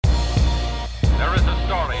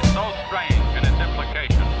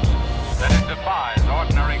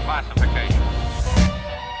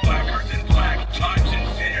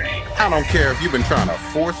I don't care if you've been trying to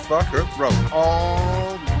force fuck her throat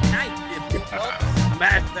all night. If you don't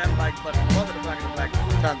smash that like button, welcome to Black and the Black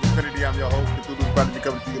Times Infinity. I'm your host, Cthulhu's about to be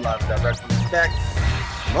coming to you live direct from the stack.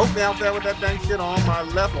 Smoke me out there with that dang shit on my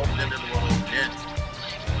left. Open it in the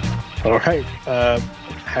world. All right.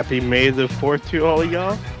 Happy May the 4th to all of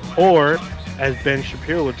y'all. Or, as Ben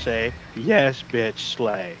Shapiro would say, yes, bitch,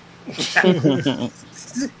 slay. Jesus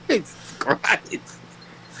Christ.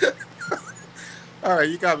 All right,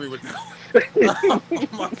 you got me with that.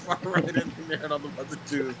 My far right in there and on the other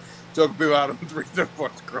two. Joke people out on 3 to 4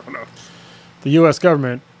 Chrono. The U.S.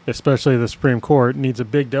 government, especially the Supreme Court, needs a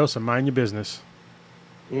big dose of mind your business.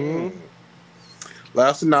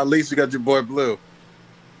 Last but not least, you got your boy Blue.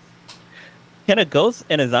 Can a ghost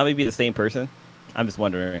and a zombie be the same person? I'm just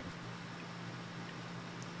wondering.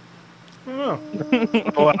 I don't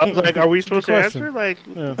know. Oh, I was like, are we supposed to question. answer? Like,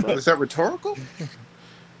 Yeah, Is that rhetorical?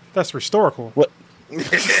 that's historical. What?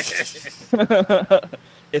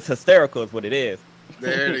 It's hysterical, is what it is.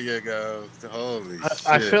 There you go. Holy shit.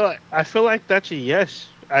 I feel like that's a yes.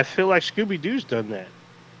 I feel like Scooby Doo's done that.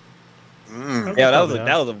 Yeah, that was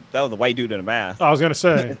a white dude in a mask. I was gonna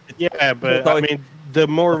say. Yeah, but I mean, the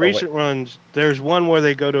more recent ones, there's one where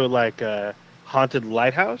they go to like a haunted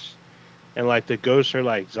lighthouse, and like the ghosts are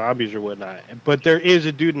like zombies or whatnot. But there is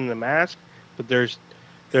a dude in the mask. But there's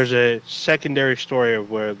a secondary story of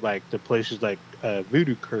where like the place is like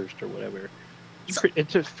voodoo cursed or whatever.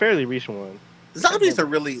 It's a fairly recent one. Zombies are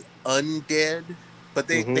really undead, but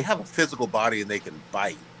they have a physical body and they can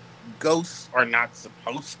bite. Ghosts are not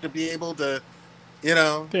supposed to be able to, you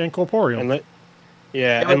know. They're incorporeal.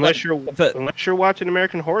 Unless you're watching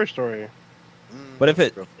American Horror Story. But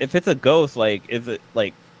if it's a ghost, like, is it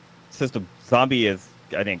like, since the zombie is,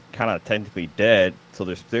 I think, kind of technically dead, so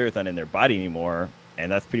their spirits aren't in their body anymore,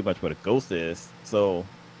 and that's pretty much what a ghost is. So,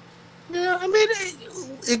 yeah, I mean,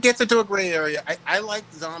 it gets into a gray area. I like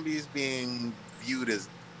zombies being viewed as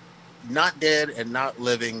not dead and not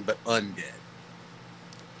living, but undead.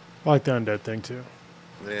 I like the undead thing too.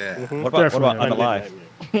 Yeah. Mm-hmm. what about unalive?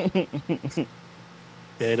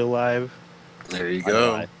 Dead alive. There you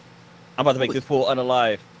go. Unalive. I'm about to make this fool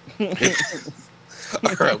unalive.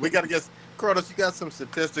 All right, we got to get Kronos. You got some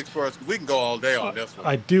statistics for us? We can go all day on this one.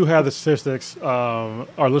 I do have the statistics.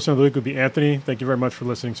 Our listener of the week would be Anthony. Thank you very much for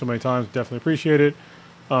listening so many times. Definitely appreciate it.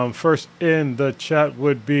 First in the chat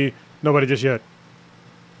would be nobody just yet.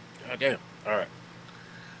 God damn. All right.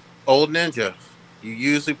 Old Ninja, you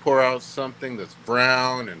usually pour out something that's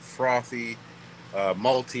brown and frothy,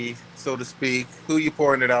 malty, so to speak. Who you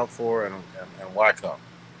pouring it out for, and why come?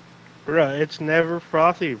 Bruh, it's never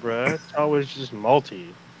frothy, bruh. It's always just malty.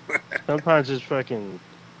 Sometimes it's fucking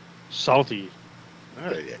salty.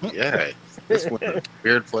 Oh, yeah. This went to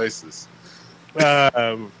weird places.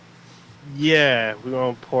 Yeah, we're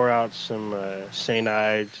gonna pour out some St.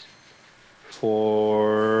 Ides for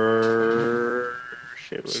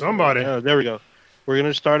somebody. Oh, there we go. We're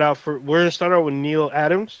gonna start out with Neil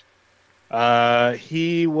Adams.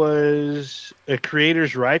 He was a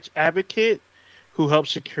creators' rights advocate who helped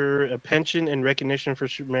secure a pension and recognition for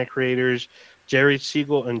Superman creators Jerry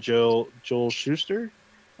Siegel and Joel Shuster.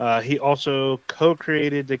 He also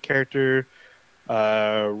co-created the character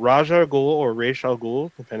Ra's al Ghul or Ra's al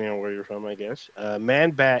Ghul, depending on where you're from, I guess.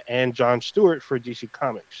 Man-Bat and John Stewart for DC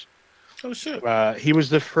Comics. Oh shit! He was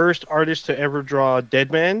the first artist to ever draw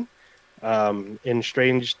Deadman in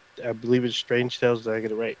Strange. I believe it's Strange Tales. Did I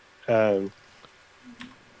get it right?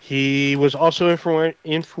 He was also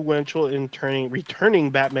influential in returning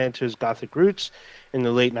Batman to his gothic roots in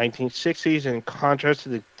the late 1960s. In contrast to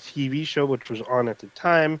the TV show, which was on at the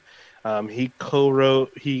time, he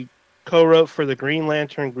co-wrote for the Green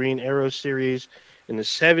Lantern, Green Arrow series in the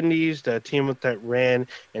 70s. The team that ran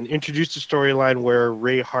and introduced the storyline where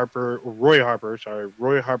Roy Harper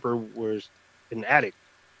was an addict.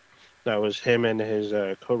 That was him and his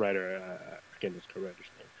co-writer. I forget his co-writer's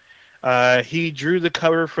name. He drew the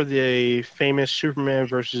cover for the famous Superman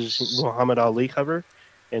versus Muhammad Ali cover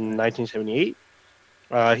in 1978.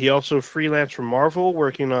 He also freelanced for Marvel,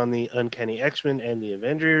 working on the Uncanny X-Men and the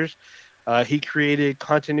Avengers. He created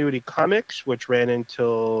Continuity Comics, which ran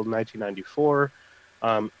until 1994.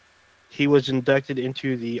 He was inducted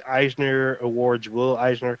into the Eisner Awards Will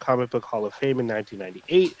Eisner Comic Book Hall of Fame in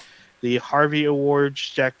 1998, the Harvey Awards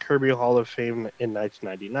Jack Kirby Hall of Fame in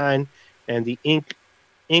 1999, and the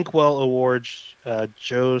Inkwell Awards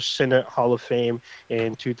Joe Sinnott Hall of Fame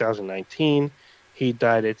in 2019. He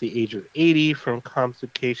died at the age of 80 from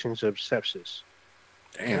complications of sepsis.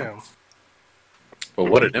 Damn. But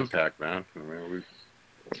what an impact, man! I mean,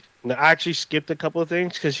 Now, I actually skipped a couple of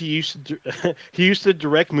things because he used to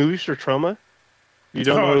direct movies for Troma. You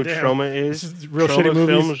don't know who damn. Troma is? This is real Troma shitty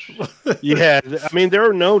movies. films. Yeah, I mean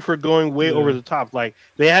they're known for going way over the top. Like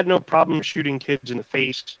they had no problem shooting kids in the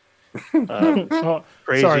face. Oh,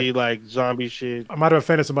 Crazy sorry. like zombie shit. I might have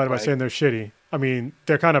offended somebody by Like- saying they're shitty. I mean,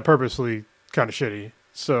 they're kind of purposely kind of shitty.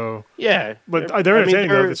 So, Yeah, but they're I mean, entertaining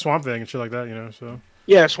though. they're- The Swamp Thing and shit like that, you know. So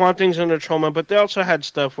Yeah, Swamp Thing's under Troma, but they also had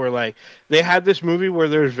stuff where like they had this movie where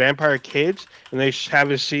there's vampire kids, and they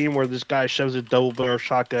have a scene where this guy shoves a double barrel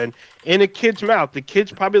shotgun in a kid's mouth. The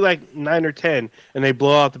kid's probably like 9 or 10, and they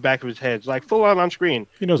blow out the back of his head, it's like full on screen.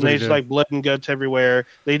 he knows And what he there's did. like blood and guts everywhere.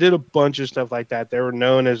 They did a bunch of stuff like that. They were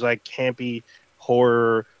known as like campy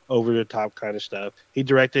horror, over the top kind of stuff. He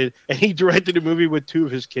directed a movie with 2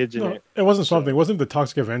 of his kids in No, it. it wasn't something. It wasn't the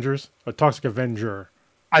Toxic Avengers? A Toxic Avenger.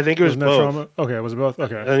 I think it was Wasn't that both. Trauma? Okay, was it both? I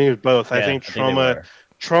Okay. think it was both. I Yeah, think they Trauma. were.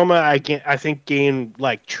 Trauma, I think gained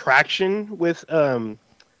like traction with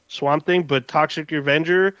Swamp Thing, but Toxic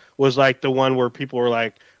Avenger was like the one where people were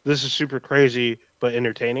like, "This is super crazy but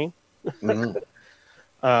entertaining." Mhm.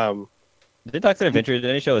 Did Toxic Avenger, did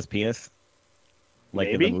they show his penis? Like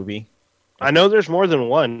in Maybe. the movie? I know there's more than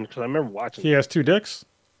one because I remember watching. He has 2 dicks.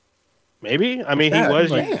 Maybe I mean Yeah, he was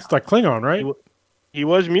Like, Yeah. It's like Klingon, right? he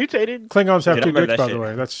was mutated. Klingons have Yeah, I 2 remember dicks, that by the shit.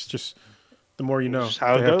 way. That's just the more you know. Just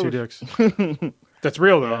how They it have 2 goes. dicks. That's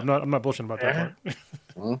real though. Yeah. I'm not bullshitting about that Yeah.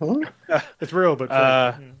 part. Mhm. It's real,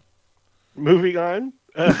 but Moving on.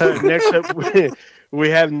 Next up, we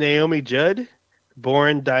have Naomi Judd,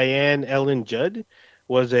 born Diane Ellen Judd,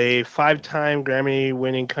 was a 5-time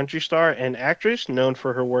Grammy-winning country star and actress known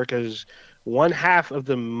for her work as one half of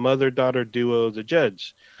the mother-daughter duo The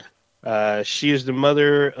Judds. She is the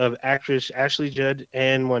mother of actress Ashley Judd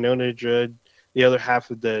and Winona Judd, the other half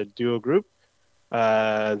of the duo group.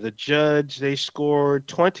 The Judds, they scored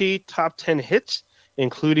 20 top 10 hits,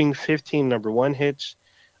 including 15 number 1 hits.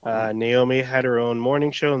 Naomi had her own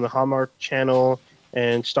morning show on the Hallmark Channel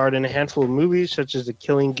and starred in a handful of movies such as The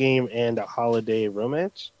Killing Game and A Holiday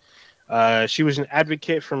Romance. She was an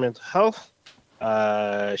advocate for mental health.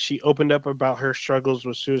 She opened up about her struggles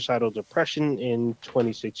with suicidal depression in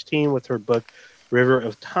 2016 with her book River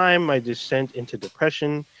of Time, My Descent into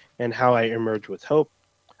Depression and How I Emerged with Hope.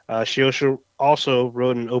 She also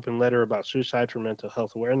wrote an open letter about suicide for Mental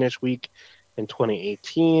Health Awareness Week in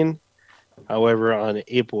 2018. However, on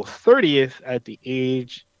April 30th, at the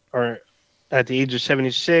age of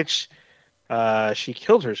 76, she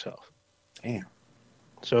killed herself. Damn.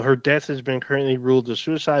 So her death has been currently ruled a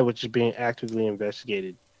suicide, which is being actively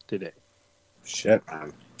investigated today. Shit,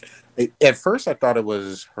 man. At first, I thought it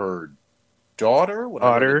was her daughter.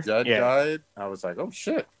 Whenever the judge yeah. died, I was like, "Oh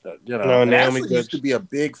shit!" You know, No, and Naomi Ashley used Judd- to be a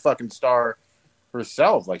big fucking star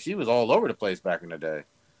herself. Like she was all over the place back in the day.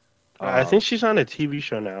 I think she's on a TV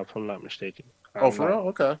show now, if I'm not mistaken. Oh, for real?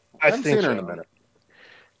 Okay. I haven't think seen her in a so. minute.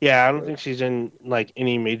 Yeah, I don't think she's in like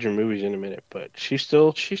any major movies in a minute, but she's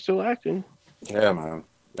still acting. Yeah, man.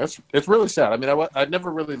 It's really sad. I mean, I never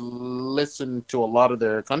really listened to a lot of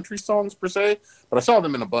their country songs per se, but I saw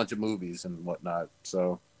them in a bunch of movies and whatnot.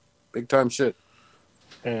 So, big time shit.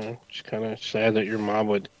 Yeah, it's kind of sad that your mom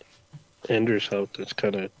would end herself. That's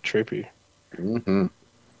kind of trippy. Mm-hmm.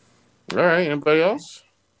 All right. Anybody else?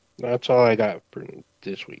 That's all I got for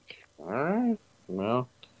this week. All right. Well,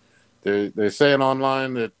 they're saying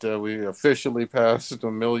online that we officially passed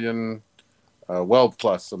a million,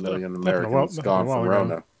 plus a million Americans nothing gone a while from ago.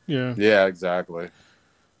 Rona. yeah. Yeah, exactly.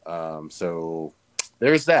 So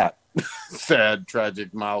there's that sad,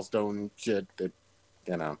 tragic milestone shit that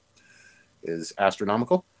is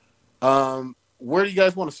astronomical. Where do you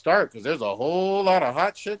guys want to start? Because there's a whole lot of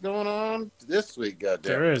hot shit going on this week.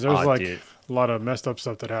 Goddamn. There is. There was Oh, like dude. a lot of messed up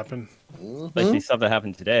stuff that happened. Especially stuff that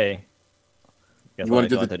happened today. Guess You wanna what?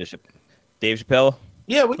 do Go the- into this shit. Dave Chappelle.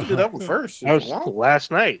 Yeah, we can do that one first. That was last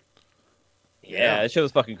night. Yeah, that shit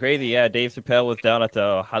was fucking crazy. Yeah, Dave Chappelle was down at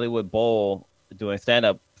the Hollywood Bowl doing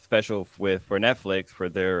stand-up special for Netflix for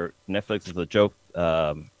their Netflix is a joke.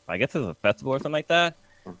 I guess it's a festival or something like that.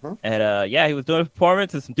 Mhm. And he was doing a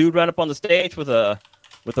performance, and some dude ran up on the stage with a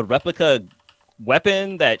replica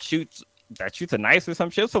weapon that shoots a knife or some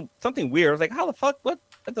shit. So something weird. I was like, how the fuck? What?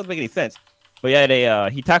 That doesn't make any sense. But yeah,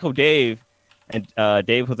 he tackled Dave, and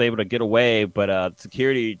Dave was able to get away, but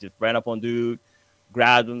security just ran up on dude,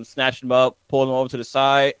 grabbed him, snatched him up, pulled him over to the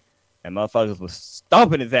side, and motherfuckers was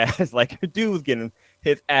stomping his ass. Like the dude was getting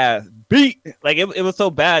his ass beat. Like it was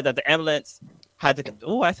so bad that the ambulance had to.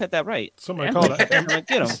 Oh, I said that right. Somebody called it. Ambulance,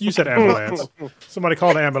 get him. You said ambulance. Somebody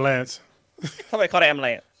called an ambulance. Somebody called the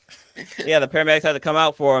ambulance. Yeah, the paramedics had to come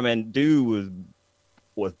out for him, and dude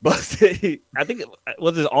was busted. I think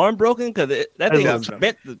was his arm broken because that thing was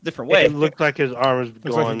bent a different way. It looked like his arm was Looks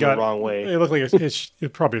like going he got the wrong way. It looked like it's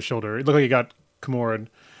probably a shoulder. It looked like he got Kimura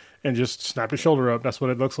and just snap your shoulder up. That's what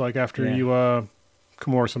it looks like after you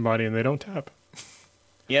Kimura somebody and they don't tap.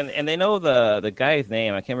 Yeah, and they know the guy's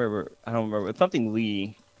name. I can't remember. I don't remember. It's something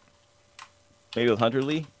Lee. Maybe it was Hunter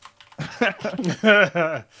Lee.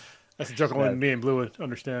 That's a joke only me and Blue would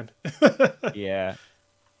understand. Yeah.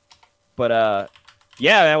 But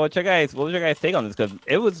yeah, man, what was your guys' take on this? Because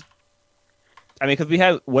it was, I mean, because we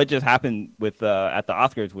had what just happened with at the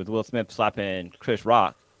Oscars with Will Smith slapping Chris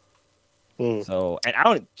Rock. So, and I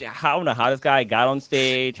don't know how this guy got on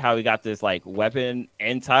stage, how he got this like weapon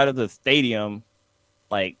inside of the stadium.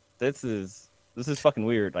 Like this is fucking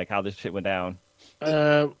weird. Like how this shit went down.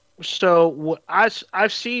 So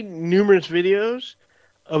I've seen numerous videos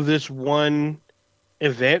of this one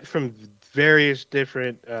event from various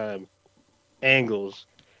different angles,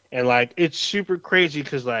 and like it's super crazy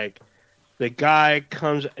because like the guy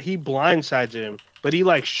he blindsides him, but he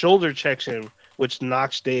like shoulder checks him, which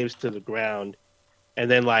knocks Daves to the ground,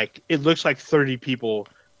 and then like it looks like 30 people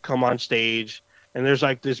come on stage, and there's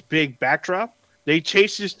like this big backdrop. They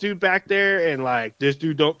chase this dude back there, and like this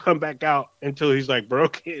dude don't come back out until he's like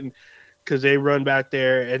broken, because they run back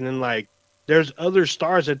there, and then like there's other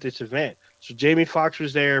stars at this event. So Jamie Foxx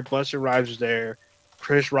was there, Busta Rhymes was there,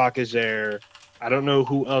 Chris Rock is there. I don't know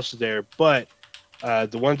who else is there, but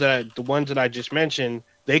the ones that I just mentioned,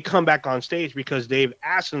 they come back on stage because they've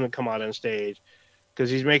asked him to come out on stage because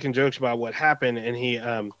he's making jokes about what happened,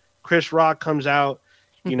 and Chris Rock comes out.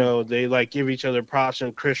 You know, they like give each other props,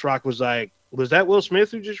 and Chris Rock was like, "Was that Will Smith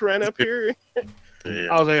who just ran up here?" Yeah.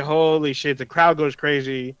 I was like, "Holy shit!" The crowd goes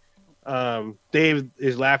crazy. Dave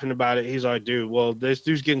is laughing about it. He's like, "Dude, well, this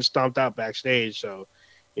dude's getting stomped out backstage." So,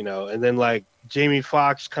 you know, and then like Jamie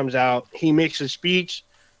Foxx comes out. He makes a speech,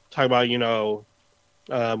 talk about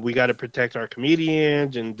we got to protect our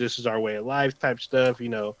comedians, and this is our way of life type stuff. You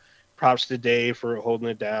know, props to Dave for holding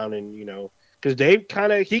it down, and because Dave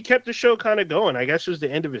he kept the show kind of going. I guess it was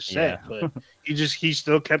the end of his set, but he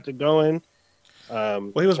still kept it going.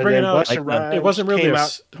 Well, he was bringing out. It wasn't really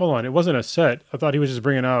hold on. It wasn't a set. I thought he was just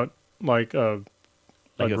bringing out like a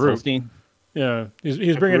group. Yeah,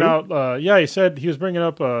 he's bringing out. He said he was bringing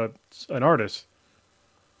up an artist,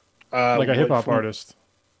 like a hip hop artist.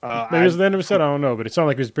 Maybe it was the end of his set. I don't know, but it sounded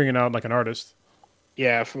like he was bringing out like an artist.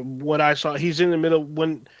 Yeah, from what I saw, he's in the middle.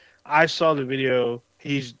 When I saw the video,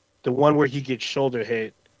 he's the one where he gets shoulder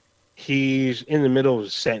hit. He's in the middle of a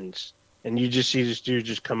sentence, and you just see this dude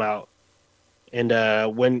just come out. And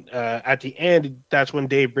when at the end, that's when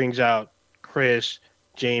Dave brings out Chris,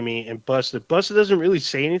 Jamie, and Busta. Busta doesn't really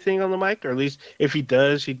say anything on the mic, or at least if he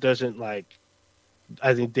does, he doesn't like.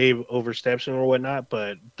 I think Dave oversteps him or whatnot.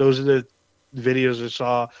 But those are the videos I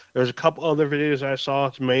saw. There's a couple other videos I saw.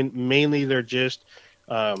 It's mainly they're just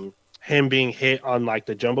him being hit on like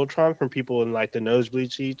the jumbotron from people in like the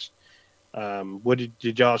nosebleed seats. What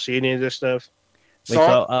did y'all see any of this stuff?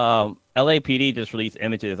 So LAPD just released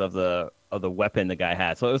images of the weapon the guy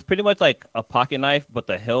had. So it was pretty much like a pocket knife, but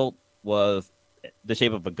the hilt was the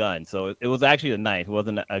shape of a gun. So it was actually a knife. It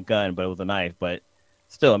wasn't a gun, but it was a knife. But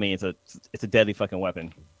still, I mean, it's a deadly fucking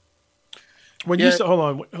weapon. Hold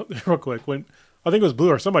on, real quick. When I think it was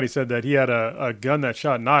Blue or somebody said that he had a gun that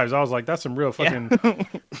shot knives, I was like, that's some real fucking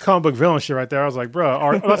comic book villain shit right there. I was like,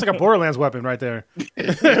 bro, that's like a Borderlands weapon right there.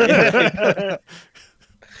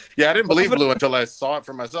 Yeah, I didn't believe Blue until I saw it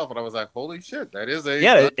for myself, and I was like, "Holy shit, that is a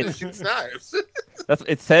gun that shoots knives."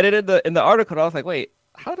 It said it in the article. I was like, "Wait,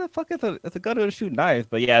 how the fuck is a gun going to shoot knives?"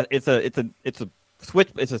 But yeah, it's a switch.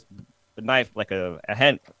 It's a knife, like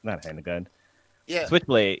not a handgun. Yeah,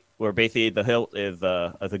 switchblade, where basically the hilt is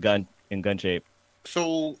as a gun in gun shape.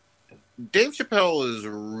 So Dave Chappelle is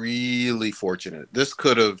really fortunate. This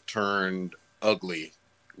could have turned ugly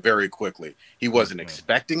very quickly. He wasn't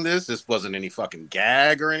expecting this. This wasn't any fucking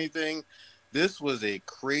gag or anything. This was a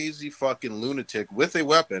crazy fucking lunatic with a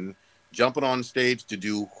weapon jumping on stage to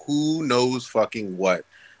do who knows fucking what.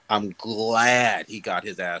 I'm glad he got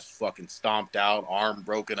his ass fucking stomped out, arm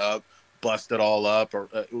broken up, busted all up,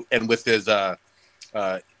 and with his to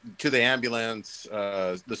the ambulance,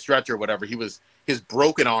 the stretcher, whatever. His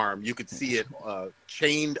broken arm, you could see it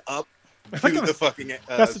chained up to the fucking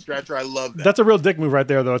stretcher. I love that. That's a real dick move right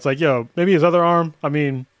there, though. It's like, yo, maybe his other arm,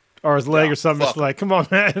 or his leg or something. It's like, come on,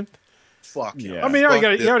 man. Fuck yeah. I mean, he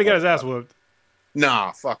already got his ass whooped.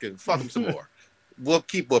 Nah, fuck him some more. We'll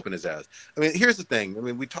keep whooping his ass. I mean, here's the thing. I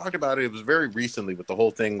mean, we talked about it. It was very recently with the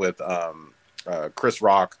whole thing with Chris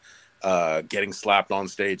Rock getting slapped on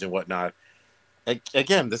stage and whatnot.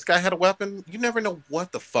 Again, this guy had a weapon. You never know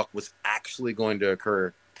what the fuck was actually going to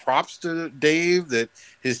occur. Props to Dave that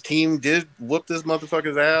his team did whoop this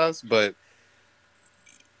motherfucker's ass, but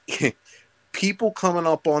people coming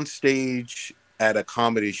up on stage at a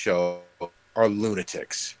comedy show are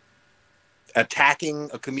lunatics. Attacking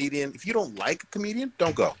a comedian. If you don't like a comedian,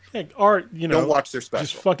 don't go. Or, don't watch their special.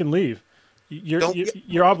 Just fucking leave.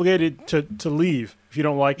 You're obligated to leave if you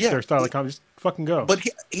don't like their style of comedy. Just fucking go. But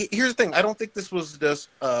here's the thing. I don't think this was just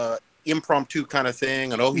impromptu kind of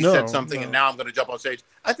thing. And he said something and now I'm going to jump on stage.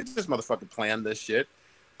 I think this motherfucker planned this shit.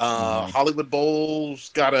 Hollywood Bowl's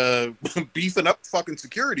got a beefing up fucking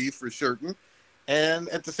security for certain. And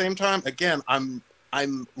at the same time, again, I'm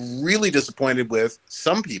really disappointed with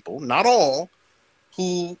some people, not all,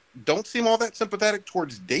 who don't seem all that sympathetic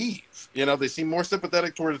towards Dave. They seem more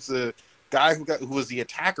sympathetic towards the guy who was the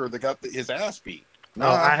attacker that got his ass beat. No,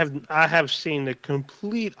 I have seen the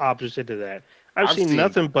complete opposite of that. I've seen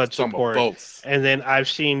nothing but support, and then I've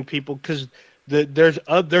seen people because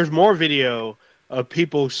there's more video of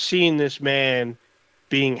people seeing this man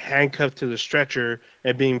being handcuffed to the stretcher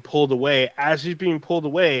and being pulled away. As he's being pulled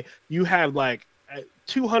away, you have like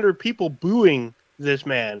 200 people booing this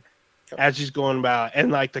man as he's going about,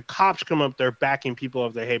 and like the cops come up there backing people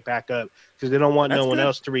up. They hey, back up because they don't want no one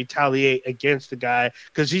else to retaliate against the guy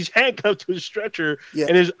because he's handcuffed to a stretcher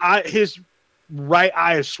and his right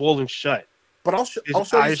eye is swollen shut. But I'll show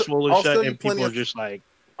you people are just like.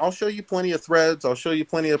 I'll show you plenty of threads. I'll show you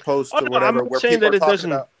plenty of posts or whatever. I'm saying that it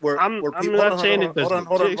doesn't. I'm not saying it doesn't.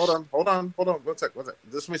 Hold on. One sec.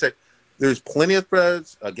 This let me say. There's plenty of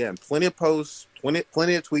threads. Again, plenty of posts,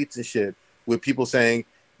 plenty of tweets and shit with people saying,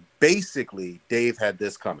 basically, Dave had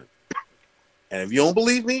this coming. And if you don't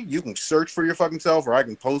believe me, you can search for your fucking self, or I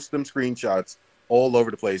can post them screenshots all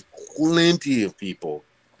over the place. Plenty of people,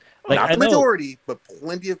 not the majority, but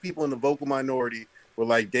plenty of people in the vocal minority were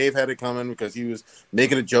like, Dave had it coming because he was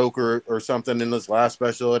making a joke or something in this last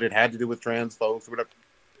special, and it had to do with trans folks or whatever.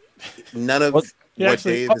 None of what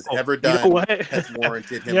Dave has ever done has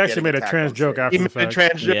warranted him. He actually made a trans joke after the fact.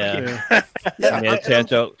 Made a trans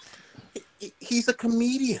joke. He's a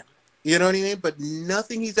comedian. You know what I mean? But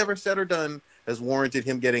nothing he's ever said or done has warranted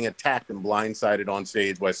him getting attacked and blindsided on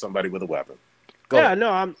stage by somebody with a weapon.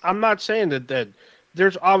 No, I'm not saying that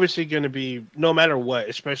there's obviously going to be, no matter what,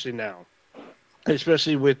 especially now,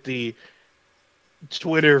 especially with the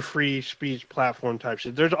Twitter free speech platform type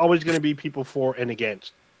shit, there's always going to be people for and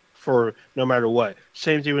against, for no matter what.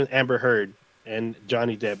 Same thing with Amber Heard and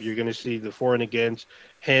Johnny Depp. You're going to see the for and against,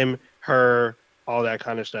 him, her, all that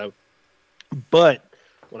kind of stuff. But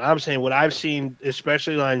what I'm saying, what I've seen,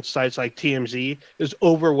 especially on sites like TMZ, is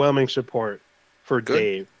overwhelming support for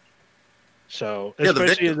Dave. So,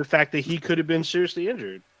 especially the fact that he could have been seriously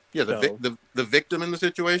injured. Yeah, the victim in the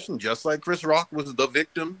situation, just like Chris Rock was the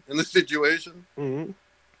victim in the situation. Mm-hmm.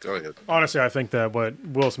 Go ahead. Honestly, I think that what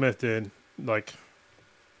Will Smith did, like,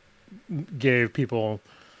 gave people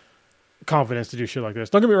confidence to do shit like this.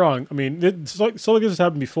 Don't get me wrong. I mean, stuff like this has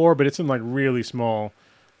happened before, but it's in, like, really small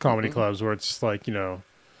comedy clubs where it's, like,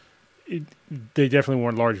 they definitely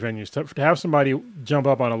weren't large venues. To have somebody jump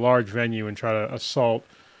up on a large venue and try to assault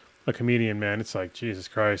a comedian, man, it's like, Jesus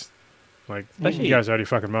Christ. Like, you guys are out of your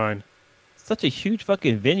fucking mind. Such a huge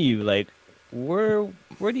fucking venue. Like, where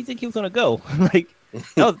do you think he was gonna go? Like,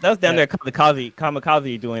 that was down there,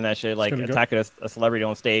 kamikaze doing that shit, like attacking a celebrity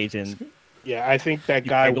on stage, and I think that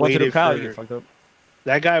guy waited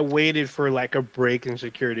that guy waited for like a break in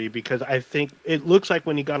security, because I think it looks like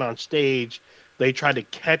when he got on stage, they tried to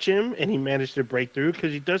catch him and he managed to break through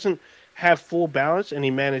because he doesn't have full balance, and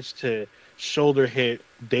he managed to shoulder hit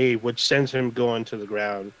Dave, which sends him going to the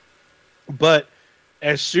ground. But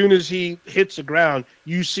as soon as he hits the ground,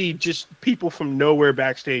 you see just people from nowhere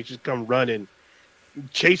backstage just come running,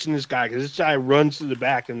 chasing this guy, because this guy runs to the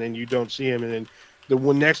back, and then you don't see him, and then the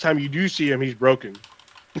next time you do see him, he's broken.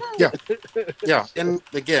 Yeah. And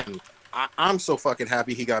again, I'm so fucking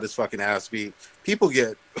happy he got his fucking ass beat. People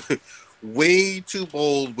get way too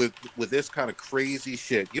bold with this kind of crazy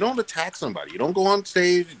shit. You don't attack somebody. You don't go on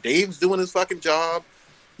stage. Dave's doing his fucking job.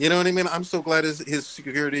 You know what I mean? I'm so glad his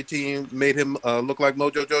security team made him look like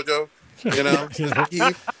Mojo Jojo.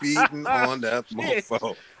 Keep beating on that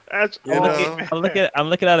mofo. That's I'm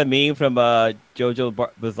looking at a meme from Jojo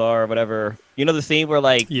Bizarre or whatever. You know the scene where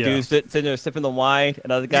dude's sitting there sipping the wine,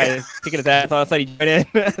 another guy is kicking his ass on, so he joined in.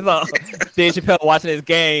 Dave Chappelle watching his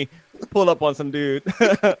game, pull up on some dude.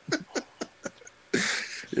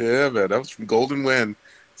 Yeah, man, that was from Golden Wind.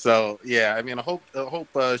 So yeah, I mean, I hope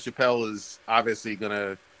Chappelle is obviously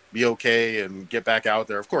gonna be okay and get back out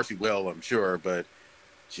there. Of course he will, I'm sure, but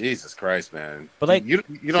Jesus Christ, man. But you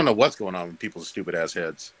don't know what's going on with people's stupid ass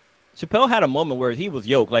heads. Chappelle had a moment where he was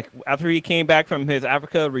yoked. Like after he came back from his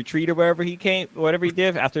Africa retreat or whatever he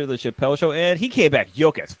did after the Chappelle show ended, he came back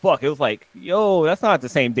yoked as fuck. It was like, yo, that's not the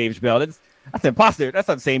same Dave Chappelle. That's imposter. That's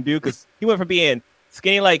not the same dude because he went from being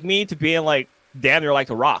skinny like me to being like damn near like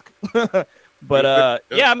The Rock. But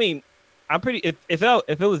yeah, I mean, I'm pretty. If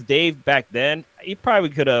it was Dave back then, he probably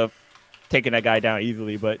could have taken that guy down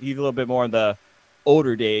easily. But he's a little bit more on the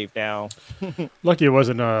older Dave now. Lucky it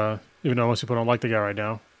wasn't. Even though most people don't like the guy right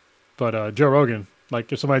now, but Joe Rogan.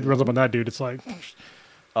 Like if somebody runs up on that dude, it's like,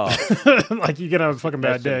 like you're gonna have a fucking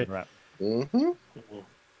bad day. Right. Mm-hmm.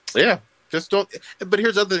 Yeah, just don't. But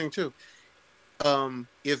here's the other thing too.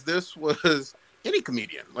 If this was any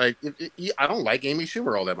comedian, like I don't like Amy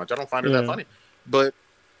Schumer all that much. I don't find her that funny, but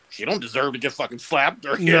she don't deserve to get fucking slapped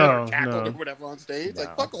or hit or tackled or whatever on stage. No.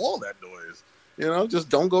 Like fuck all that noise. You know, just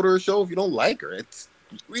don't go to her show if you don't like her. It's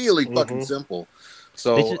really fucking simple.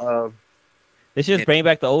 So they should just bring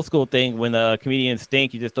back the old school thing when the comedians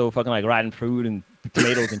stink. You just throw fucking like rotten fruit and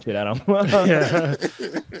tomatoes and shit at them. Yeah,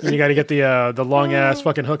 you got to get the long ass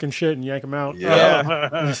fucking hook and shit and yank them out.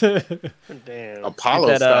 Yeah, damn.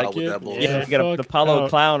 Apollo style with that bullshit. Yeah, you got the Apollo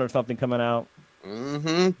clown or something coming out.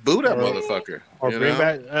 Mm-hmm. Boo that motherfucker. Or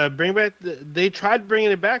bring back. They tried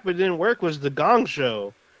bringing it back, but it didn't work. Was the Gong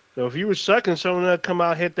Show? So if you were sucking, someone would come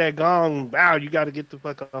out, hit that gong. Wow, you got to get the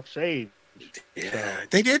fuck off stage. Yeah,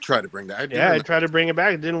 they did try to bring that. They tried to bring it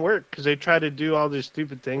back. It didn't work because they tried to do all these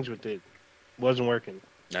stupid things with it. It wasn't working.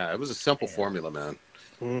 Nah, it was a simple formula, man.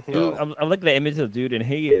 Mm-hmm. Dude, I'm looking at the image of the dude, and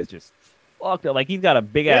he is just fucked up. Like he's got a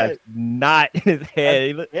big ass knot in his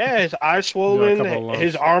head. His eyes swollen.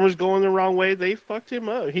 His arm was going the wrong way. They fucked him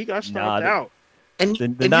up. He got stomped out. And you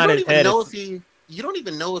don't even know if you don't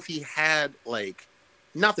even know if he had like,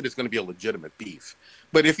 not that it's going to be a legitimate beef,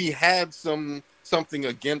 but if he had something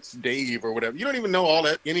against Dave or whatever, you don't even know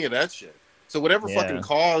any of that shit. So whatever fucking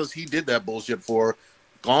cause he did that bullshit for,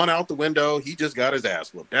 gone out the window. He just got his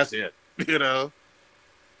ass whooped. That's it. You know.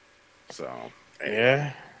 So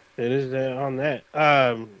yeah, it is on that.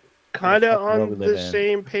 Kind of on the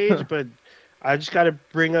same page, but I just got to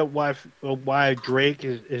bring up why Drake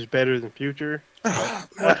is better than Future.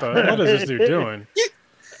 What is this dude doing?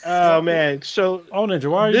 Oh man! So Ninja,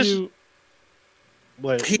 why are you?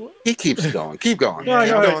 What? He keeps going. Keep going.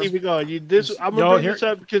 Keep it going. I'm gonna bring this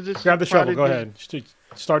up because it's grab the shovel. Go ahead.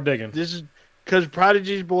 Start digging. This is because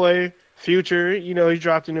Prodigy's boy Future. You know, he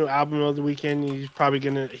dropped a new album over the weekend. He's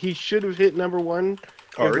probably he should have hit number one.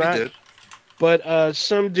 Already did. But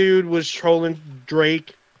some dude was trolling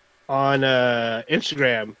Drake on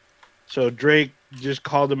Instagram. So Drake just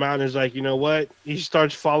called him out and is like, you know what? He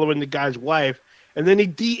starts following the guy's wife. And then he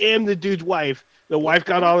DM'd the dude's wife. The wife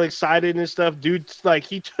got all excited and stuff. Dude's like,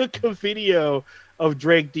 he took a video of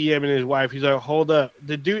Drake DMing his wife. He's like, hold up.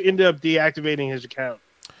 The dude ended up deactivating his account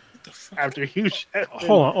after he was.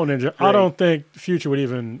 Hold on, Ninja. Drake. I don't think Future would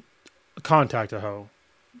even contact a hoe.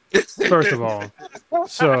 First of all.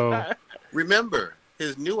 So. Remember,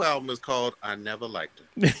 his new album is called "I Never Liked Her."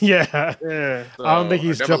 yeah. So, I don't think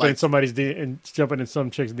he's jumping in some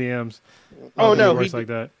chick's DMs. Oh no, he like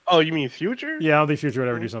that. Oh, you mean Future? Yeah, I don't think Future would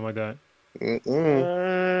ever do something like that.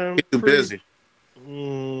 He's too busy.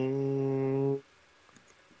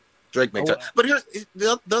 Drake makes that. But here's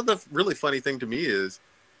the other really funny thing to me is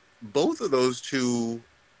both of those two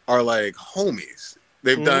are like homies.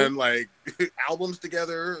 They've done like albums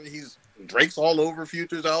together. Drake's all over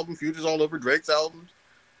Future's album. Future's all over Drake's albums.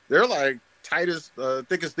 They're like tight as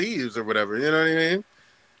thick as thieves or whatever. You know what I mean?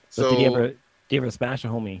 So did you ever smash a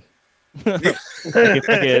homie? like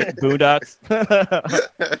Boondocks.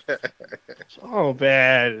 Oh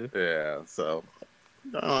bad. Yeah. So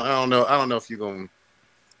I don't know. I don't know if you're gonna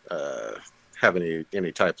have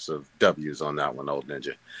any types of W's on that one, old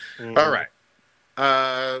Ninja. All right.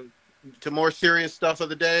 To more serious stuff of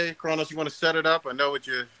the day, Kronos, you want to set it up? I know what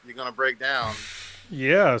you're going to break down.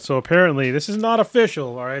 Yeah, so apparently this is not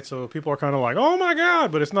official, all right? So people are kind of like, oh my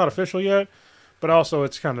God, but it's not official yet. But also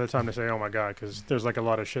it's kind of the time to say, oh my God, because there's like a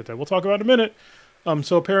lot of shit that we'll talk about in a minute.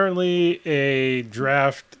 So apparently a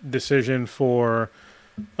draft decision for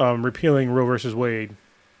repealing Roe versus Wade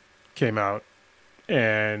came out.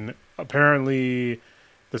 And apparently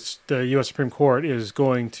the U.S. Supreme Court is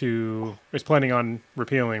planning on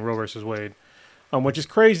repealing Roe versus Wade, which is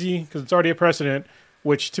crazy because it's already a precedent,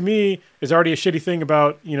 which to me is already a shitty thing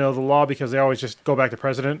about, the law because they always just go back to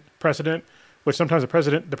precedent, which sometimes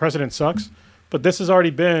the precedent sucks. But this has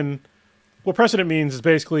already been, what precedent means is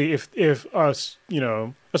basically if a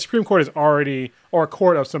Supreme Court is already, or a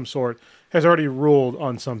court of some sort has already ruled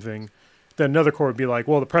on something, then another court would be like,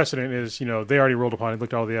 well, the precedent is, they already ruled upon it,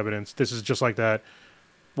 looked at all the evidence. This is just like that.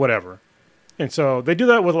 Whatever. And so they do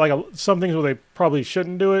that with like some things where they probably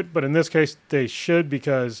shouldn't do it, but in this case they should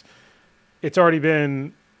because it's already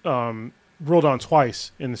been ruled on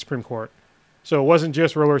twice in the Supreme Court. So it wasn't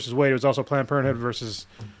just Roe versus Wade. It was also Planned Parenthood versus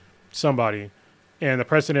somebody. And the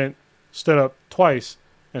precedent stood up twice.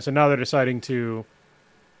 And so now they're deciding to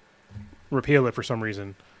repeal it for some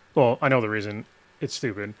reason. Well, I know the reason. It's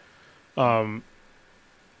stupid.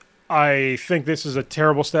 I think this is a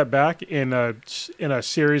terrible step back in a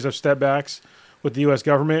series of step backs with the U.S.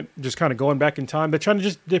 government, just kind of going back in time.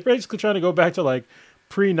 They're basically trying to go back to like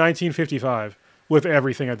pre-1955 with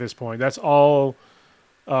everything at this point. That's all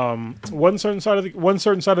one certain side of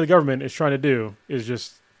the government is trying to do is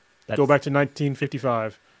just go back to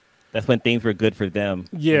 1955. That's when things were good for them.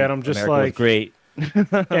 Yeah, and I'm just America was great.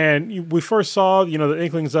 And we first saw, the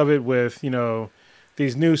inklings of it with,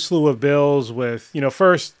 these new slew of bills with,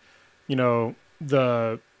 first,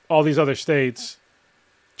 all these other states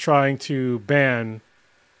trying to ban,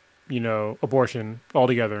 abortion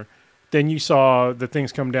altogether. Then you saw the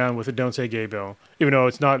things come down with the Don't Say Gay bill, even though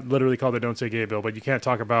it's not literally called the Don't Say Gay bill, but you can't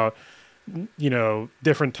talk about,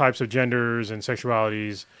 different types of genders and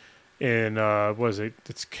sexualities in,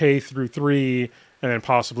 it's K through 3, and then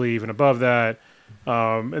possibly even above that.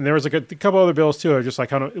 And there was like a couple other bills too, just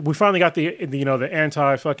like we finally got the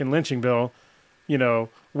anti-fucking lynching bill,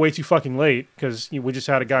 way too fucking late because we just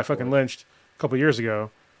had a guy fucking lynched a couple years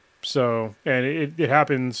ago. So, and it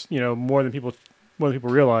happens, more than people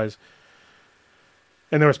realize.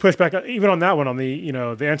 And there was pushback even on that one, on the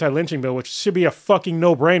anti-lynching bill, which should be a fucking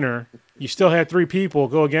no-brainer. You still had 3 people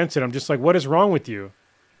go against it. I'm just like, what is wrong with you?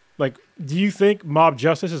 Like, do you think mob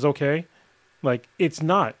justice is okay? Like, it's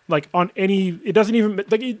not. Like, it doesn't even,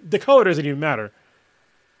 like, the color doesn't even matter.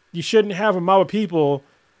 You shouldn't have a mob of people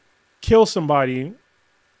kill somebody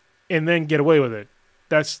and then get away with it.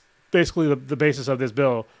 That's basically the basis of this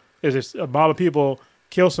bill, is if a mob of people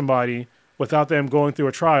kill somebody without them going through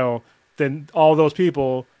a trial, then all those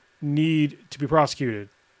people need to be prosecuted.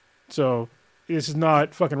 So this is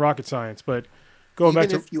not fucking rocket science, but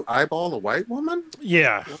even if you eyeball a white woman?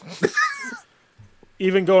 Yeah.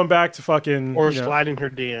 Even going back to fucking... Or sliding her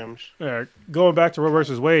DMs. Going back to Roe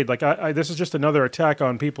versus Wade, like, this is just another attack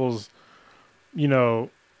on people's,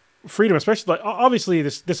 freedom, especially, like, obviously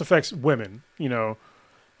this affects women, and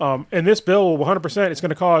this bill, 100%, it's going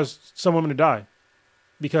to cause some women to die.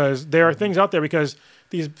 Because there are things out there, because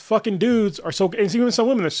these fucking dudes are so... And even some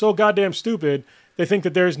women are so goddamn stupid, they think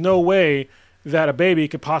that there's no way that a baby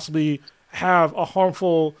could possibly have a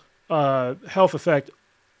harmful health effect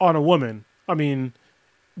on a woman. I mean...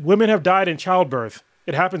 Women have died in childbirth.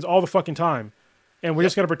 It happens all the fucking time. And we're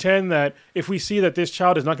just going to pretend that if we see that this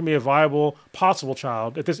child is not going to be a viable, possible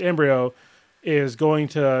child, that this embryo is going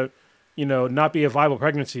to, not be a viable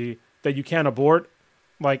pregnancy, that you can't abort.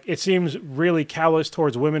 Like, it seems really callous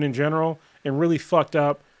towards women in general and really fucked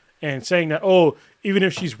up. And saying that, even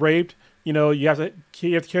if she's raped, you have to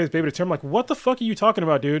carry this baby to term. Like, what the fuck are you talking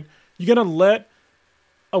about, dude? You're going to let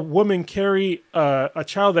a woman carry a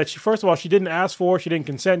child that first of all, she didn't ask for, she didn't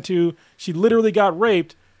consent to, she literally got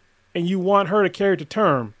raped, and you want her to carry it to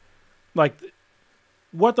term. Like,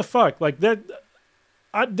 what the fuck? Like, that,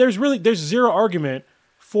 there's zero argument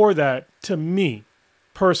for that to me,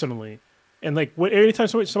 personally. And like, anytime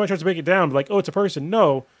somebody tries to break it down, like, it's a person.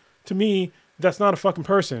 No, to me, that's not a fucking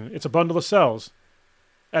person. It's a bundle of cells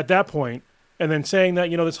at that point. And then saying that,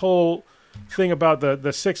 this whole thing about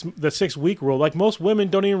the 6 week rule, like, most women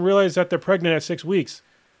don't even realize that they're pregnant at 6 weeks.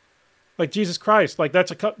 Like, Jesus Christ, like,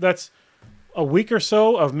 that's a week or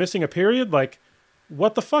so of missing a period. Like,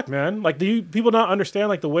 what the fuck, man? Like, do you people not understand,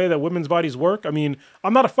 like, the way that women's bodies work? I mean,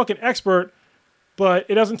 I'm not a fucking expert, but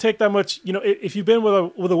it doesn't take that much. If you've been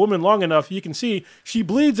with a woman long enough, you can see she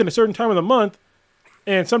bleeds in a certain time of the month,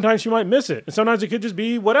 and sometimes she might miss it, and sometimes it could just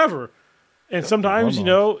be whatever, and sometimes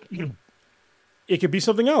it could be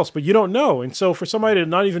something else, but you don't know. And so for somebody to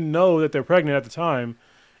not even know that they're pregnant at the time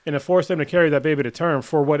and to force them to carry that baby to term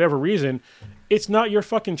for whatever reason, it's not your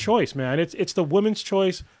fucking choice, man. It's the woman's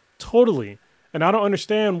choice totally. And I don't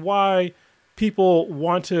understand why people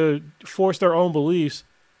want to force their own beliefs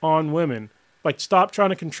on women. Like, stop trying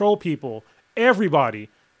to control people. Everybody,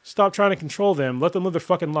 stop trying to control them. Let them live their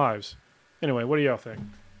fucking lives. Anyway, what do y'all think?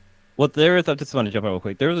 Well, I just want to jump in real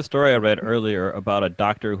quick. There was a story I read earlier about a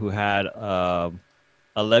doctor who had a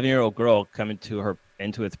 11-year-old girl come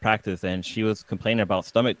into his practice, and she was complaining about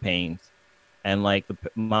stomach pains, and like the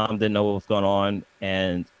mom didn't know what was going on,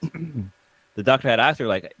 and the doctor had asked her,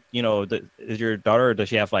 like, is your daughter, does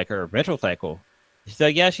she have like her menstrual cycle? She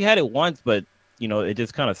said, yeah, she had it once, but it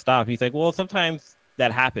just kind of stopped. He's like, well, sometimes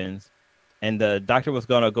that happens. And the doctor was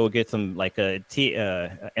going to go get some, like, a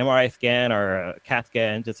MRI scan or a CAT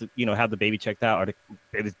scan, just, have the baby checked out.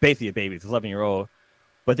 It's basically a baby. It's 11-year-old.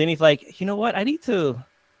 But then he's like, you know what? Let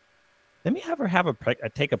me have her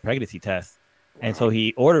take a pregnancy test. And so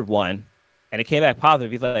he ordered one, and it came back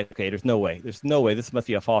positive. He's like, okay, there's no way. This must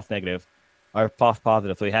be a false negative or false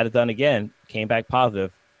positive. So he had it done again, came back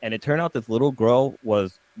positive. And it turned out this little girl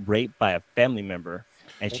was raped by a family member,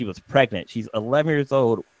 and she was pregnant. She's 11 years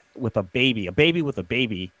old with a baby with a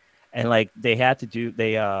baby. And like they had to do,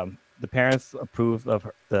 the parents approved of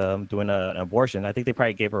them doing an abortion. I think they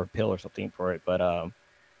probably gave her a pill or something for it. But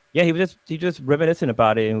yeah, he just reminiscing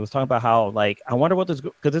about it and was talking about how, like, I wonder what this,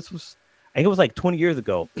 because this was, I think it was like 20 years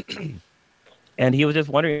ago. And he was just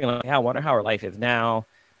wondering, like, I wonder how her life is now.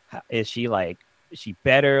 Is she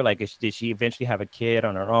better? Like, did she eventually have a kid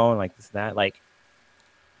on her own? Like this, that, like,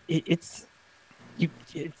 if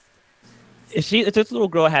this little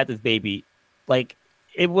girl had this baby, like,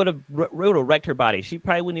 it would have wrecked her body. She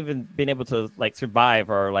probably wouldn't even been able to like survive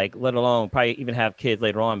or like, let alone probably even have kids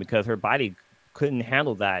later on, because her body couldn't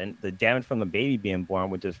handle that. And the damage from the baby being born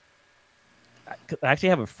would just, I actually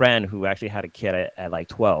have a friend who actually had a kid at like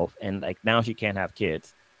 12, and like now she can't have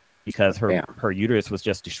kids because her uterus was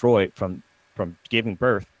just destroyed from giving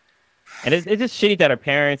birth. And it's just shitty that her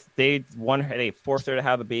parents, they forced her to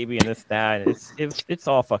have a baby and this, that, and it's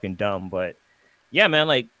all fucking dumb. But yeah, man,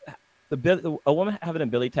 like a woman having the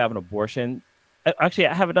ability to have an abortion. Actually,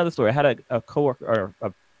 I have another story. I had a coworker or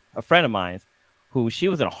a friend of mine who, she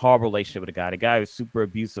was in a horrible relationship with a guy. The guy was super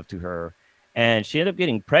abusive to her, and she ended up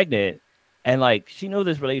getting pregnant. And like, she knew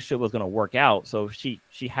this relationship was going to work out, so she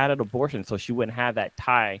had an abortion so she wouldn't have that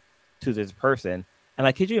tie to this person. And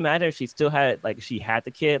like, could you imagine if she still had, like, she had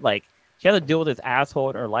the kid, like she had to deal with this asshole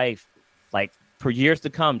in her life, like for years to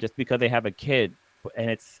come, just because they have a kid. And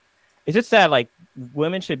it's just sad. Like,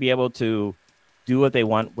 women should be able to do what they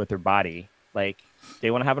want with their body. Like, they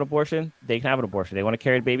want to have an abortion, they can have an abortion. They want to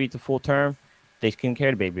carry the baby to full term, they can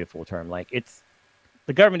carry the baby to full term. Like, it's,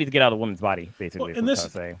 the government needs to get out of the woman's body, basically. Well, and this,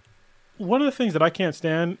 one of the things that I can't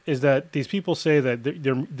stand is that these people say that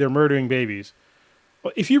they're murdering babies.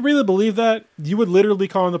 If you really believe that, you would literally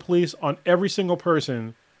call in the police on every single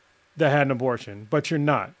person that had an abortion, but you're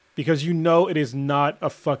not, because you know it is not a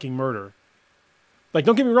fucking murder. Like,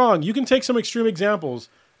 don't get me wrong, you can take some extreme examples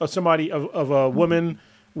of somebody, of a woman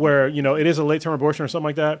where, you know, it is a late-term abortion or something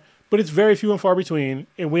like that, but it's very few and far between,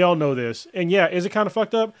 and we all know this. And yeah, is it kind of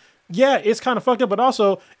fucked up? Yeah, it's kind of fucked up, but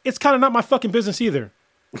also, it's kind of not my fucking business either.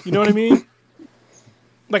 You know what I mean?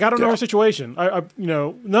 Like, I don't know her situation. I you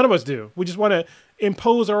know, none of us do. We just want to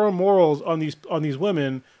impose our own morals on these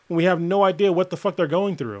women when we have no idea what the fuck they're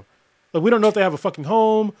going through. Like, we don't know if they have a fucking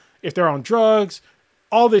home, if they're on drugs,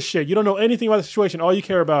 all this shit. You don't know anything about the situation. All you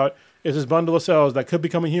care about is this bundle of cells that could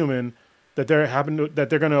become a human that they're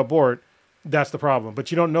going to abort. That's the problem.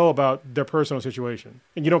 But you don't know about their personal situation,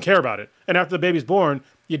 and you don't care about it. And after the baby's born,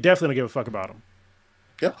 you definitely don't give a fuck about them.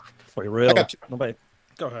 Yeah, for real. Nobody.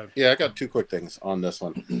 Go ahead. Yeah, I got two quick things on this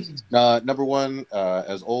one. Number one,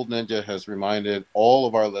 as Old Ninja has reminded all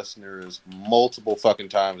of our listeners multiple fucking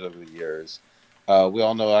times over the years, we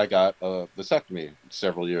all know I got a vasectomy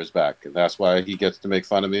several years back, and that's why he gets to make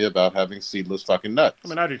fun of me about having seedless fucking nuts. I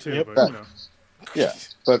mean, I do too, but you know. Yeah,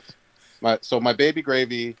 but my baby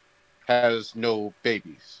gravy has no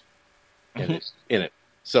babies in it.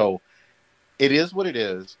 So it is what it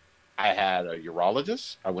is. I had a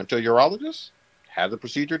urologist. I went to a urologist, had the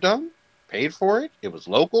procedure done, paid for it. It was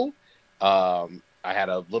local. I had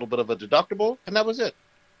a little bit of a deductible, and that was it.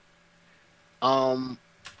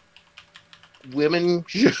 Women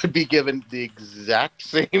should be given the exact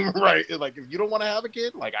same right. Like, if you don't want to have a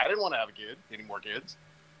kid, like I didn't want to have a kid, any more kids.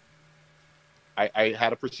 I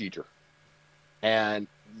had a procedure. And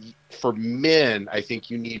for men, I think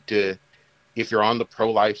you need to, if you're on the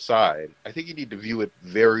pro-life side, I think you need to view it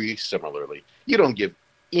very similarly. You don't give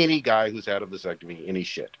any guy who's had a vasectomy any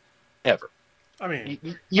shit, ever. I mean,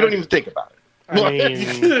 you don't even think about it. I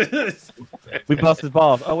mean, we bust his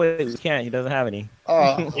balls. Oh wait, we can't. He doesn't have any.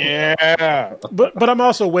 Yeah. But I'm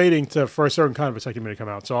also waiting for a certain kind of vasectomy to come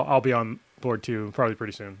out, so I'll be on board too, probably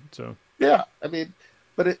pretty soon. So yeah, I mean,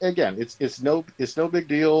 but again, it's no big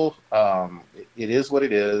deal. It is what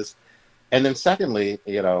it is. And then secondly,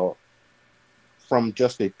 you know, from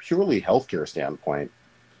just a purely healthcare standpoint,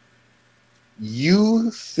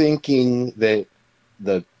 you thinking that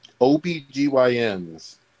the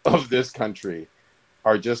OBGYNs of this country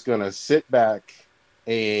are just going to sit back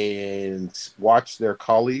and watch their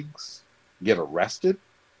colleagues get arrested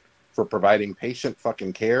for providing patient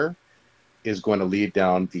fucking care is going to lead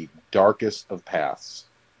down the darkest of paths.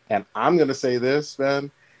 And I'm going to say this, man,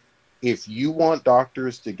 if you want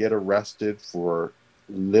doctors to get arrested for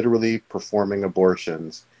literally performing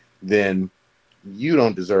abortions, then you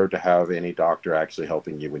don't deserve to have any doctor actually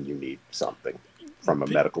helping you when you need something. from a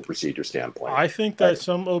medical procedure standpoint. I think that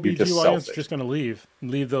some OBGYNs are just going to leave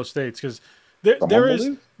those states because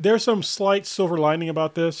there's some slight silver lining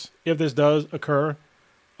about this if this does occur.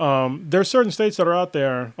 There's certain states that are out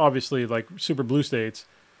there, obviously, like super blue states,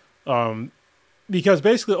 because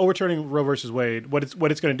basically overturning Roe versus Wade, what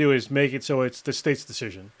it's going to do is make it so it's the state's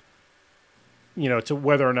decision, to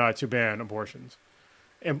whether or not to ban abortions.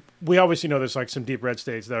 And we obviously know there's like some deep red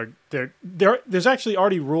states that are there's actually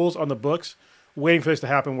already rules on the books waiting for this to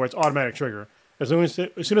happen where it's automatic trigger. As soon as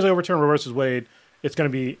they overturn Roe versus Wade, it's going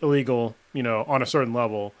to be illegal, on a certain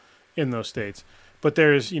level in those states. But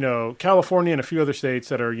there's, California and a few other states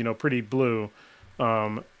that are, pretty blue.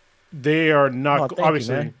 They are not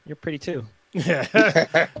obviously. You're pretty too. Yeah,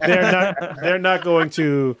 they're not going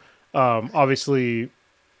to obviously.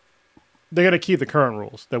 They're going to keep the current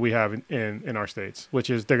rules that we have in our states, which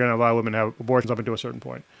is they're going to allow women to have abortions up until a certain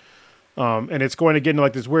point. And it's going to get into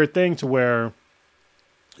like this weird thing to where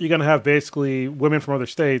you're going to have basically women from other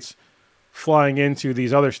states flying into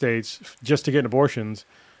these other states just to get abortions.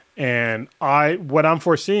 And what I'm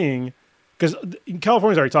foreseeing, because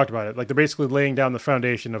California's already talked about it, like they're basically laying down the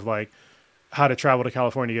foundation of like how to travel to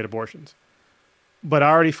California to get abortions. But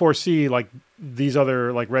I already foresee like these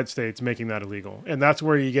other like red states making that illegal. And that's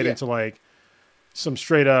where you get into like some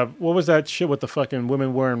straight up, what was that shit with the fucking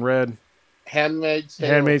women wearing red? Handmaid's Tale.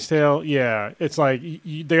 Handmaid's Tale. Yeah. It's like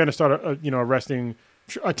they're going to start,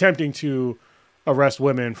 attempting to arrest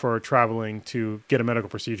women for traveling to get a medical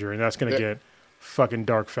procedure. And that's going to get fucking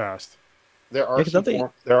dark fast. There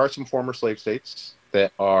are some former slave states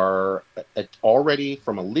that are already,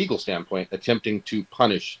 from a legal standpoint, attempting to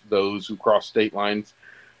punish those who cross state lines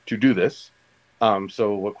to do this.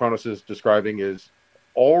 So what Kronos is describing is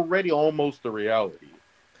already almost the reality.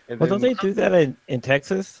 And well, don't they do that in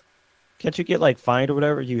Texas? Can't you get like fined or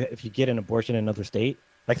whatever if you get an abortion in another state?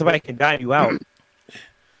 Like somebody can dine you out.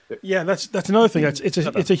 Yeah, that's another thing.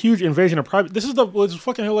 It's a huge invasion of privacy. This is what's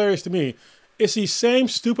fucking hilarious to me. It's these same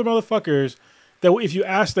stupid motherfuckers that if you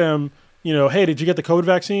ask them, hey, did you get the COVID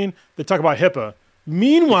vaccine? They talk about HIPAA.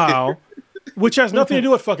 Meanwhile, which has nothing to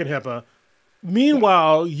do with fucking HIPAA.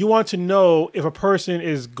 Meanwhile, you want to know if a person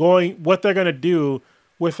is what they're going to do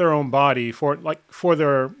with their own body for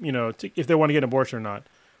their, if they want to get an abortion or not.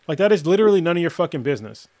 Like that is literally none of your fucking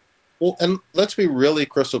business. Well, and let's be really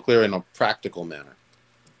crystal clear in a practical manner.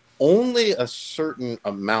 Only a certain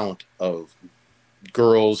amount of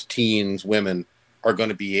girls, teens, women are going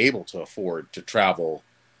to be able to afford to travel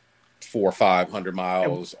 400 or 500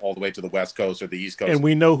 miles all the way to the West Coast or the East Coast. And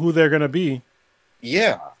we know who they're going to be.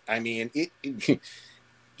 Yeah. I mean,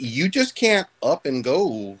 you just can't up and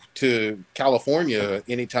go to California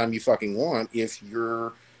anytime you fucking want if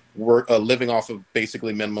you're living off of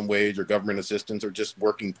basically minimum wage or government assistance or just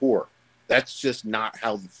working poor. That's just not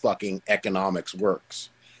how the fucking economics works.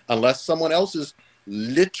 Unless someone else is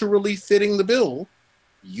literally fitting the bill,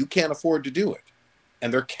 you can't afford to do it.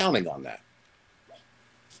 And they're counting on that.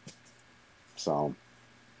 So.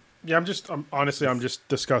 Yeah, I'm just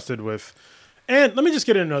disgusted with. And let me just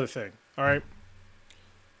get in another thing. All right.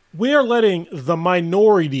 We are letting the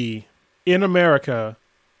minority in America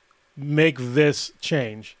make this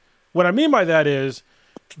change. What I mean by that is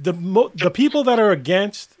the people that are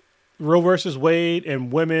against Roe versus Wade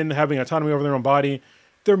and women having autonomy over their own body,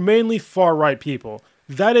 they're mainly far-right people.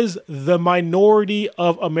 That is the minority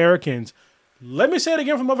of Americans. Let me say it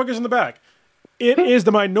again for motherfuckers in the back. It is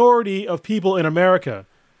the minority of people in America.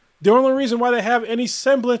 The only reason why they have any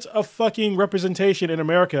semblance of fucking representation in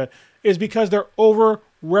America is because they're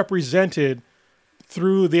overrepresented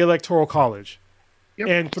through the Electoral College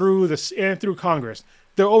and through Congress.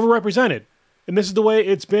 They're overrepresented. And this is the way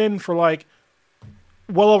it's been for like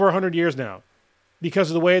well over 100 years now.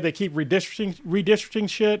 Because of the way they keep redistricting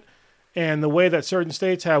shit and the way that certain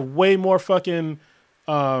states have way more fucking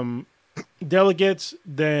delegates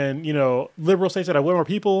than, liberal states that have way more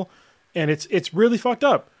people. And it's really fucked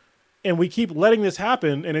up. And we keep letting this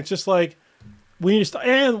happen. And it's just like, we need to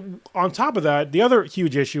and on top of that, the other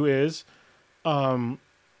huge issue is the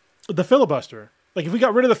filibuster. Like if we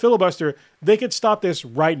got rid of the filibuster, they could stop this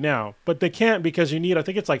right now. But they can't because you need, I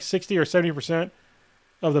think it's like 60 or 70%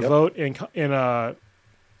 of the vote in 60.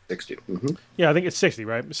 Mm-hmm. Yeah, I think it's 60,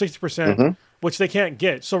 right? 60%, which they can't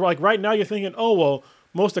get. So like right now you're thinking, oh, well,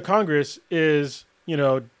 most of Congress is,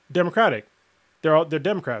 Democratic. They're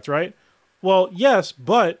Democrats, right? Well, yes,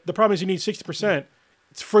 but the problem is you need 60%.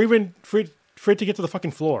 It's for it to get to the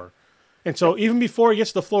fucking floor. And so even before it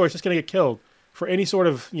gets to the floor, it's just going to get killed for any sort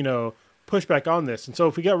of, pushback on this. And so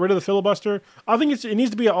if we got rid of the filibuster, I think it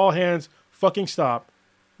needs to be an all hands fucking stop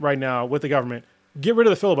right now with the government. Get rid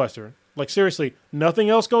of the filibuster. Like seriously, nothing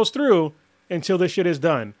else goes through until this shit is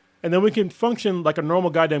done. And then we can function like a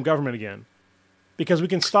normal goddamn government again. Because we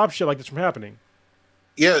can stop shit like this from happening.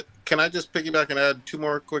 Yeah, can I just piggyback and add 2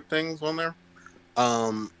 more quick things on there?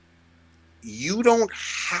 You don't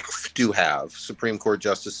have to have Supreme Court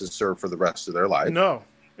justices serve for the rest of their life. No.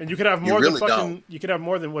 And you could have more than fucking... You could have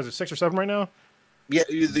more than, was it 6 or 7 right now? Yeah,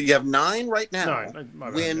 you have 9 right now.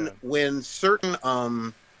 9. When certain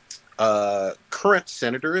current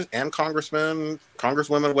senators and congressmen,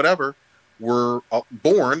 congresswomen, whatever, were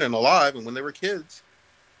born and alive, and when they were kids,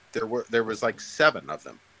 there was like 7 of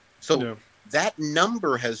them. So that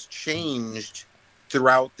number has changed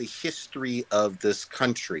throughout the history of this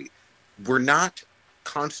country. We're not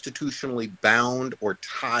constitutionally bound or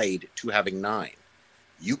tied to having 9.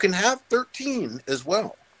 You can have 13 as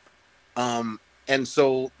well. And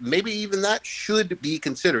so maybe even that should be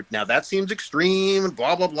considered. Now, that seems extreme and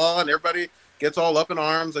blah, blah, blah, and everybody gets all up in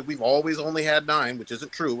arms like we've always only had 9, which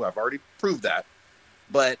isn't true. I've already proved that.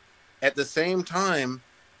 But at the same time,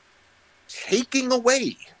 taking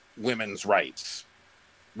away women's rights,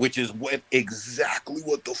 which is exactly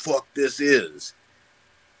what the fuck this is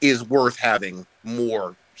worth having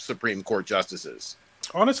more Supreme Court justices.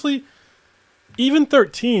 Honestly, even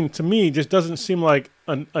 13 to me just doesn't seem like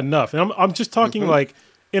enough. And I'm just talking like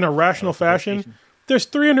in a rational fashion. There's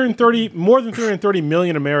more than 330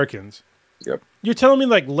 million Americans. Yep. You're telling me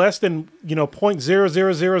like less than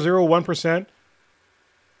 0.00001%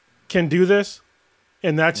 can do this,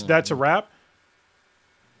 and that's a wrap.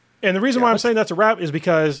 And the reason why I'm saying that's a wrap is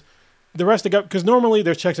because the rest of because normally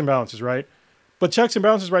there's checks and balances, right? But checks and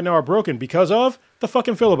balances right now are broken because of the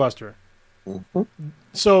fucking filibuster. Mm-hmm.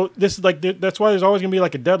 So this is like that's why there's always gonna be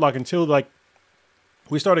like a deadlock until like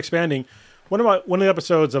we start expanding. One of the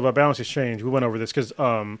episodes of a Balance Exchange, we went over this because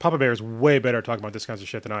Papa Bear is way better at talking about this kinds of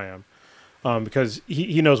shit than I am, because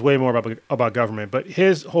he knows way more about government. But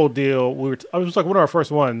his whole deal, I was like one of our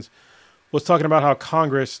first ones, was talking about how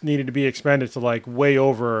Congress needed to be expanded to like way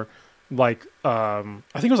over, like I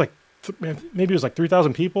think it was like maybe it was like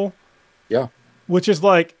 3,000 people. Yeah. Which is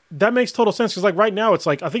like, that makes total sense because like right now it's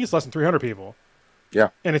like, I think it's less than 300 people. Yeah.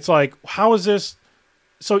 And it's like, how is this?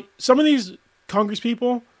 So some of these Congress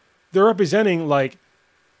people, they're representing like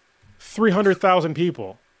 300,000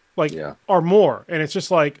 people, like or more. And it's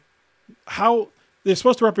just like, how they're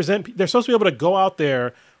supposed to represent, they're supposed to be able to go out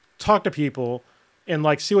there, talk to people and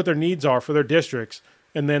like see what their needs are for their districts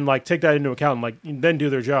and then like take that into account and like then do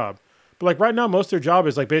their job. But like right now, most of their job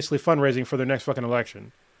is like basically fundraising for their next fucking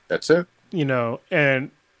election. That's it.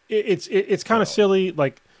 And it's kind of silly.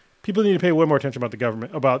 Like people need to pay way more attention about the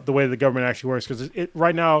government, about the way the government actually works, because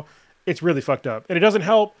right now it's really fucked up, and it doesn't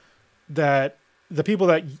help that the people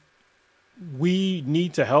that we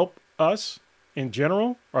need to help us in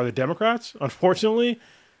general are the Democrats, unfortunately,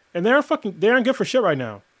 and they aren't good for shit right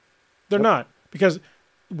now. They're not, because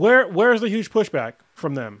where's the huge pushback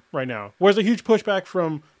from them right now? Where's the huge pushback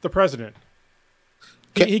from the president?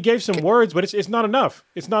 He gave some words, but it's not enough.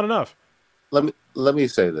 It's not enough. Let me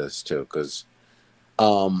say this too, because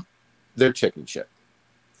they're chicken shit,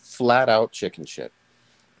 flat out chicken shit.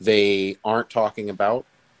 They aren't talking about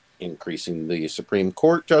increasing the Supreme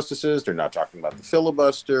Court justices. They're not talking about the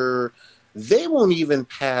filibuster. They won't even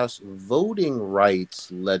pass voting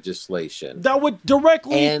rights legislation that would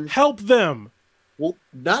directly help them. Well,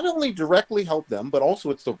 not only directly help them, but also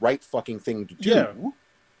it's the right fucking thing to do. Yeah.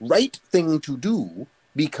 Right thing to do,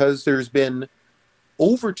 because there's been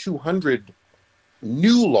over 200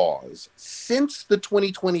 new laws since the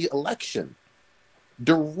 2020 election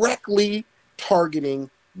directly targeting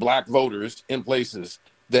black voters in places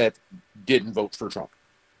that didn't vote for Trump.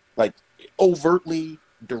 Like overtly,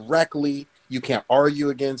 directly, you can't argue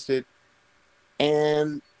against it.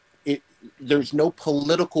 And there's no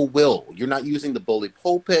political will. You're not using the bully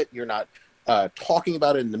pulpit. You're not talking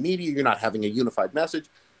about it in the media. You're not having a unified message.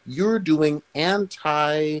 You're doing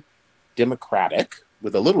anti-democratic,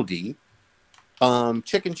 with a little d,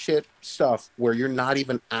 chicken shit stuff where you're not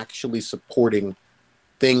even actually supporting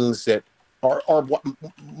things that are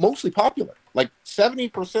mostly popular. Like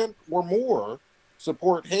 70% or more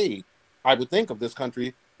support, hey, I would think of this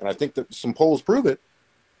country, and I think that some polls prove it,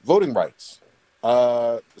 voting rights,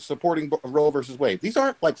 supporting Roe versus Wade. These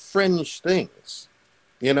aren't like fringe things,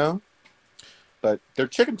 but they're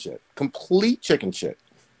chicken shit, complete chicken shit.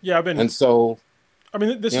 Yeah, and so, I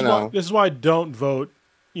mean, this is why I don't vote,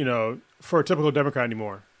 for a typical Democrat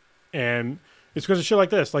anymore, and it's because of shit like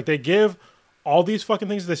this. Like they give all these fucking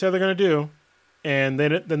things they say they're gonna do, and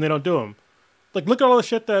then they don't do them. Like look at all the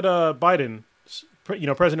shit that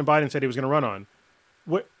President Biden said he was gonna run on.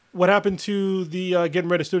 What happened to the getting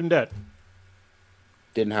rid of student debt?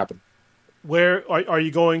 Didn't happen. where are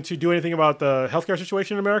you going to do anything about the healthcare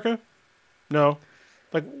situation in America? No.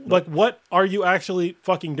 Like what are you actually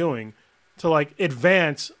fucking doing to like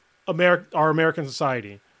advance our American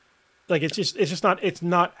society? Like it's just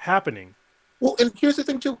not happening. Well, and here's the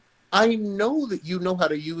thing too. I know that you know how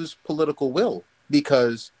to use political will,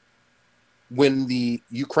 because when the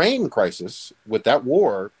Ukraine crisis with that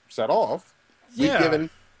war set off, we've given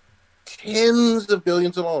tens of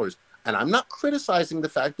billions of dollars. And I'm not criticizing the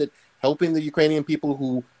fact that helping the Ukrainian people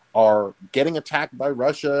who are getting attacked by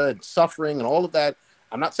Russia and suffering and all of that,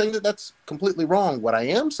 I'm not saying that that's completely wrong. What I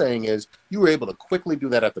am saying is you were able to quickly do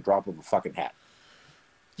that at the drop of a fucking hat.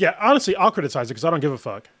 Yeah, honestly, I'll criticize it because I don't give a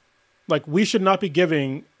fuck. Like, we should not be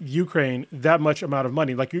giving Ukraine that much amount of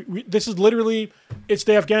money. Like, this is literally, it's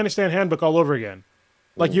the Afghanistan handbook all over again.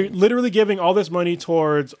 Like, you're literally giving all this money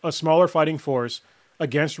towards a smaller fighting force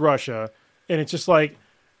against Russia, and it's just like,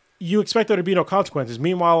 you expect there to be no consequences.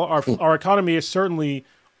 Meanwhile, our economy is certainly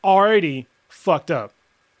already fucked up.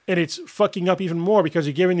 And it's fucking up even more because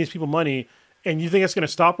you're giving these people money, and you think it's going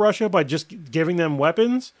to stop Russia by just giving them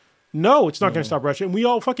weapons? No, it's not going to stop Russia, and we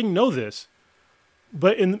all fucking know this.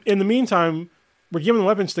 But in the meantime, we're giving them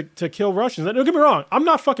weapons to kill Russians. Don't get me wrong, I'm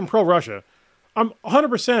not fucking pro-Russia. I'm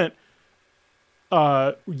 100%.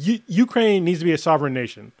 Ukraine needs to be a sovereign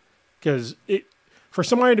nation, because for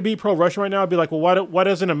somebody to be pro-Russia right now, I'd be like, well, why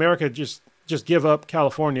doesn't America just give up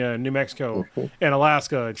California and New Mexico and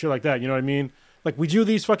Alaska and shit like that? You know what I mean? Like, we drew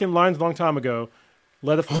these fucking lines a long time ago.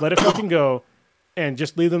 Let it fucking go, and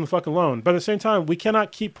just leave them the fuck alone. But at the same time, we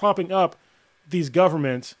cannot keep propping up these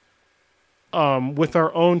governments with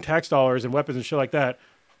our own tax dollars and weapons and shit like that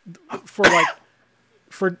for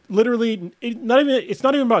literally it's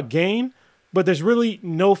not even about gain, but there's really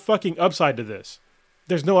no fucking upside to this.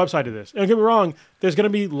 There's no upside to this. And don't get me wrong, there's going to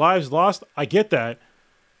be lives lost. I get that,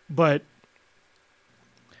 but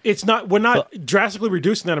we're not drastically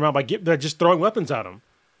reducing that amount by just throwing weapons at them.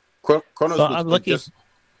 I'm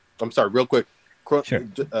sorry, real quick. Sure.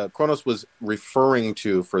 Kronos was referring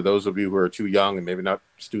to, for those of you who are too young and maybe not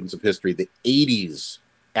students of history, the 80s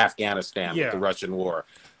Afghanistan with the Russian war.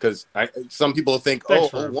 Because some people think,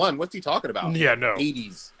 what's he talking about? Yeah, no.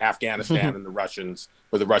 80s Afghanistan and the Russians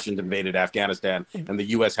invaded Afghanistan, and the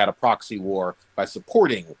U.S. had a proxy war by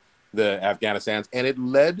supporting the Afghanistans, and it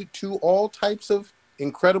led to all types of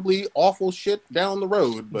incredibly awful shit down the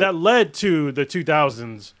road. But that led to the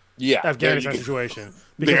 2000s Afghanistan situation.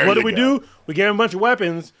 Because what did we do? We gave them a bunch of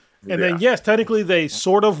weapons, and then, yes, technically they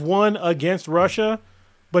sort of won against Russia,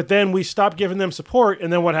 but then we stopped giving them support,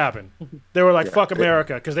 and then what happened? They were like, fuck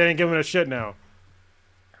America, because they didn't give them a shit now.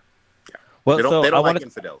 Well, they don't like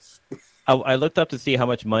infidels. I looked up to see how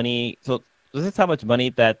much money, so this is how much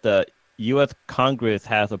money that the U.S. Congress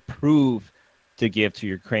has approved to give to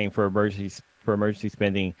Ukraine for emergency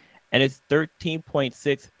spending, and it's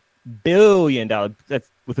 $13.6 billion.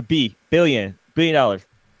 That's with a B, billion dollars.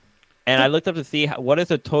 And I looked up to see what is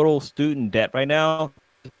the total student debt right now.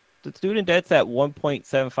 The student debt's at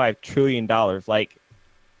 $1.75 trillion. Like,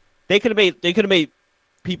 they could have made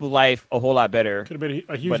people's life a whole lot better. Could have been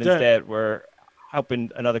a huge but debt. Instead, we're helping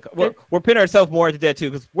another. We're pinning ourselves more into debt too.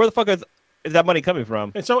 Because where the fuck is that money coming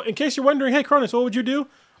from? And so, in case you're wondering, hey, Cronus, what would you do?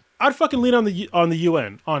 I'd fucking lean on the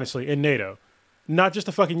UN, honestly, in NATO, not just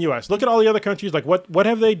the fucking U.S. Look at all the other countries. Like, what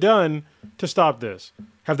have they done to stop this?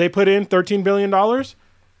 Have they put in $13 billion?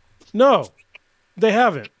 No, they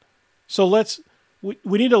haven't. So we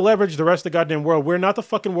need to leverage the rest of the goddamn world. We're not the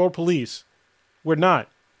fucking world police. We're not.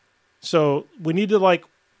 So we need to,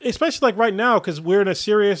 especially right now, because we're in a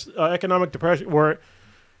serious economic depression.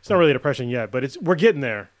 It's not really a depression yet, but we're getting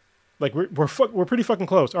there. Like, we're pretty fucking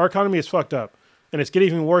close. Our economy is fucked up, and it's getting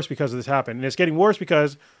even worse because of this happened. And it's getting worse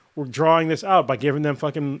because we're drawing this out by giving them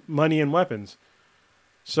fucking money and weapons.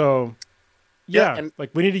 So, and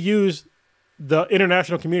we need to use the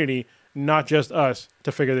international community, not just us,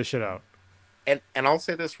 to figure this shit out. And I'll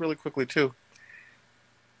say this really quickly too.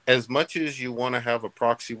 As much as you want to have a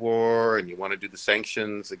proxy war and you want to do the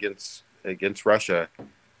sanctions against Russia,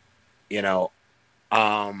 the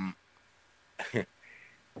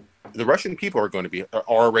Russian people are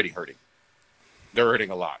already hurting. They're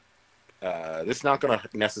hurting a lot. This is not going to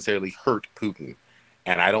necessarily hurt Putin.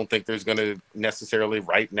 And I don't think there's going to necessarily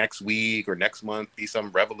right next week or next month be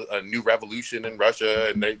some a new revolution in Russia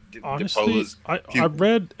and they depose Putin. I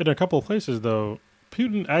read in a couple of places, though,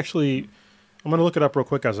 Putin actually, I'm going to look it up real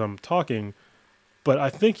quick as I'm talking, but I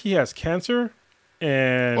think he has cancer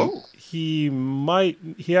and he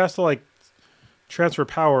has to transfer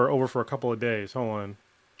power over for a couple of days. Hold on.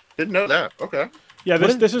 Didn't know that. Okay. Yeah,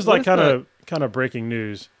 this is kind of breaking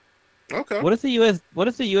news. Okay. What is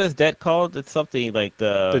the U.S. debt called? It's something like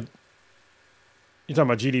the You're talking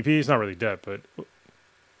about GDP? It's not really debt, but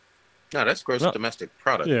no, that's gross domestic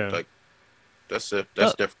product. Yeah, like that's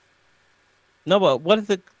different. No, but what is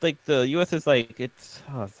it like? The U.S. is like I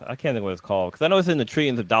can't think what it's called because I know it's in the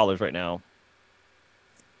trillions of dollars right now.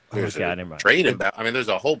 There's trade imbalance. I mean, there's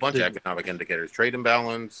a whole bunch of economic indicators. Trade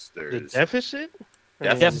imbalance. There's the deficit.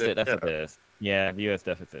 Deficit. That's what it is. Yeah, the U.S.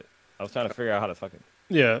 deficit. I was trying to figure out how to fucking.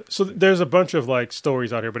 Yeah, so there's a bunch of like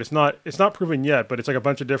stories out here, but it's not proven yet. But it's like a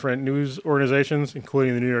bunch of different news organizations,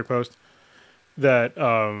 including the New York Post, that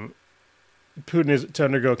Putin is to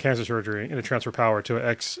undergo cancer surgery and to transfer power to an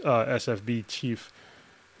ex-SFB chief,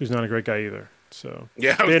 who's not a great guy either. So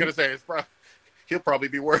yeah, I was gonna say he'll probably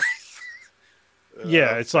be worse.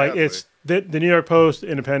 Yeah, it's like it's the New York Post,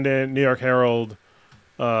 Independent, New York Herald,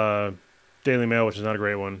 Daily Mail, which is not a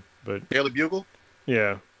great one, but Daily Bugle.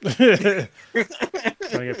 Yeah. Trying to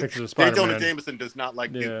get pictures of Spider-Man. Jonah Jameson does not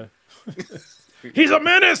like Bugle. He's a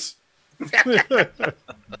menace.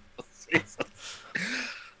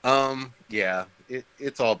 Yeah,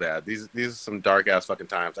 it's all bad. These are some dark ass fucking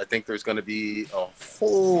times. I think there's going to be a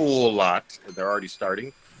whole lot. They're already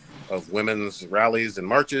starting of women's rallies and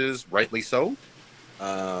marches, rightly so.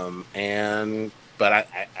 But I'm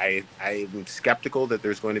skeptical that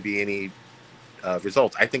there's going to be any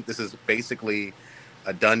results. I think this is basically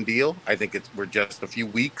a done deal. I think we're just a few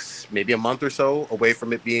weeks, maybe a month or so away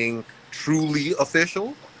from it being truly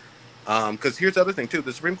official. Because here's the other thing too: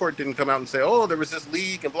 the Supreme Court didn't come out and say, "Oh, there was this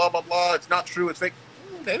leak and blah blah blah. It's not true. It's fake."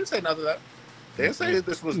 They didn't say none of that. They didn't say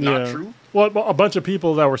this was not true. Well, a bunch of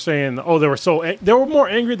people that were saying, "Oh, they were more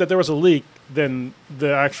angry that there was a leak than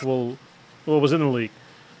the actual what was in the leak."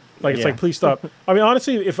 Like it's like, please stop. I mean,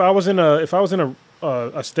 honestly, if I was in a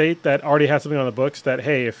state that already had something on the books that,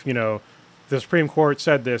 hey, if the Supreme Court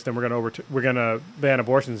said this, then we're gonna ban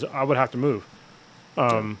abortions, I would have to move,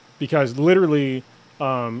 because literally.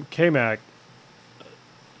 K-Mac,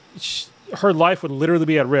 her life would literally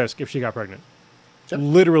be at risk if she got pregnant. Yep.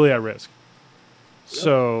 Literally at risk. Yep.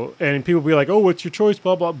 So, and people be like, "Oh, what's your choice?"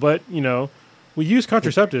 Blah blah. But we use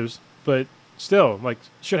contraceptives, but still, like,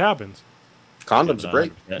 shit happens. Condoms are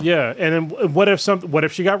great. Yeah, and then what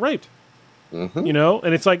if she got raped? Mm-hmm.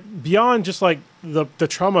 And it's like beyond just like the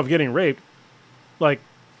trauma of getting raped, like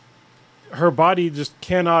her body just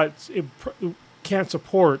can't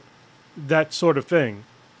support that sort of thing.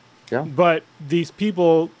 Yeah. But these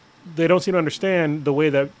people, they don't seem to understand the way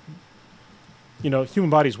that human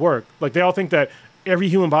bodies work. Like they all think that every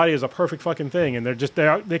human body is a perfect fucking thing, and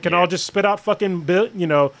they can all just spit out fucking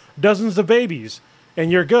dozens of babies,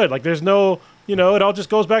 and you're good. Like there's no it all just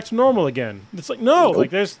goes back to normal again. It's like no, like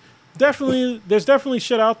there's definitely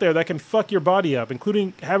shit out there that can fuck your body up,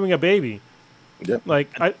 including having a baby. Yeah. Like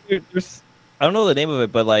I don't know the name of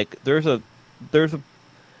it, but like there's a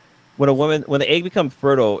when the egg becomes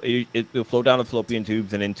fertile, it will flow down the fallopian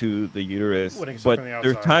tubes and into the uterus. But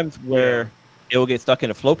there's times where it will get stuck in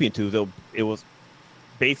the fallopian tubes. It will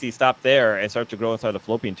basically stop there and start to grow inside the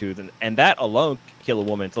fallopian tubes, and that alone kill a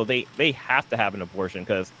woman. So they have to have an abortion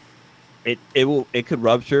because it could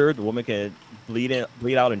rupture. The woman can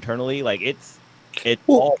bleed out internally. Like it's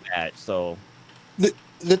all bad. So the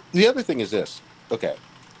other thing is this. Okay,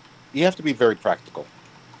 you have to be very practical.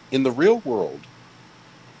 In the real world,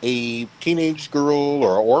 a teenage girl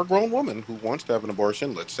or a grown woman who wants to have an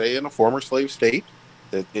abortion, let's say in a former slave state,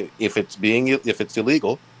 that if it's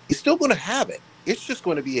illegal, is still going to have it. It's just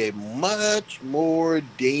going to be a much more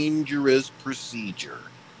dangerous procedure.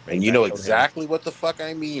 And you know exactly what the fuck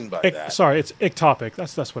I mean by that. Sorry, it's ectopic.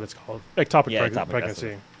 That's what it's called. Ectopic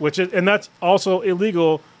pregnancy. And that's also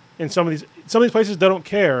illegal in some of these places. They don't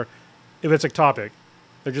care if it's ectopic.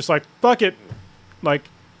 They're just like, fuck it. Like,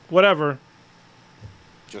 whatever.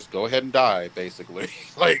 Just go ahead and die, basically.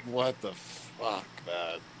 Like, what the fuck,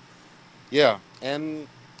 man? Yeah, and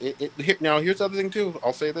now here's the other thing, too.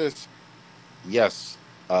 I'll say this. Yes,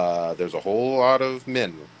 there's a whole lot of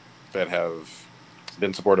men that have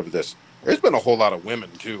been supportive of this. There's been a whole lot of women,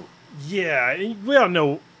 too. Yeah, we all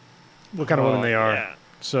know what kind of women they are. Yeah.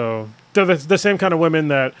 So, they're the same kind of women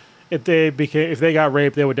that if they got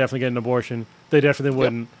raped, they would definitely get an abortion. They definitely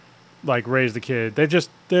wouldn't, raise the kid.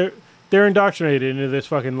 They're indoctrinated into this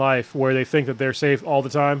fucking life where they think that they're safe all the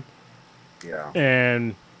time. Yeah.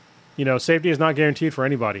 And, safety is not guaranteed for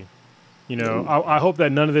anybody. I hope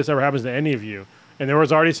that none of this ever happens to any of you. And there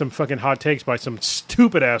was already some fucking hot takes by some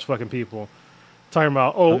stupid ass fucking people talking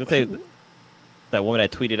about, that woman I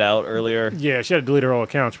tweeted out earlier. Yeah, she had to delete her whole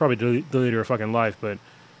account. She probably deleted her fucking life. But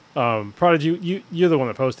Prodigy, you're the one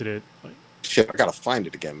that posted it. Shit, I gotta find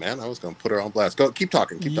it again, man. I was gonna put her on blast. Go, keep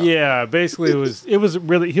talking. Yeah, basically, it was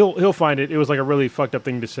really he'll find it. It was like a really fucked up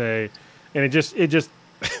thing to say, and it just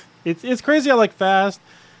It's crazy how like fast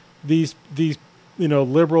these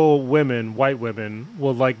liberal women, white women,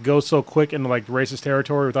 will like go so quick into like racist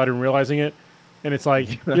territory without even realizing it. And it's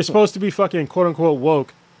like you're supposed to be fucking quote unquote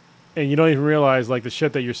woke, and you don't even realize like the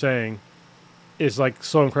shit that you're saying is like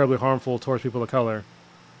so incredibly harmful towards people of color.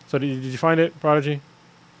 So did you find it, Prodigy?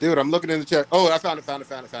 Dude, I'm looking in the chat. Oh, I found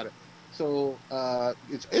it. So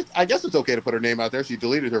I guess it's okay to put her name out there. She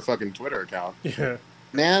deleted her fucking Twitter account. Yeah.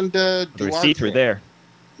 Amanda Duarte. The receipts were there.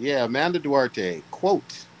 Yeah, Amanda Duarte.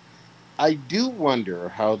 Quote, I do wonder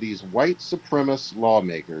how these white supremacist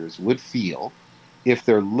lawmakers would feel if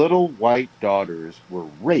their little white daughters were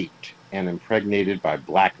raped and impregnated by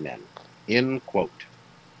black men. End quote.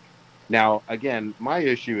 Now, again, my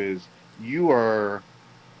issue is you are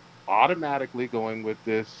automatically going with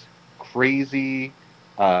this crazy,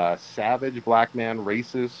 savage black man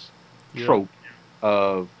racist trope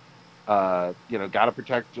of, got to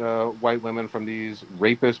protect white women from these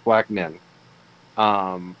rapist black men.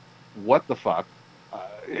 What the fuck?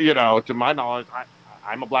 To my knowledge,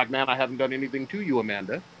 I'm a black man. I haven't done anything to you,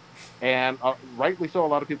 Amanda. And rightly so, a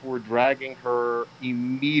lot of people were dragging her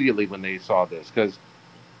immediately when they saw this because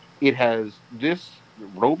it has this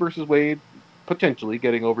Roe versus Wade potentially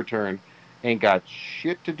getting overturned ain't got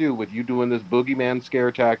shit to do with you doing this boogeyman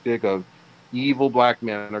scare tactic of evil black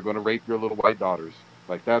men are going to rape your little white daughters.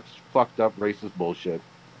 Like, that's fucked up racist bullshit.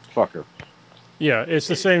 Fuck her. Yeah, it's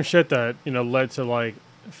the same shit that, led to like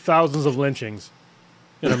thousands of lynchings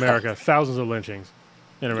in America. Thousands of lynchings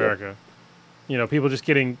in America. Yep. People just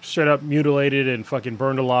getting straight up mutilated and fucking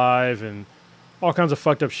burned alive and all kinds of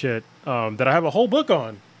fucked up shit that I have a whole book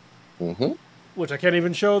on. Mm-hmm. Which I can't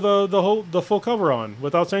even show the full cover on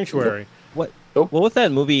without Sanctuary. What was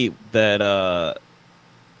that movie that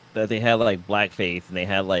they had like blackface and they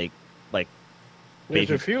had like there's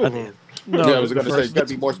a few of them. No, I was going to say you got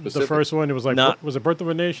to be more specific. The first one, it was like was it Birth of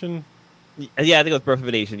a Nation? Yeah, I think it was Birth of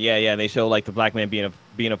a Nation. Yeah, and they show like the black man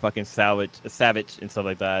being a fucking savage and stuff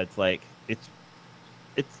like that. It's like it's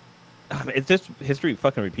just history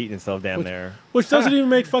fucking repeating itself down there. Which doesn't even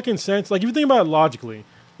make fucking sense. Like if you think about it logically,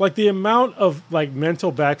 like the amount of like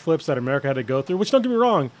mental backflips that America had to go through, which don't get me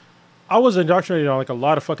wrong, I was indoctrinated on like a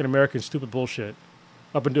lot of fucking American stupid bullshit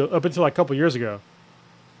up until like a couple years ago.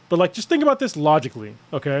 But like just think about this logically,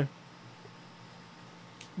 okay?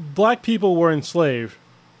 Black people were enslaved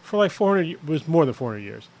for like 400 it was more than 400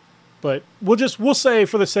 years. But we'll say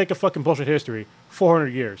for the sake of fucking bullshit history, 400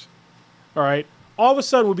 years. All right? All of a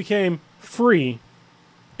sudden we became free,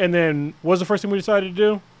 and then what was the first thing we decided to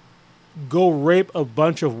do? Go rape a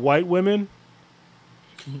bunch of white women?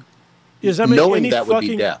 Does that make knowing any that fucking, would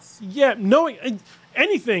be death. Yeah, knowing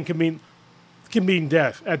anything can mean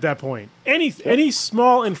death at that point. Any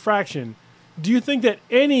small infraction. Do you think that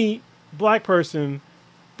any black person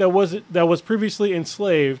that was previously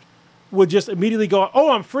enslaved would just immediately go,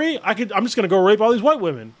 "Oh, I'm free. I'm just gonna go rape all these white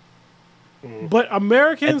women"? But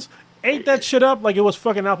Americans ate that shit up like it was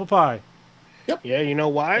fucking apple pie. Yep. Yeah, you know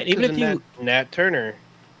why? Even if Nat Turner,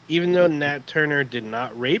 even though Nat Turner did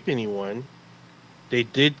not rape anyone, they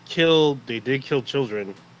did kill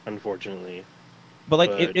children, unfortunately. But like,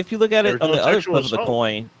 if you look at it on the other side of the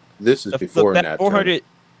coin, this is before that 400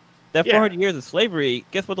 years of slavery.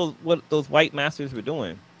 Guess what those white masters were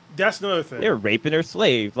doing? That's another thing. They were raping their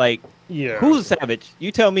slaves. Like, yeah, who's a savage?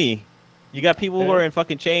 You tell me. You got people who are in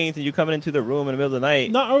fucking chains, and you coming into the room in the middle of the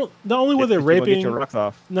night. Not only were they raping, get your rocks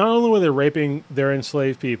off. Not only were they raping their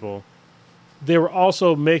enslaved people, they were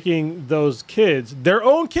also making those kids, their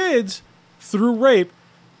own kids, through rape.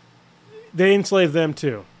 They enslaved them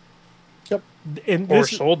too. Yep. Or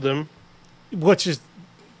sold them. Which is,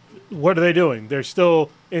 what are they doing? They're still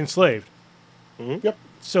enslaved. Mm-hmm. Yep.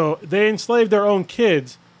 So they enslaved their own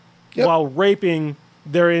kids while raping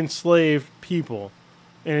their enslaved people.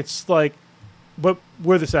 And it's like, but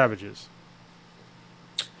we're the savages.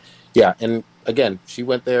 Yeah, and again, she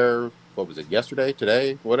went there, what was it, yesterday,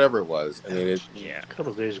 today, whatever it was. I mean, a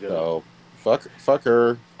couple of days ago. So, fuck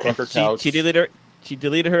her couch. She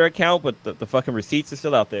deleted her account, but the fucking receipts are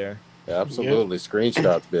still out there. Yeah, absolutely. Yep.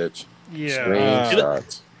 Screenshots, bitch. Yeah.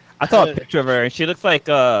 Screenshots. I saw a picture of her, and she looks like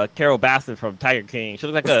Carol Baskin from Tiger King. She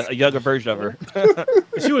looks like a younger version of her.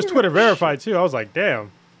 She was Twitter verified, too. I was like,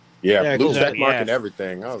 damn. Yeah, blue check mark and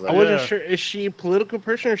everything. I was like, I wasn't sure. Is she a political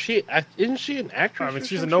person or isn't she an actress? I mean,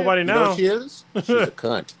 she's a nobody now. You know she is? She's a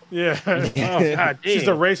cunt. Yeah. Oh, God, she's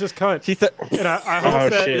a racist cunt. She's a, and I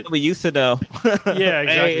hope that we used to know. Yeah,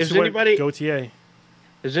 exactly. Hey, go TA.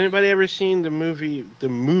 Has anybody ever seen the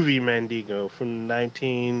movie Mandingo from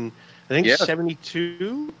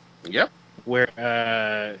 1972? Yep.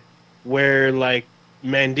 Where like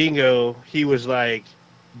Mandingo, he was like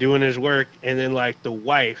doing his work, and then like the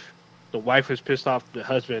wife The wife was pissed off. The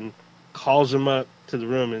husband calls him up to the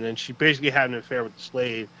room, and then she basically had an affair with the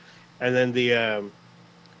slave. And then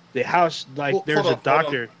the house, like, there's a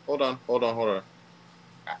doctor. Hold on.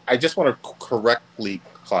 I just want to correctly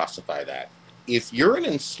classify that. If you're an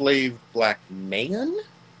enslaved black man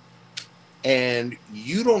and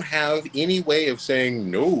you don't have any way of saying,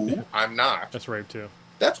 no, I'm not. That's rape, too.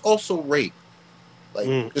 That's also rape.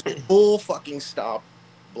 Like, just full fucking stop.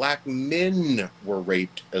 Black men were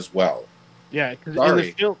raped as well. Yeah,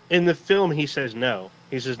 because in the film, he says no.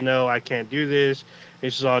 He says, no, I can't do this.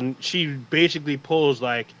 She basically pulls,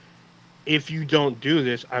 like, if you don't do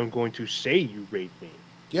this, I'm going to say you raped me.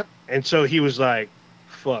 Yep. And so he was like,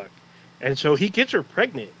 fuck. And so he gets her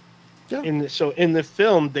pregnant. Yeah. So in the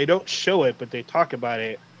film, they don't show it, but they talk about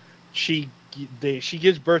it. She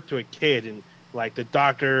gives birth to a kid, and like the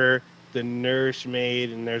doctor, the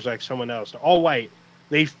nursemaid, and there's like someone else. They're all white.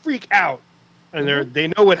 They freak out, and they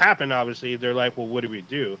know what happened. Obviously, they're like, well, what do we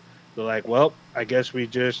do? They're like, well, I guess we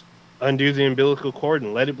just undo the umbilical cord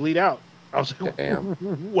and let it bleed out. I was like,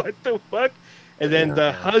 what the fuck? And then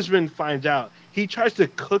the husband finds out. He tries to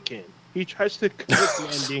cook him. He tries to cook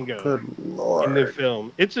Mandingo in the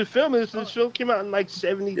film. It's a film. This film came out in like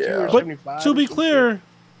 72 or 75. But to be clear,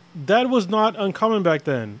 that was not uncommon back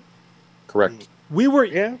then. Correct. We were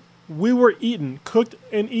cooked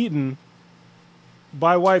and eaten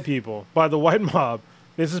by white people, by the white mob.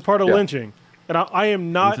 This is part of lynching. And I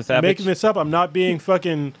am not making this up. I'm not being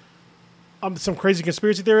fucking... I'm some crazy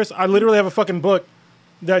conspiracy theorist. I literally have a fucking book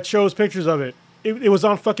that shows pictures of it. It was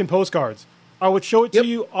on fucking postcards. I would show it to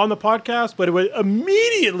you on the podcast, but it would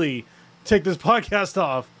immediately take this podcast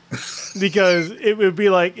off because it would be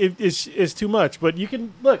like, it's too much. But you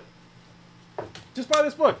can, look, just buy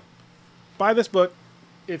this book. Buy this book.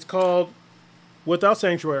 It's called Without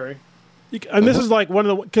Sanctuary. And this is like one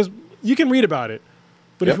of the, because you can read about it.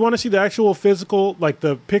 But if you want to see the actual physical, like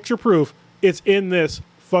the picture proof, it's in this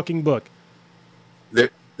fucking book.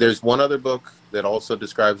 There's one other book that also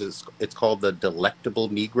describes it. It's called The Delectable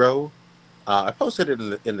Negro. I posted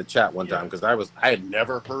it in the chat one time because I had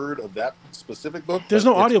never heard of that specific book. There's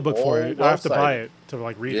no audiobook for it. I have to buy it to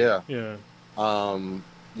like read it.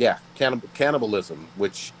 Yeah. Cannibalism,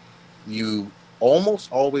 which you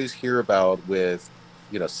almost always hear about with,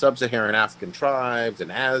 sub-Saharan African tribes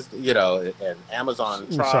and and Amazon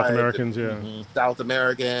tribes, South Americans, South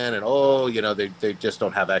American, and they just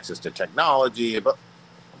don't have access to technology. But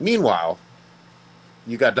meanwhile,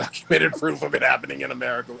 you got documented proof of it happening in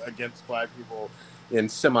America against black people in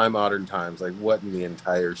semi-modern times. Like, what in the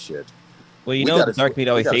entire shit? Well, the dark meat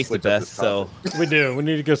always tastes the best, so we do. We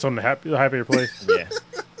need to go some happier place. Yeah.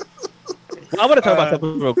 Well, I want to talk about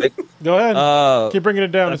something real quick. Go ahead. Keep bringing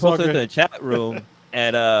it down. I posted in the chat room,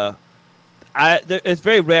 and it's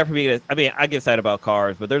very rare for me to. I mean, I get excited about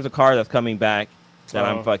cars, but there's a car that's coming back that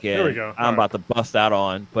I'm about to bust out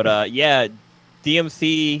on. But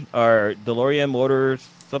DMC or DeLorean Motors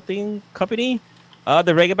something company, they're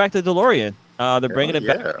bringing back the DeLorean. They're bringing it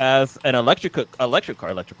back as an electric car.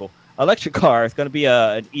 It's going to be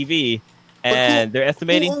an EV, and they're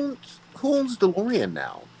estimating. Who owns DeLorean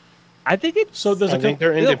now? I think it's so. I think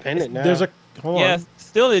they're independent now. There's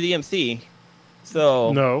still the DMC.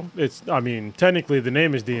 So no, it's. I mean, technically the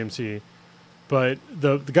name is DMC, but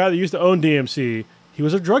the guy that used to own DMC, he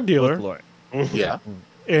was a drug dealer. Yeah.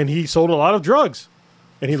 And he sold a lot of drugs,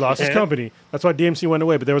 and he lost his company. That's why DMC went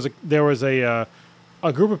away. But there was a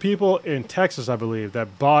group of people in Texas, I believe,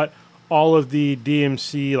 that bought all of the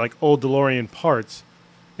DMC like old DeLorean parts,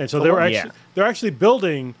 and so they're actually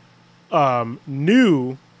building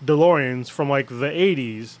new DeLoreans from like the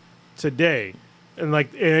 80s today, and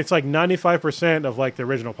it's like 95% of like the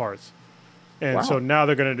original parts, and so now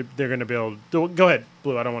they're gonna build. Go ahead,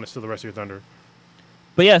 Blue. I don't want to steal the rest of your thunder.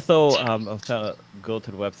 But yeah, so I'll kind of go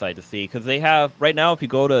to the website to see, because they have right now. If you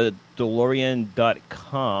go to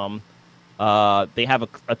DeLorean.com, they have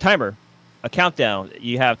a timer, a countdown.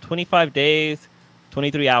 You have 25 days,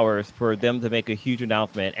 23 hours for them to make a huge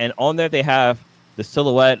announcement, and on there they have the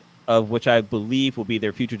silhouette of which I believe will be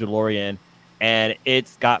their future DeLorean, and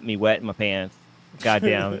it's got me wet in my pants.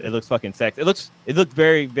 Goddamn, it looks fucking sexy. It looks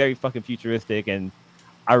very, very fucking futuristic, and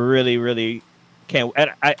I really, really can't.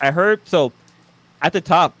 And I heard so at the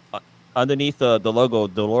top, underneath the logo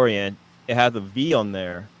DeLorean, it has a V on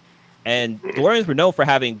there, and DeLoreans were known for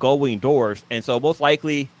having gull-wing doors, and so most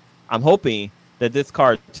likely, I'm hoping that this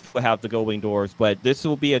car will have the gull-wing doors, but this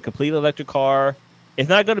will be a complete electric car. It's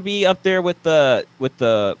not going to be up there with the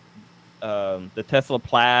Tesla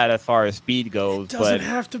Plaid as far as speed goes, but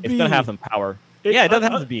have to be. It's going to have some power. It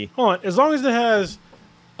doesn't have to be. Hold on. As long as it has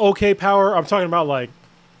okay power, I'm talking about like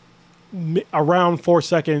around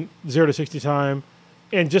 4-second 0 to 60 time,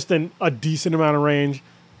 and just a decent amount of range.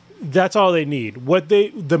 That's all they need.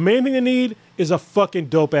 The main thing they need is a fucking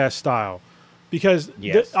dope ass style, because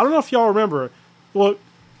I don't know if y'all remember. Well,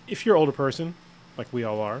 if you're an older person, like we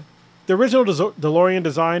all are, the original DeLorean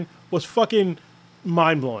design was fucking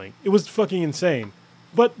mind blowing. It was fucking insane,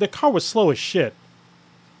 but the car was slow as shit.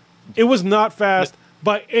 It was not fast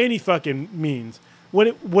by any fucking means.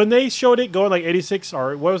 When they showed it going like 86,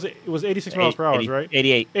 or what was it? It was 86 miles per hour, right?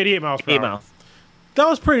 88 miles per hour. That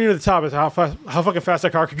was pretty near the top of how fucking fast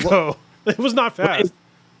that car could go. It was not fast.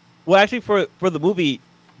 Well, actually, for the movie,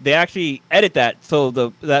 they actually edit that, so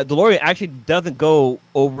that DeLorean actually doesn't go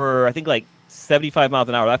over, I think, like 75 miles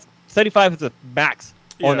an hour. That's 75 is the max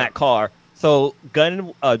on that car. So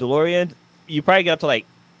gun DeLorean, you probably get up to like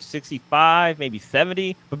 65, maybe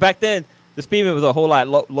 70. But back then, the speed limit was a whole lot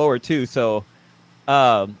lower too. So,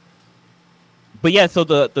 but yeah, so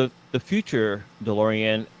the future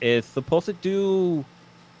DeLorean is supposed to do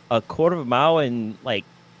a quarter of a mile in like.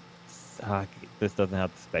 This doesn't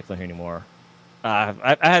have the specs on here anymore.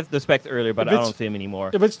 I had the specs earlier, but I don't see them anymore.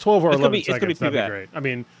 If it's 12 or 11 seconds, that'd be great. I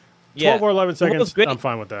mean, 12 or 11 seconds, I'm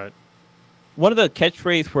fine with that. One of the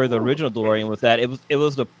catchphrases for the original DeLorean was that it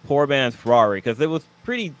was the poor man's Ferrari, because it was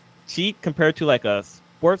pretty cheap compared to like a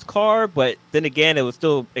sports car, but then again, it was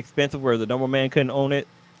still expensive where the normal man couldn't own it.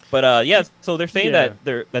 But so they're saying that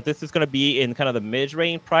this is going to be in kind of the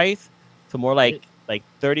mid-range price, so more like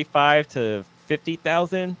 35 to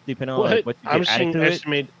 50,000, depending on like, what you get added to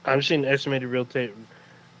it. I'm seeing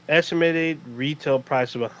estimated retail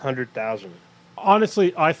price of 100,000.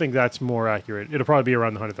 Honestly, I think that's more accurate. It'll probably be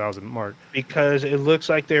around the 100,000 mark, because it looks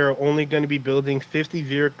like they're only going to be building 50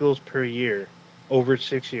 vehicles per year over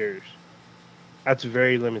 6 years. That's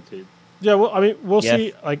very limited. Yeah, well, I mean, we'll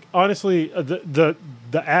see. Like, honestly, the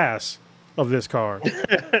ass of this car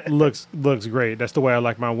looks great. That's the way I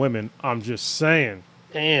like my women. I'm just saying.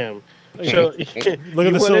 Damn. So look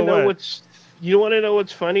at the silhouette. You want to know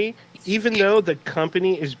what's funny? Even though the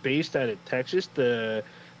company is based out of Texas, the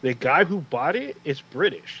guy who bought it is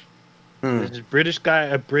British. This British guy,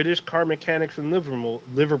 a British car mechanic from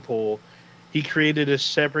Liverpool. He created a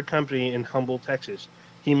separate company in Humble, Texas.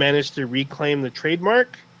 He managed to reclaim the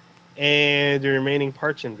trademark and the remaining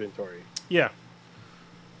parts inventory. Yeah.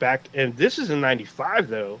 And this is in '95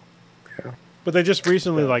 though. Yeah. But they just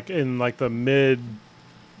recently, like in like the mid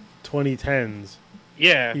 2010s.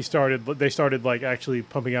 Yeah. They started like actually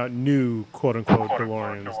pumping out new quote unquote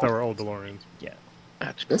DeLoreans that were old DeLoreans. Yeah.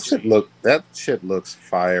 That shit looks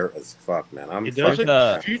fire as fuck, man. It does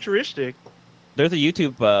look futuristic. There's a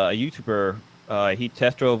YouTuber. He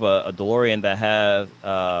test drove a DeLorean that has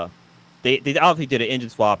they obviously did an engine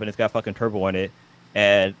swap, and it's got fucking turbo in it,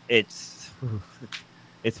 and it's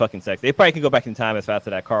fucking sexy. They probably can go back in time as fast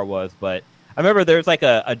as that car was, but I remember there's like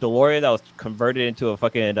a DeLorean that was converted into a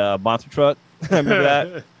fucking monster truck. I remember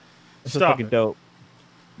that. It's fucking dope.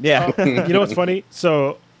 Yeah. You know what's funny?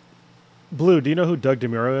 So, Blue, do you know who Doug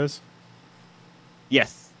DeMuro is?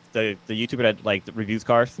 Yes, the YouTuber that like reviews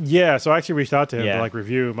cars. Yeah, so I actually reached out to him to like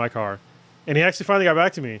review my car, and he actually finally got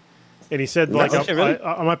back to me, and he said like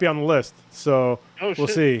I might be on the list, so we'll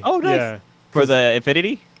see. Oh, nice. Yeah. For the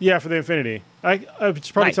Infinity? Yeah, for the Infinity. I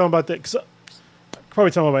should probably tell him about that.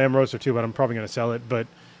 Probably tell him about my M Roadster too, but I'm probably going to sell it. But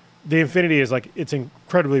the Infinity is like, it's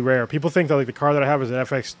incredibly rare. People think that like the car that I have is an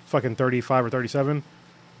FX fucking 35 or 37,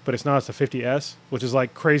 but it's not. It's a 50S, which is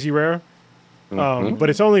like crazy rare. But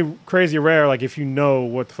it's only crazy rare like if you know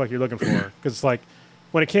what the fuck you're looking for, because it's like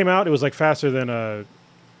when it came out, it was like faster than a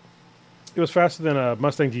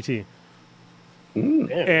Mustang GT.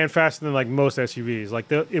 And faster than like most SUVs.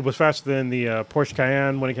 Like it was faster than the Porsche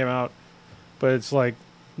Cayenne when it came out, but it's like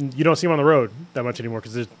you don't see them on the road that much anymore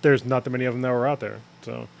because there's not that many of them that were out there.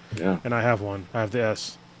 So yeah, and I have one. I have the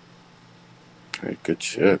S. Okay, good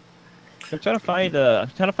shit. I'm trying to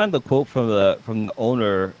find the quote from the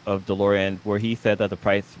owner of DeLorean where he said that the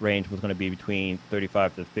price range was going to be between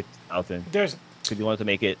 35 to 50,000. Because he wanted to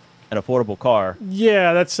make it an affordable car.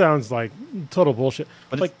 Yeah, that sounds like total bullshit.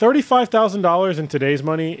 But like $35,000 in today's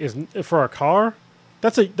money is for a car.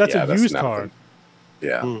 That's a used car.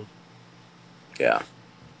 Yeah, yeah.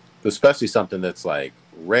 Especially something that's like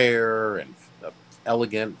rare and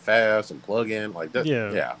elegant, fast, and plug-in like that.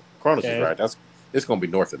 Yeah. Cronus is right. It's going to be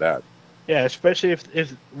north of that. Yeah, especially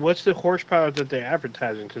if what's the horsepower that they're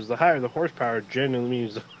advertising? Because the higher the horsepower generally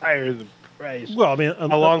means the higher the price. Well, I mean,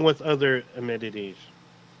 along with other amenities.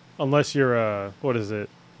 Unless you're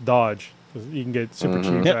Dodge, you can get super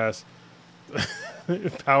cheap ass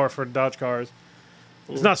power for Dodge cars.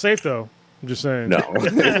 It's not safe though. I'm just saying. No.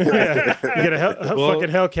 You get a fucking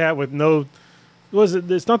Hellcat with no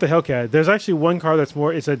It's not the Hellcat. There's actually one car that's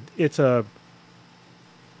more. It's a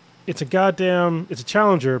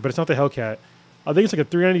Challenger, but it's not the Hellcat. I think it's like a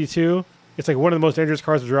 392. It's like one of the most dangerous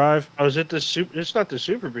cars to drive. Oh, is it the super? It's not the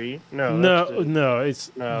Super Bee. No. It's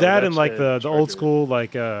that and like the old school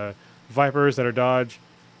like Vipers that are Dodge,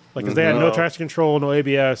 like because they had no traction control, no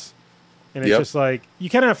ABS, and it's just like you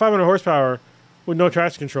can't have 500 horsepower with no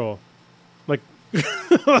traction control. Like,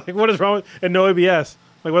 like what is wrong with and no ABS?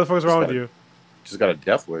 Like what the fuck is wrong with you? Just got a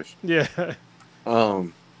death wish. Yeah.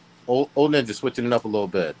 Old Ninja switching it up a little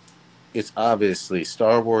bit. It's obviously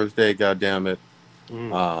Star Wars Day. Goddamn it.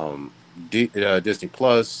 Disney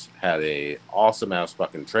Plus had a awesome ass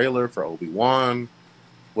fucking trailer for Obi-Wan.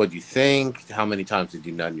 What'd you think? How many times did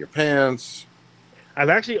you nut in your pants? I've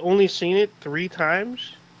actually only seen it 3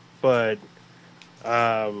 times, but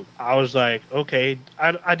I was like, okay,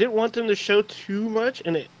 I didn't want them to show too much,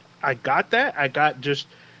 and I got that.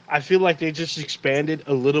 I feel like they just expanded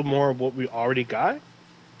a little more of what we already got,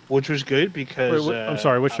 which was good because... Wait, I'm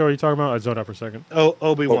sorry, what show are you talking about? I zoned out for a second. Oh,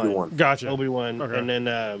 Obi-Wan. Gotcha. Obi-Wan. Okay. And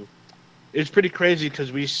then it's pretty crazy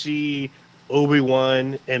because we see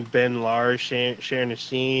Obi-Wan and Ben Lars sharing a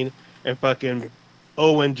scene, and fucking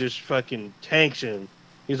Owen just fucking tanks him.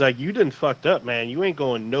 He's like, you done fucked up, man. You ain't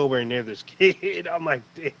going nowhere near this kid. I'm like,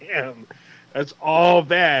 damn, that's all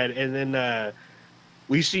bad. And then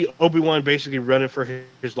we see Obi-Wan basically running for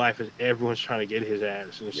his life as everyone's trying to get his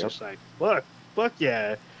ass. And it's just like, fuck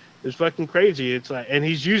yeah. It's fucking crazy. It's like, and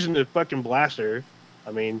he's using the fucking blaster.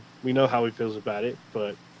 I mean, we know how he feels about it,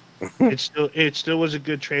 but it still was a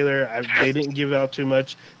good trailer. They didn't give out too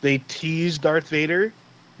much. They teased Darth Vader,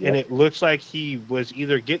 and it looks like he was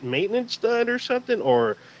either getting maintenance done or something,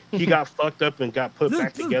 or he got fucked up and got put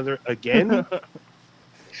back together again.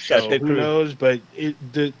 So who knows? But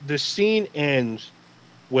the scene ends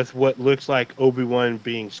with what looks like Obi-Wan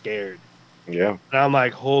being scared. Yeah, and I'm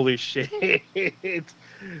like, holy shit.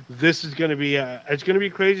 This is gonna be it's gonna be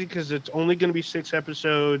crazy because it's only gonna be 6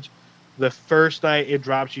 episodes. The first night it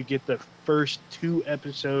drops, you get the first 2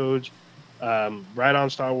 episodes right on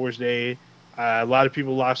Star Wars Day. A lot of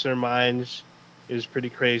people lost their minds. It was pretty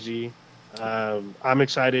crazy. I'm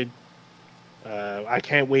excited. I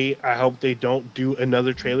can't wait. I hope they don't do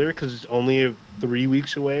another trailer because it's only 3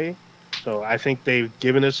 weeks away. So I think they've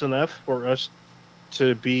given us enough for us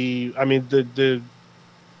to be. I mean, the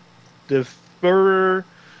fur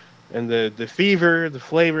and the fever, the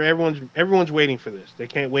flavor, everyone's waiting for this. They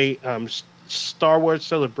can't wait. Star Wars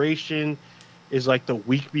Celebration is like the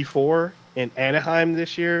week before in Anaheim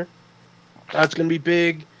this year. That's going to be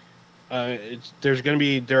big.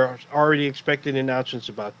 There are already expected announcements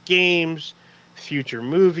about games, future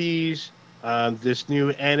movies, this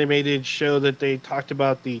new animated show that they talked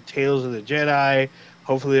about, the Tales of the Jedi.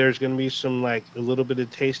 Hopefully there's going to be some, like, a little bit of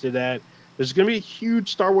taste of that. There's going to be a huge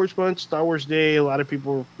Star Wars month, Star Wars Day. A lot of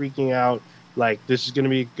people are freaking out. Like, this is going to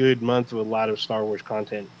be a good month with a lot of Star Wars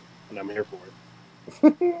content, and I'm here for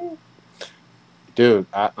it. Dude,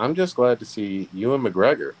 I'm just glad to see Ewan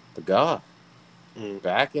McGregor, the God,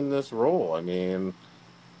 back in this role. I mean,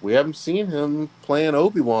 we haven't seen him playing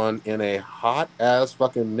Obi-Wan in a hot-ass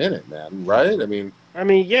fucking minute, man, right? I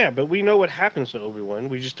mean, yeah, but we know what happens to Obi-Wan.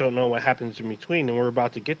 We just don't know what happens in between, and we're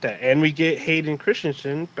about to get that. And we get Hayden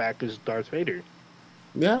Christensen back as Darth Vader.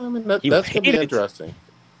 Yeah, I mean, that's going to be interesting.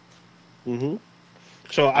 Mm-hmm.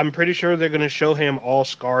 So I'm pretty sure they're going to show him all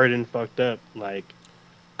scarred and fucked up. Like,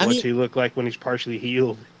 what's he look like when he's partially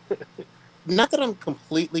healed? Not that I'm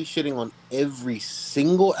completely shitting on every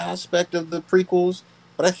single aspect of the prequels,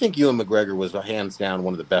 but I think Ewan McGregor was hands down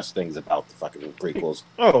one of the best things about the fucking prequels.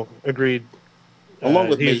 Oh, agreed. Along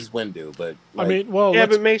with Mace Windu, but like, I mean, well, yeah,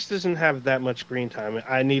 but Mace doesn't have that much screen time.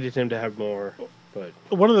 I needed him to have more. But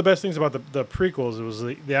one of the best things about the prequels was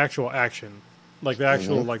the actual action, like the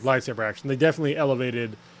actual like lightsaber action. They definitely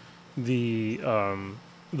elevated the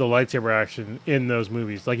lightsaber action in those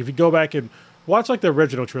movies. Like if you go back and watch like the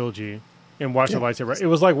original trilogy and watch the lightsaber, it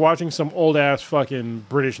was like watching some old ass fucking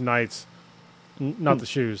British knights, not the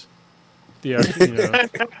shoes. Like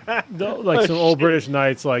some old British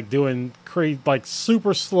knights, like doing like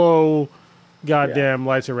super slow, goddamn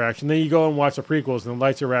lightsaber action. Then you go and watch the prequels, and the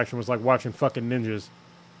lightsaber action was like watching fucking ninjas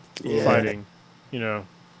fighting. But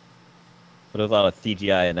there's a lot of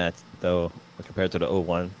CGI in that, though, compared to the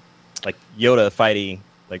 01. Like Yoda fighting,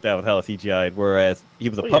 like that was hella CGI, whereas he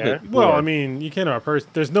was a puppet. Yeah. Well, I mean, you cannot.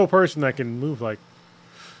 There's no person that can move like.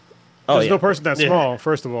 There's no person that small.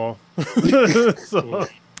 First of all, so.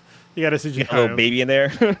 You got a CGI. A little baby in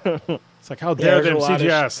there. It's like, how dare them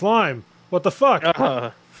CGI slime? What the fuck?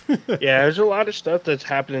 Yeah, there's a lot of stuff that's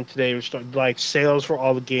happening today. Like sales for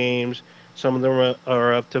all the games. Some of them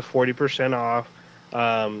are up to 40% off.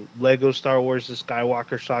 Lego Star Wars: The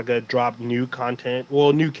Skywalker Saga dropped new content.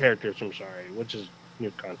 Well, new characters. I'm sorry, which is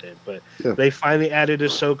new content, but they finally added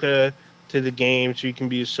Ahsoka to the game, so you can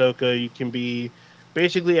be Ahsoka. You can be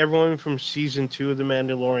basically everyone from season 2 of The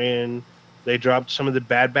Mandalorian. They dropped some of the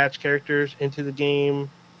Bad Batch characters into the game.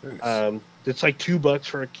 Nice. It's like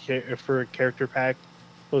 $2 for a character pack.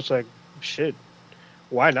 So it's like shit.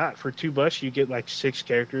 Why not? For $2, you get like 6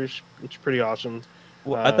 characters. It's pretty awesome.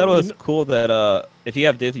 Well, I thought it was cool that if you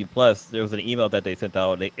have Disney Plus, there was an email that they sent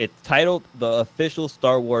out. It's titled "The Official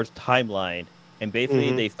Star Wars Timeline," and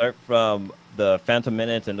basically they start from the Phantom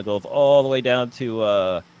Menace and it goes all the way down to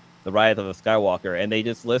the Rise of the Skywalker, and they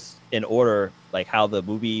just list in order like how the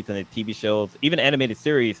movies and the TV shows, even animated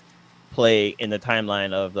series, play in the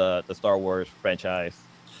timeline of the Star Wars franchise.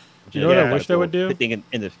 You know what I wish they would do? In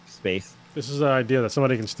the space. This is an idea that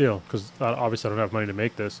somebody can steal because obviously I don't have money to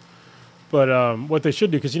make this. But what they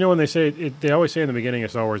should do, because when they say they always say in the beginning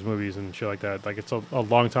of Star Wars movies and shit like that, like it's a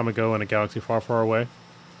long time ago in a galaxy far, far away.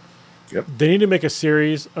 Yep. They need to make a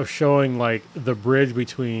series of showing like the bridge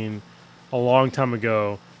between a long time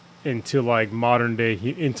ago into like modern day,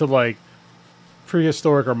 into like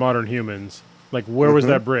prehistoric or modern humans. Like where was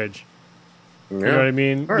that bridge? Yeah. You know what I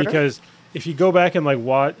mean? Right. Because if you go back and like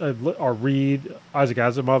watch or read Isaac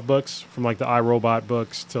Asimov books from like the iRobot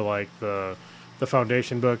books to like the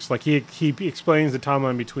Foundation books, like he explains the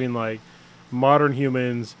timeline between like modern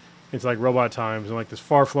humans into like robot times and like this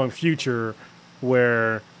far-flung future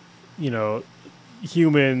where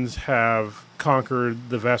humans have conquered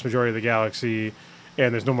the vast majority of the galaxy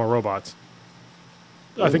and there's no more robots.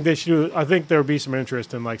 I think there would be some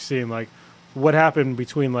interest in like seeing like what happened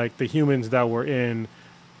between like the humans that were in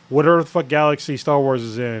whatever the fuck galaxy Star Wars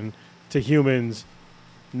is in to humans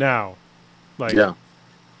now. Like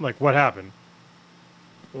what happened?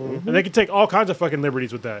 And they can take all kinds of fucking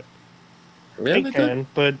liberties with that. Yeah, they can,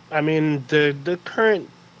 but I mean the current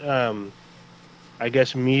I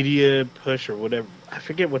guess media push or whatever, I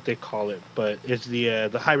forget what they call it, but it's the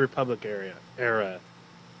High Republic era.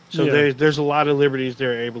 So there's a lot of liberties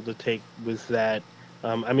they're able to take with that.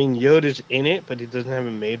 I mean Yoda's in it, but he doesn't have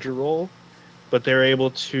a major role. But they're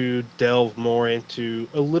able to delve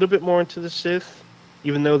a little bit more into the Sith,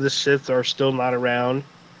 even though the Sith are still not around.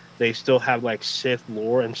 They still have like Sith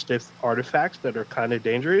lore and Sith artifacts that are kind of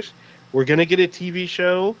dangerous. We're going to get a TV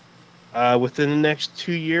show within the next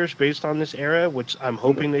 2 years based on this era, which I'm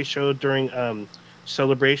hoping they show during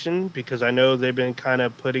Celebration, because I know they've been kind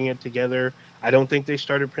of putting it together. I don't think they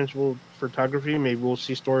started principal photography. Maybe we'll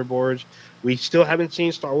see storyboards. We still haven't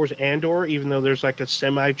seen Star Wars Andor, even though there's like a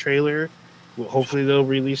semi-trailer. Hopefully they'll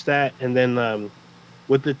release that. And then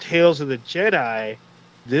with the Tales of the Jedi,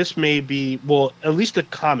 this may be, well, at least the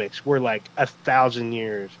comics were like 1,000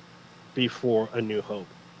 years before A New Hope.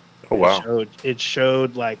 Oh, wow. It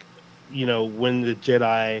showed like, when the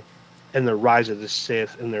Jedi and the rise of the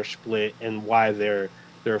Sith and their split and why they're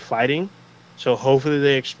fighting. So hopefully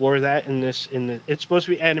they explore that it's supposed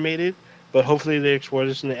to be animated, but hopefully they explore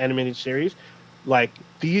this in the animated series. Like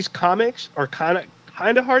these comics are kind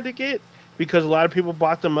of hard to get because a lot of people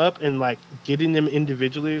bought them up, and like getting them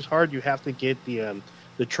individually is hard. You have to get the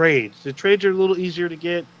trades. The trades are a little easier to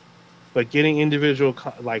get, but getting individual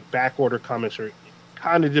like back order comics are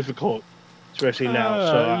kind of difficult, especially now.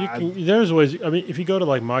 So there's ways. I mean, if you go to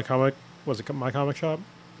like My Comic Shop?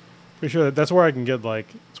 Pretty sure that's where I can get like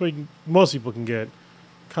that's where most people can get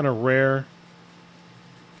kind of rare.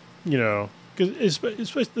 Because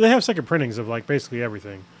they have second printings of like basically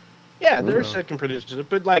everything. Yeah, there are second printings,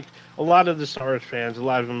 but like a lot of the Star Wars fans, a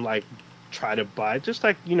lot of them like try to buy just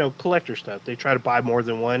like collector stuff. They try to buy more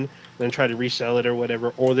than one, then try to resell it or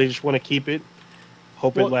whatever, or they just want to keep it,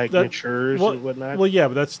 hope it matures and whatnot. Well, yeah,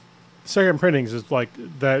 but that's second printings is like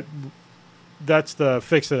that. That's the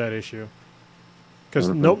fix to that issue. Because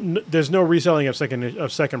there's no reselling of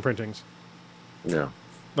second printings. Yeah,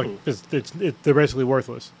 like they're basically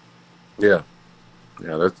worthless. Yeah,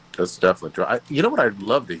 that's definitely true. You know what I'd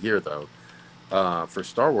love to hear though, for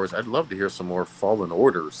Star Wars, I'd love to hear some more Fallen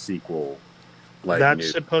Order sequel.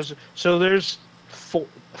 So there's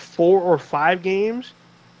 4 or 5 games,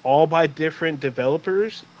 all by different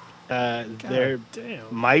developers. There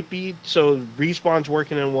might be Respawn's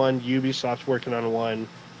working on one, Ubisoft's working on one.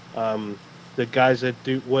 The guys that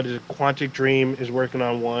do Quantic Dream is working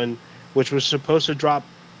on one, which was supposed to drop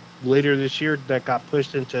later this year. That got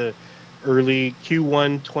pushed into early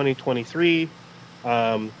Q1 2023.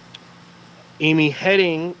 Amy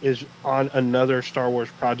Hennig is on another Star Wars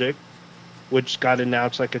project, which got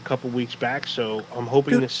announced like a couple weeks back. So I'm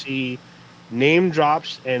hoping to see name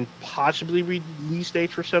drops and possibly release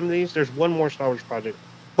dates for some of these. There's one more Star Wars project.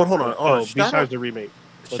 But hold on. Besides the remake.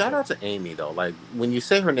 Shout out to Amy though. Like when you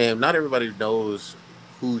say her name, not everybody knows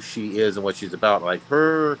who she is and what she's about. Like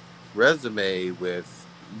her resume with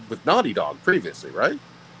Naughty Dog previously, right?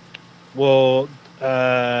 Well,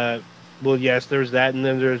 yes, there's that, and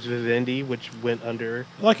then there's Vivendi, which went under.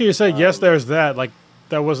 Like you said, yes, there's that. Like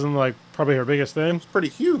that wasn't like probably her biggest thing. It's pretty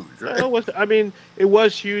huge, right? It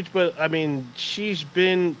was huge, but I mean, she's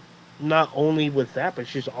been not only with that, but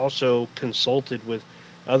she's also consulted with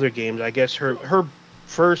other games. I guess her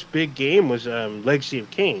first big game was Legacy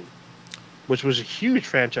of Kain, which was a huge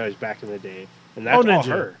franchise back in the day, and that's all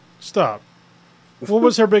her. Stop. What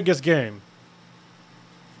was her biggest game?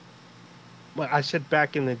 Well, I said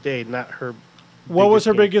back in the day, not her. What was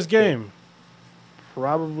her biggest game?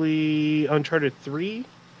 Probably Uncharted 3.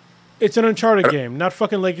 It's an Uncharted game, not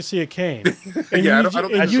fucking Legacy of Kain. And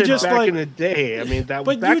I said just back in the day. I mean, that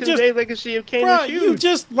was back in the day. Legacy of Kain was huge. You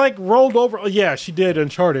just like rolled over. Oh, yeah, she did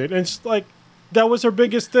Uncharted, and it's like that was her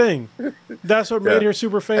biggest thing. That's what made her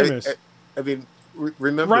super famous. I mean,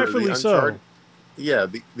 remember rightfully the so. Yeah,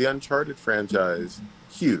 the Uncharted franchise,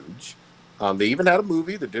 huge. They even had a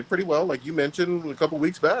movie that did pretty well, like you mentioned a couple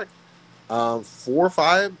weeks back. 4 or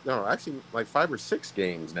 5, no, actually like 5 or 6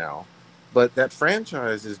 games now. But that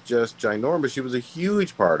franchise is just ginormous. She was a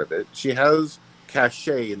huge part of it. She has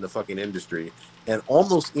cachet in the fucking industry. And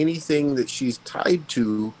almost anything that she's tied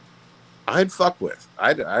to, I'd fuck with.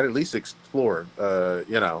 I'd at least explore,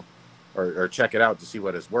 or check it out to see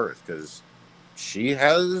what it's worth. Because she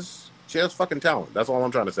has fucking talent. That's all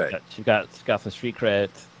I'm trying to say. Yeah, she got some street cred.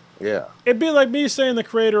 Yeah. It'd be like me saying the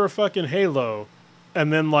creator of fucking Halo,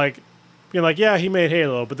 and then like being like, yeah, he made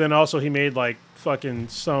Halo, but then also he made like fucking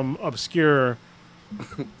some obscure,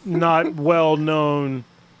 not well known.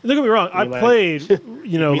 Don't get me wrong, I played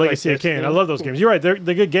Legacy of Kain. I love those games. You're right, they're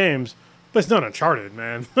good games, but it's not Uncharted,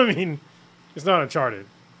 man. I mean, it's not Uncharted.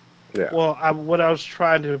 Yeah. Well, what I was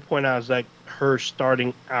trying to point out is like her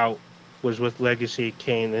starting out was with Legacy of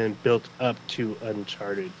Kain and built up to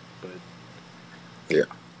Uncharted, but yeah.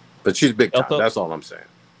 But she's big time. That's all I'm saying.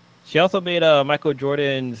 She also made Michael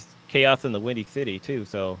Jordan's Chaos in the Windy City too.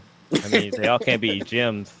 So I mean, they all can't be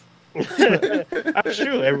gems. That's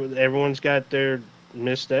true. Everyone's got their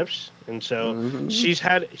missteps, and so she's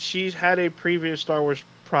had a previous Star Wars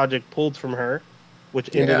project pulled from her,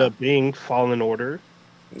 which ended up being Fallen Order.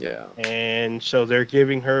 Yeah. And so they're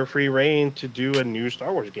giving her free reign to do a new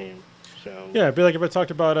Star Wars game. So yeah, it'd be like if I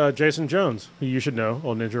talked about Jason Jones, who you should know,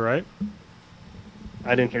 old ninja, right?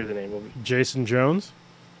 I didn't hear the name of it. Jason Jones?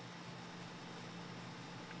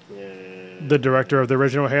 Yeah. The director of the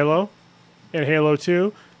original Halo, and Halo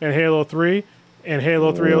 2, and Halo 3, and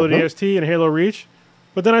Halo 3 ODST, and Halo Reach.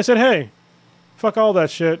 But then I said, hey, fuck all that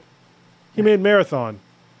shit. He made Marathon.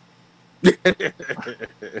 I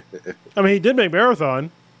mean, he did make Marathon.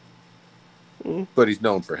 But he's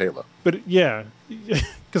known for Halo. But yeah,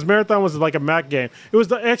 because Marathon was like a Mac game. It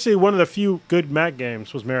was actually one of the few good Mac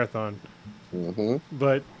games was Marathon. Mm-hmm.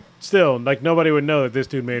 But still, like nobody would know that this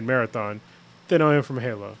dude made Marathon. They know him from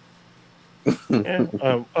Halo.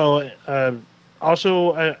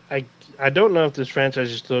 Also, I don't know if this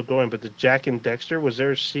franchise is still going, but the Jack and Dexter, was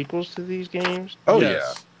there sequels to these games? Oh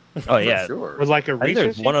yes. Yeah. Oh yeah. Sure. With like a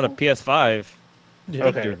recent one on a PS5. Yeah.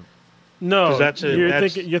 Okay. No,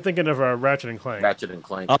 you're thinking of Ratchet and Clank. Ratchet and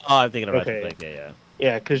Clank. Oh, I'm thinking of Ratchet and Clank. Yeah.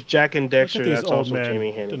 Yeah, because Jack and Dexter, that's old also men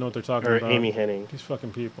Jamie Henning. Don't know what they're talking about. Amy Henning. These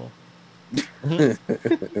fucking people.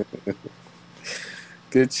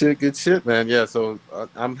 Good shit, man. Yeah, so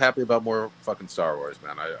I'm happy about more fucking Star Wars,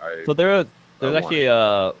 man. So there's actually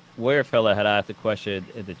a weird fella had asked a question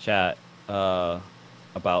in the chat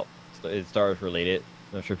about Star Wars related.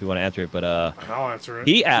 I'm not sure if you want to answer it, but I'll answer it.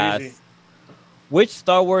 He asked, which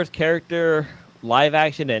Star Wars character, live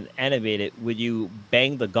action and animated, would you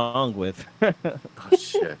bang the gong with? Oh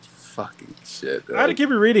shit, fucking shit. I had to keep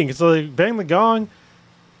it reading. It's like bang the gong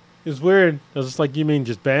is weird. I was just like, you mean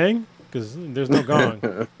just bang? Because there's no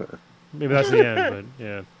gong. Maybe that's the end, but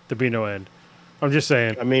yeah, there'd be no end. I'm just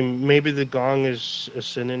saying. I mean, maybe the gong is a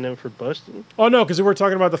synonym for busting. Oh no, because we're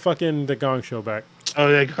talking about the Gong Show back. Oh,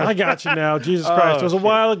 yeah. I got you now. Jesus Christ, it was a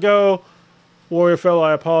while ago. Warrior fellow,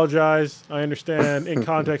 I apologize. I understand in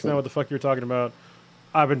context now what the fuck you're talking about.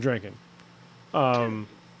 I've been drinking. Ahsoka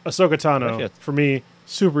Tano, for me,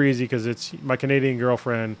 super easy because it's my Canadian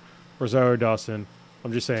girlfriend, Rosario Dawson.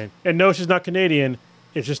 I'm just saying. And no, she's not Canadian.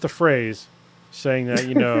 It's just a phrase saying that,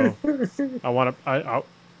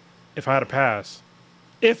 if I had a pass,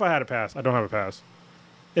 I don't have a pass.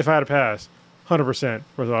 If I had a pass, 100%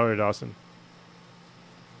 Rosario Dawson.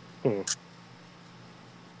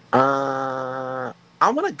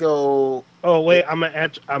 I'm gonna go. Oh wait, I'm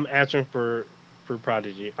answering for for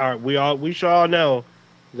Prodigy. All right, we should all know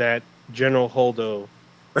that General Holdo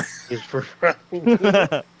is for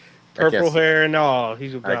purple hair and all.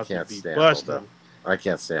 He's about to be busted. I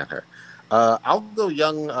can't stand her. I'll go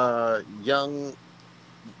young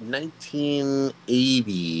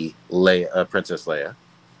 1980 Princess Leia.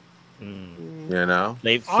 You know,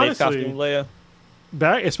 slave costume Leia.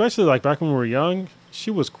 Especially back when we were young, she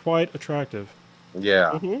was quite attractive.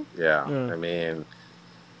 Yeah. I mean,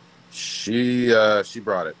 she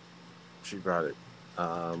brought it. She brought it.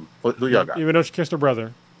 Who y'all got? Even though she kissed her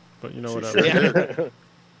brother, but you know whatever. Sure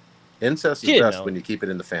incest is best when you keep it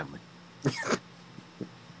in the family.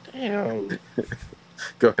 Damn.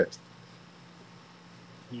 Go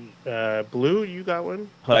ahead. Blue, you got one?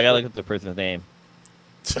 Oh, I gotta look at the person's name.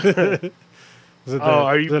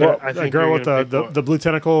 Are you a girl with the blue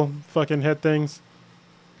tentacle fucking head things?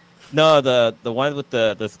 No, the one with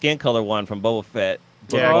the skin color one from Boba Fett.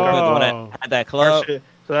 Yeah, the one that had that club. So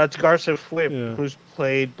that's Garza Fwip, who's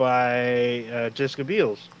played by Jessica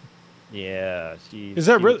Biel. Yeah, is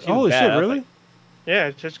that really? Holy shit, really? Yeah,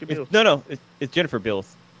 it's Jessica Biel. No, it's Jennifer Biel.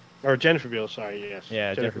 Or Jennifer Biel, sorry, yes.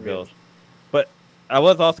 Yeah, Jennifer Biel. But I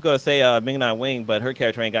was also going to say Ming-Na Wen, but her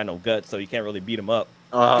character ain't got no guts, so you can't really beat him up.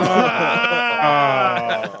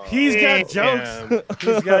 He's got jokes.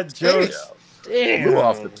 He's got jokes. Damn. Blew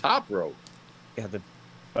off the top rope. Yeah, if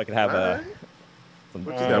I could have some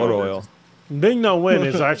motor oil. Ming-Na Wen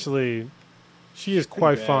is actually, she is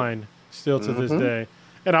quite fine still to this day.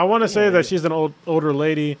 And I want to say that she's an older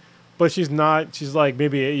lady, but she's not. She's like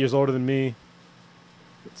maybe 8 years older than me.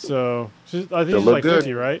 So I think she's like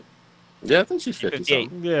 50, right? Yeah, I think she's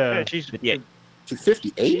 50. Yeah, she's 58. She's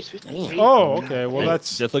 58. Damn. Oh, okay. Well,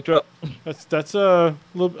 that's just looked her up. That's a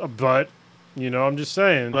little, but I'm just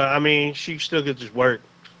saying. But I mean, she still gets this work.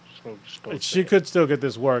 She could still get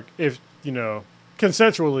this work if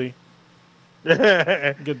consensually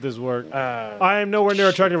get this work. I am nowhere near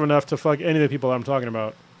attractive enough to fuck any of the people I'm talking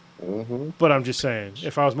about. But I'm just saying,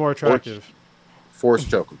 if I was more attractive, force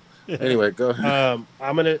choke them. Anyway, go ahead.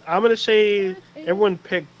 I'm gonna say everyone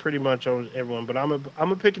picked pretty much on everyone, but I'm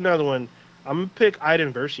gonna pick another one. I'm gonna pick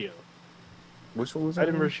Iden Versio. Which one was that?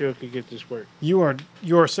 Iden Versio could get this work. You are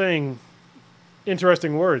saying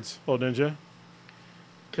interesting words, old ninja.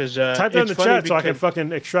 Because type that in the chat so I can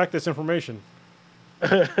fucking extract this information.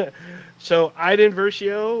 So Iden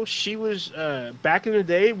Versio, she was back in the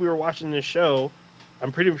day. We were watching this show.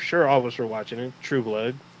 I'm pretty sure all of us were watching it. True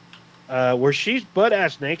Blood. Where she's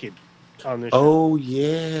butt-ass naked on the show. Oh,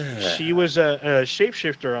 yeah. She was a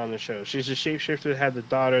shapeshifter on the show. She's a shapeshifter that had the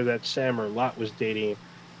daughter that Sam or Lot was dating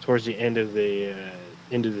towards the end of the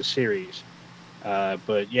series.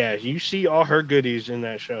 But, yeah, you see all her goodies in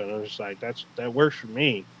that show. And I was just like, that works for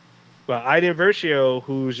me. But Iden Versio,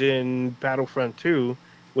 who's in Battlefront 2,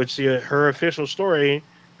 which is her official story,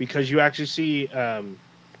 because you actually see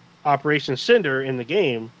Operation Cinder in the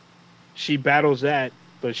game, she battles that.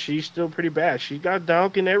 But she's still pretty bad. She got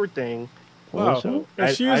dunk and everything. Wow. So,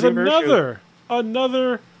 and she is another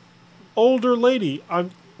older lady.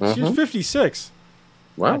 She's 56.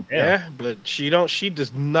 Wow. Yeah, but she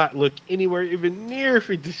does not look anywhere even near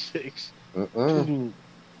 56.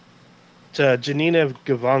 Janina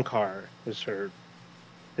Gavankar is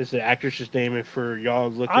the actress's name, and for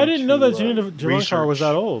y'all looking. I didn't know that Janina Gavankar was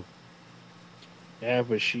that old. Yeah,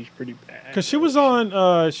 but she's pretty bad. Because she was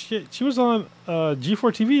on she was on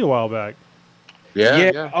G4 TV a while back.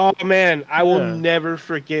 Yeah. Oh man, I will never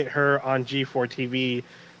forget her on G4 TV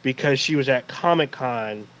because she was at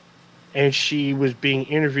Comic-Con and she was being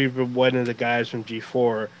interviewed with one of the guys from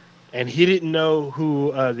G4, and he didn't know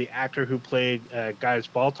who the actor who played Gaius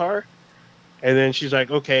Baltar. And then she's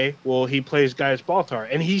like, okay, well, he plays Gaius Baltar,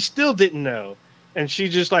 and he still didn't know. And she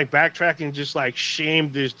just like backtracked and just like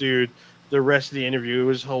shamed this dude the rest of the interview. It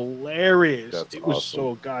was hilarious. It was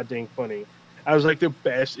so goddamn funny. I was like the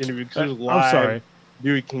best interview because it was live. I'm sorry.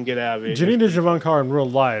 Dude can get out of it. Janina Gavankar in real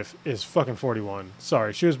life is fucking 41.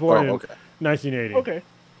 Sorry. She was born in 1980. Okay.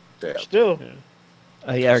 Damn. Still.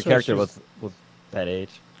 Yeah, her character was that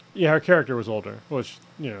age. Yeah, her character was older, which,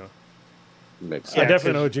 makes sense. I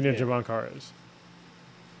definitely know who Janina Gavankar is.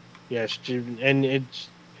 Yes, and it's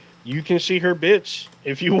you can see her bits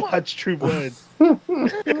if you watch True Blood.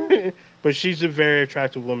 But she's a very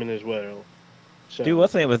attractive woman as well. So. Dude,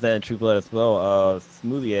 what's her name was that in True Blood as well?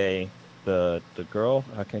 Smoothier, the girl.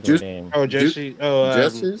 I can't get her name. Oh, Jesse.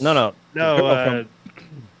 Jesse? No.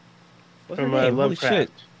 From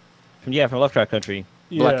Lovecraft. From Lovecraft Country.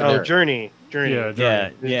 Yeah. Journey.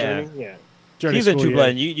 Yeah. Journey? She's in True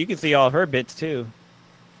Blood. You can see all her bits too.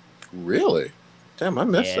 Really? Damn, I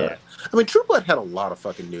missed that. I mean, True Blood had a lot of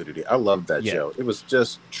fucking nudity. I loved that show. It was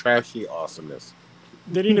just trashy awesomeness.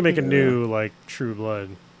 They need to make a new like True Blood.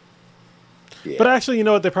 Yeah. But actually, you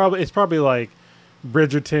know what? It's probably like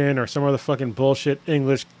Bridgerton or some other fucking bullshit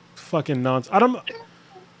English fucking nonsense.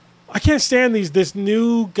 I can't stand this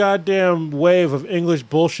new goddamn wave of English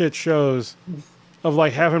bullshit shows of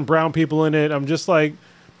like having brown people in it. I'm just like,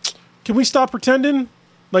 can we stop pretending?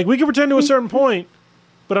 Like, we can pretend to a certain point,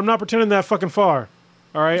 but I'm not pretending that fucking far.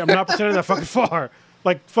 All right? I'm not pretending that fucking far.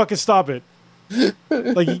 Like, fucking stop it.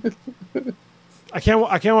 Like, I can't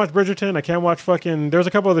watch Bridgerton. I can't watch fucking... There's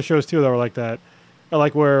a couple other shows, too, that were like that. Or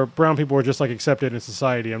like where brown people were just, like, accepted in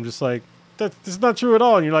society. I'm just like, that's not true at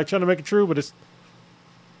all. And you're, like, trying to make it true, but it's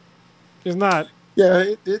not.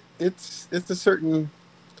 Yeah, it's a certain...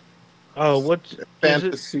 Oh, what's...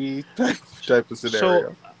 fantasy type of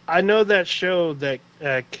scenario. So, I know that show that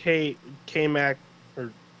K-Mac,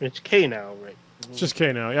 or it's K now, right? It's just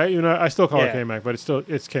K now. I still call it K-Mac, but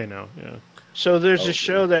it's K now. Yeah. So there's a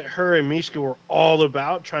show that her and Miska were all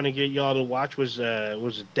about trying to get y'all to watch. Was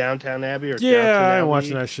it Downton Abbey or? Yeah, I ain't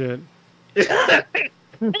watching that shit.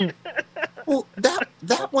 Well,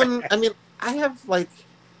 that one. I mean, I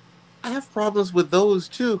have problems with those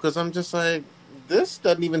too because I'm just like, this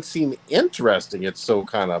doesn't even seem interesting. It's so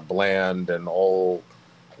kind of bland and old.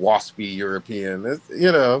 Waspy European,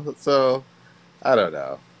 so I don't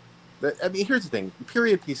know. I mean, here's the thing: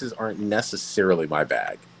 period pieces aren't necessarily my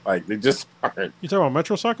bag. Like, they just aren't. You talking about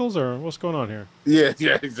metrocycles or what's going on here?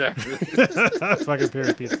 Yeah, exactly. Fucking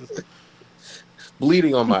period pieces.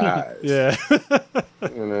 Bleeding on my eyes. Yeah.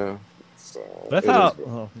 So that's how.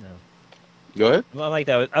 Go ahead. I'm like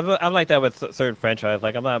that. I'm like that with certain franchise.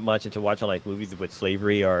 Like, I'm not much into watching like movies with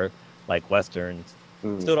slavery or like westerns.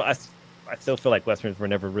 I still feel like westerns were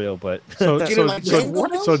never real, but so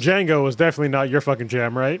Django was definitely not your fucking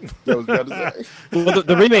jam, right? Well,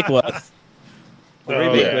 the remake was.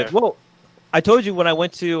 Well, I told you when I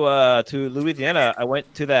went to Louisiana, I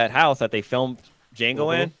went to that house that they filmed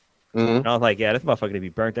Django in, and I was like, "Yeah, this motherfucker gonna be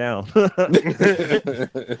burnt down."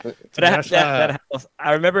 that house,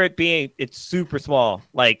 I remember it's super small.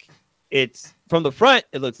 Like, it's from the front,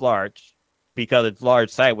 it looks large because it's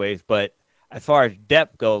large sideways, but as far as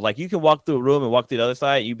depth goes, like, you can walk through a room and walk to the other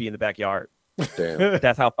side, you'd be in the backyard. Damn.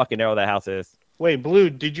 That's how fucking narrow that house is. Wait, Blue,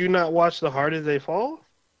 did you not watch The Harder They Fall?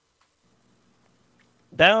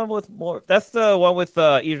 That one was more... That's the one with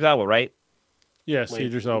Idris Elba, right? Yes,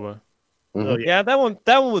 Idris Elba. Mm-hmm. Oh, yeah, that one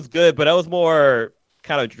was good, but that was more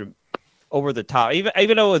kind of over the top.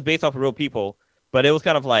 Even though it was based off of real people, but it was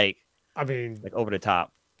kind of like... I mean... Like, over the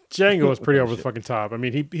top. Django was pretty over the fucking top. I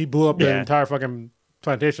mean, he blew up the entire fucking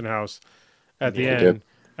plantation house at the end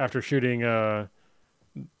after shooting Samuel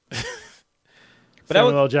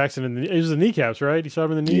L. Jackson it was the kneecaps, right? He shot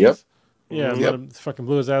him in the knees. Yep. Yeah, let him fucking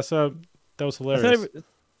blew his ass up. That was hilarious. Is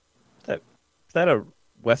that a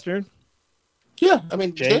western? Yeah, I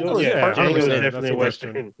mean, Django is definitely a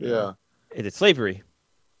western. Yeah. Is it slavery?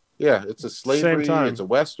 Yeah, it's a slavery. It's a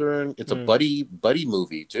western. It's a buddy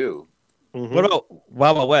movie too. Mm-hmm. What about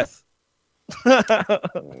Wild Wild West?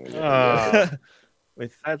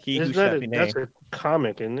 With that's a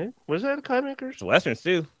comic, isn't it? Was that a comic or it's westerns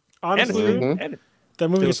too? Honestly, that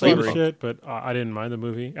movie was some shit, but I didn't mind the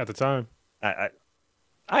movie at the time. I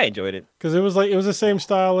enjoyed it because it was the same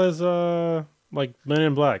style as like Men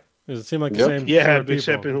in Black. It seemed like the same. Yeah,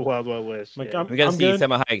 except in Wild Wild West. Like, we gotta see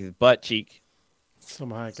Salma Hayek's butt cheek.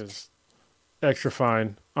 Salma Hayek is extra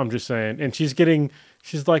fine. I'm just saying, and she's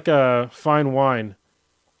like a fine wine.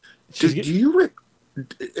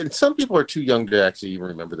 And some people are too young to actually even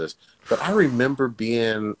remember this, but I remember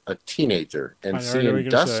being a teenager and seeing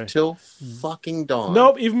Dusk Till Fucking Dawn.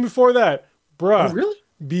 Nope, even before that, bruh. Oh, really?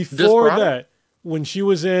 Before that, when she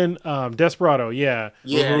was in Desperado, when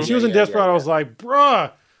she was in Desperado, I was like, bruh,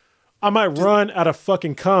 I might run out of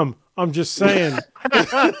fucking cum. I'm just saying.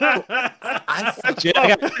 I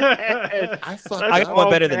got one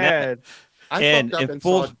better than that. And in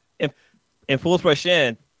full rush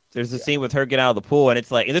in. There's a scene with her getting out of the pool, and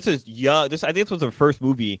it's like, and this is young. I think this was her first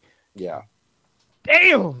movie. Yeah.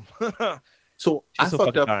 Damn. So I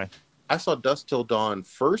fucked up. Dying. I saw Dusk Till Dawn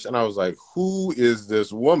first, and I was like, "Who is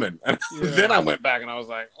this woman?" And then I went back, and I was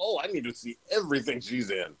like, "Oh, I need to see everything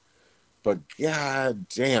she's in." But god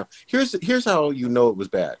damn, here's how you know it was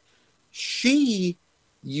bad. She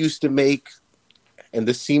used to make, and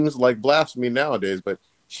this seems like blasphemy nowadays, but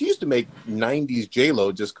she used to make '90s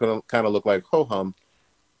J-Lo just kind of look like ho-hum.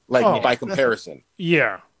 Like, by comparison.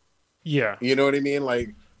 Yeah. You know what I mean?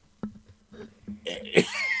 Like,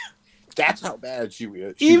 that's how bad she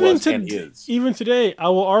was and is. Even today, I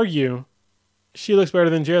will argue she looks better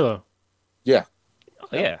than J-Lo. Yeah. Oh,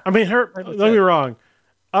 yeah. I mean, don't get me wrong.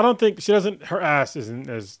 I don't think her ass isn't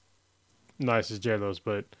as nice as J-Lo's,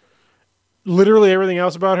 but literally everything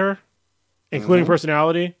else about her, including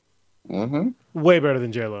personality, way better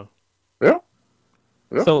than J-Lo. Yeah.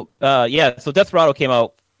 So, so Desperado came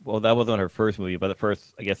out. Well, that wasn't her first movie, but the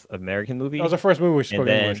first, I guess, American movie. That was the first movie we spoke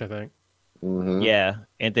English, I think. Yeah,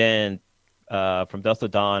 and then From Dusk to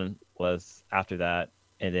Dawn was after that,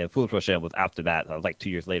 and then Foolish Roshan was after that. That was like 2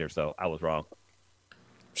 years later, so I was wrong.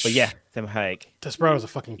 But yeah, Sam Hayek. Desperado's a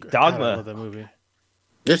fucking Dogma. God, I love that movie.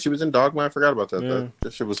 Yeah, she was in Dogma. I forgot about that. Yeah.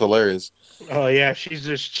 That shit was hilarious. Oh yeah, she's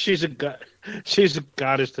a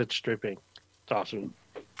goddess that's stripping. It's awesome.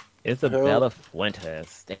 Isabella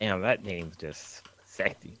Fuentes. Damn, that name's just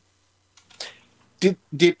sexy.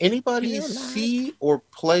 Did anybody see or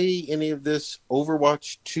play any of this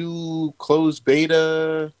Overwatch 2 closed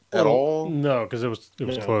beta at all? No, because it was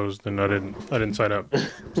closed and I didn't sign up.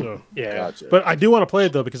 So yeah, gotcha. But I do want to play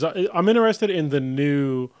it though because I'm interested in the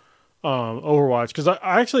new Overwatch because I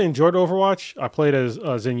actually enjoyed Overwatch. I played as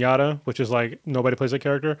Zenyatta, which is like nobody plays that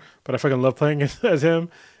character, but I fucking love playing as him.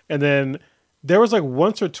 And then there was like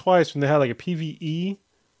once or twice when they had like a PvE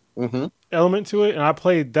element to it, and I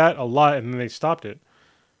played that a lot, and then they stopped it.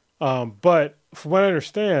 But from what I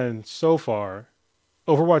understand so far,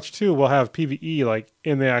 Overwatch 2 will have PvE like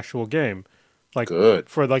in the actual game, like good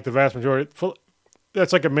for like the vast majority.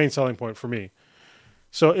 That's like a main selling point for me.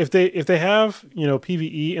 So if they have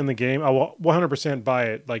PvE in the game, I will 100% buy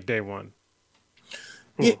it like day one.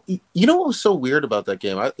 Yeah, you know what was so weird about that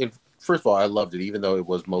game? First of all, I loved it, even though it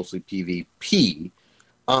was mostly PvP.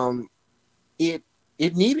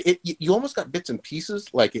 It needed it. You almost got bits and pieces,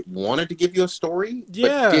 like it wanted to give you a story,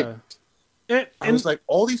 but didn't. I was like,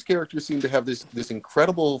 all these characters seem to have this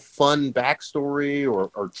incredible, fun backstory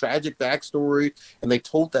or tragic backstory, and they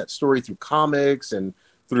told that story through comics and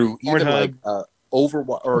through even like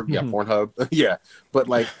Overwatch or Pornhub, but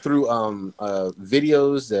like through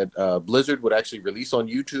videos that Blizzard would actually release on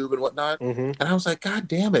YouTube and whatnot. And I was like, God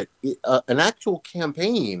damn it! An actual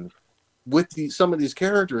campaign with some of these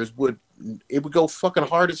characters would go fucking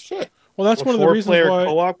hard as shit. Well, that's one of the reasons why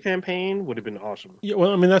co-op campaign would have been awesome. Yeah,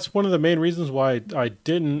 well, I mean, that's one of the main reasons why I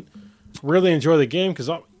didn't really enjoy the game because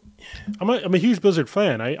I'm a huge Blizzard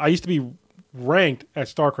fan. I used to be ranked at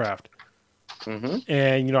StarCraft.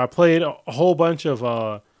 And I played a whole bunch of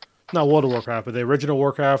not World of Warcraft, but the original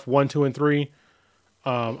Warcraft 1, 2, and 3.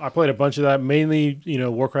 I played a bunch of that, mainly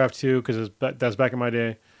Warcraft 2 because that's back in my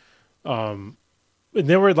day. And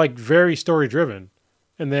they were like very story driven,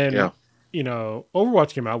 and then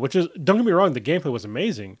Overwatch came out, which is, don't get me wrong, the gameplay was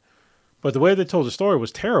amazing, but the way they told the story was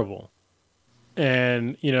terrible.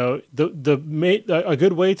 And a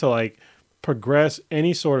good way to like progress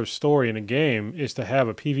any sort of story in a game is to have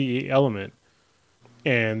a PvE element.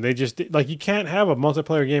 And they just like, you can't have a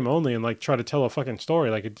multiplayer game only and like try to tell a fucking story.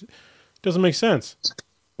 Like it doesn't make sense.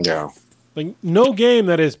 Yeah. Like no game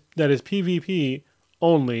that is PvP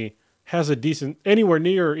only has a decent, anywhere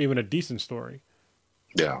near even a decent story.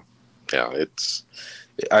 Yeah.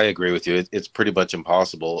 I agree with you. It's pretty much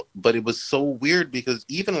impossible, but it was so weird because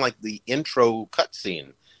even like the intro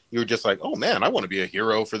cutscene, you were just like, oh man, I want to be a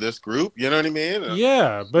hero for this group. You know what I mean?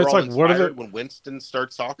 Yeah, but it's like, what are when Winston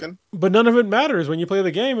starts talking? But none of it matters when you play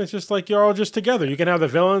the game. It's just like you're all just together. You can have the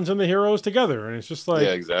villains and the heroes together, and it's just like,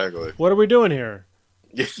 yeah, exactly. What are we doing here?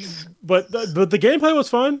 But the gameplay was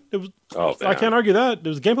fun. It was. Oh, I can't argue that. The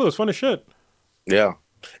gameplay was fun as shit. Yeah,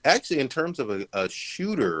 actually, in terms of a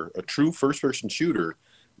shooter, a true first-person shooter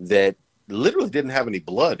that literally didn't have any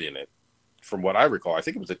blood in it. From what I recall, I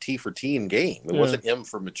think it was a T for teen game. It wasn't M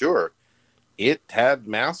for mature. It had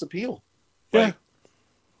mass appeal. Yeah,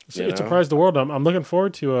 it surprised the world. I'm looking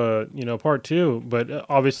forward to part 2, but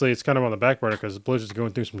obviously it's kind of on the back burner because Blizzard's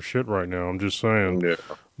going through some shit right now. I'm just saying. Yeah.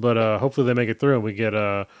 But hopefully they make it through and we get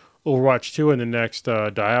Overwatch 2 and the next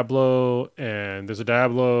Diablo, and there's a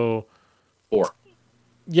Diablo 4.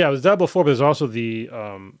 Yeah, there's Diablo 4, but there's also the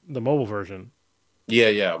mobile version.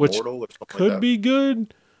 Yeah, which could be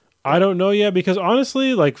good. I don't know yet because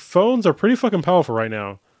honestly, like phones are pretty fucking powerful right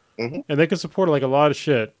now, and they can support like a lot of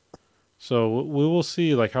shit. So we will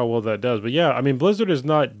see like how well that does. But yeah, I mean, Blizzard is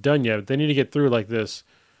not done yet. They need to get through like this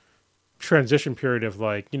transition period of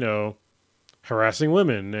like harassing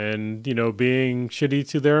women and being shitty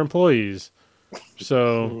to their employees.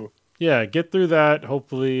 So yeah, get through that.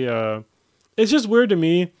 Hopefully, it's just weird to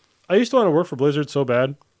me. I used to want to work for Blizzard so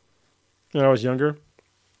bad when I was younger,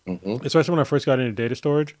 especially when I first got into data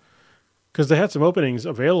storage. Because they had some openings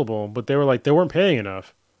available, but they weren't paying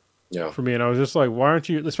enough for me. And I was just like, why aren't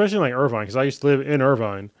you, especially in like Irvine, because I used to live in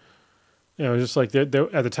Irvine. You know, just like at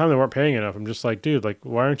the time they weren't paying enough. I'm just like, dude, like,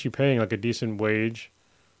 why aren't you paying like a decent wage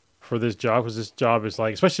for this job? Because this job is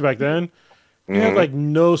like, especially back then, you had like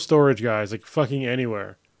no storage guys like fucking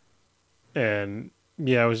anywhere, and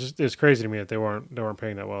yeah, it's crazy to me that they weren't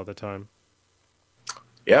paying that well at the time.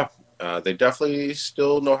 Yeah, they definitely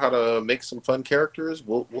still know how to make some fun characters.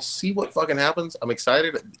 We'll see what fucking happens. I'm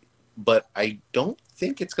excited, but I don't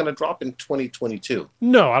think it's gonna drop in 2022.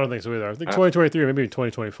 No, I don't think so either. I think 2023 or maybe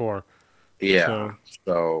 2024. Yeah,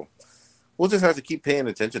 so we'll just have to keep paying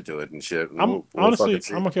attention to it and shit. And honestly,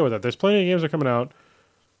 I'm okay with that. There's plenty of games that are coming out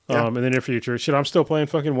in the near future. Shit, I'm still playing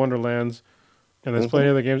fucking Wonderlands, and there's plenty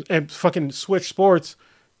of other games. And fucking Switch Sports.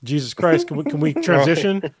 Jesus Christ, can we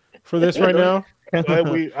transition for this right now?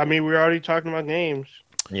 We're already talking about games.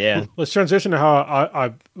 Yeah. Let's transition to how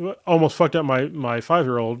I almost fucked up my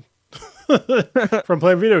 5-year-old from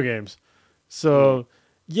playing video games. So,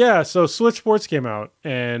 so Switch Sports came out,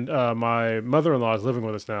 and my mother-in-law is living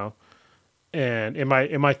with us now. And in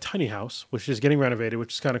my tiny house, which is getting renovated,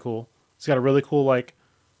 which is kind of cool. It's got a really cool, like,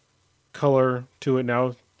 color to it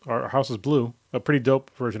now. Our house is blue, a pretty dope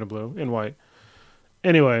version of blue and white.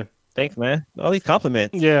 Anyway. Thanks, man. All these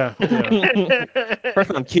compliments. Yeah.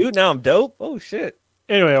 First I'm cute, now I'm dope. Oh shit.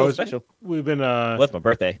 Anyway, special. We've been What's my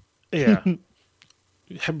birthday? Yeah.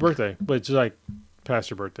 Happy birthday. But it's like past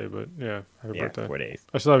your birthday, but yeah, happy birthday. 4 days.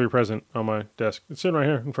 I still have your present on my desk. It's sitting right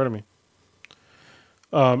here in front of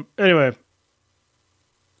me. Anyway,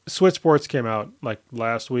 Switch Sports came out like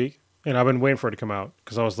last week, and I've been waiting for it to come out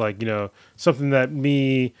because I was like, something that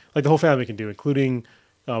the whole family can do, including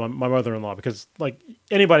my mother-in-law, because like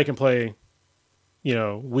anybody can play,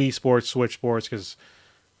 Wii Sports, Switch Sports, because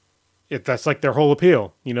that's like their whole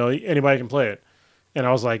appeal. Anybody can play it, and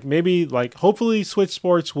I was like, maybe like hopefully Switch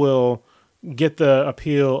Sports will get the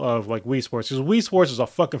appeal of like Wii Sports, because Wii Sports is a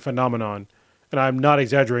fucking phenomenon, and I'm not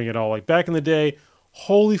exaggerating at all. Like back in the day,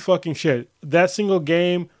 holy fucking shit, that single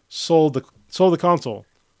game sold the console,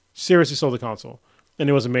 seriously sold the console, and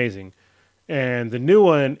it was amazing. And the new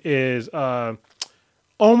one is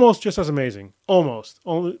almost just as amazing. Almost.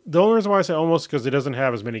 The only reason why I say almost because it doesn't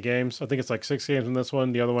have as many games. I think it's like 6 games in this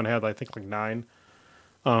one. The other one had, I think, like 9.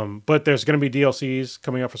 But there's going to be DLCs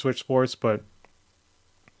coming out for Switch Sports. But,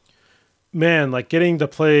 man, like getting to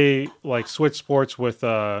play like Switch Sports with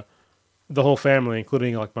the whole family,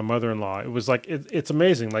 including like my mother-in-law, it was like, it's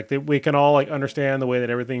amazing. Like we can all like understand the way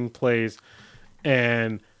that everything plays.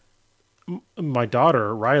 And my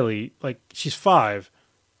daughter, Riley, like she's 5.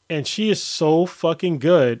 And she is so fucking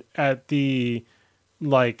good at the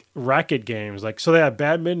like racket games. Like, so they have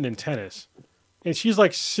badminton and tennis, and she's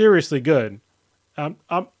like seriously good. I'm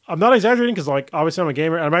not exaggerating because like obviously I'm a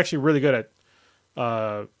gamer and I'm actually really good at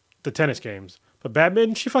the tennis games. But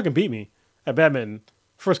badminton, she fucking beat me at badminton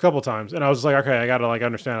first couple times, and I was like, okay, I gotta like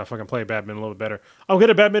understand how to fucking play badminton a little bit better. I'm good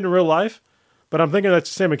at badminton in real life, but I'm thinking that's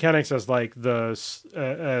the same mechanics as like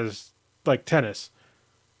as like tennis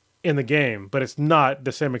in the game, but it's not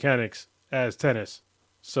the same mechanics as tennis.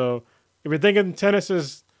 So if you're thinking tennis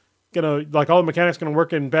is gonna like all the mechanics gonna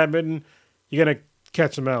work in badminton, you're gonna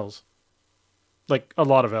catch some L's, like a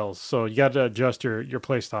lot of L's. So you got to adjust your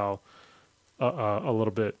play style a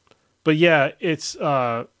little bit. But yeah, it's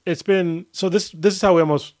been so this is how we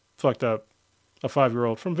almost fucked up a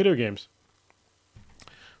 5-year-old from video games.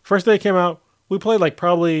 First day it came out, we played like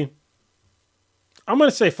probably I'm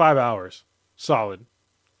gonna say 5 hours solid.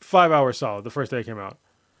 5 hours solid the first day it came out.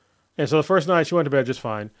 And so the first night she went to bed just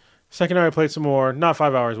fine. Second night I played some more. Not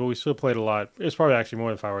 5 hours, but we still played a lot. It was probably actually more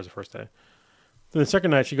than 5 hours the first day. Then the second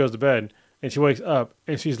night she goes to bed and she wakes up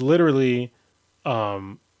and she's literally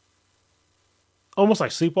almost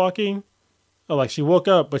like sleepwalking. Or like she woke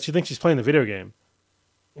up, but she thinks she's playing the video game.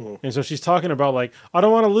 And so she's talking about like, I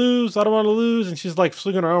don't want to lose. And she's like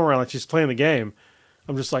swinging her arm around like she's playing the game.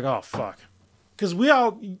 I'm just like, oh, fuck. Because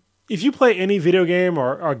if you play any video game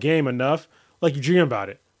or game enough, like you dream about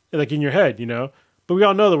it, like in your head, But we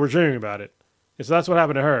all know that we're dreaming about it, and so that's what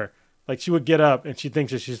happened to her. Like she would get up and she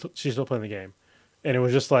thinks that she's still playing the game, and it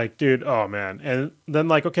was just like, dude, oh man. And then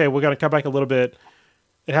like, okay, we're gonna come back a little bit.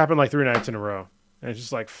 It happened like 3 nights in a row, and it's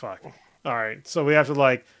just like, fuck. All right, so we have to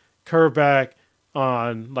like curve back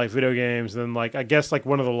on like video games. And then like I guess like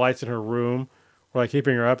one of the lights in her room were like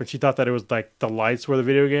keeping her up, and she thought that it was like the lights were the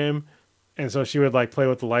video game. And so she would like play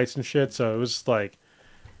with the lights and shit. So it was like,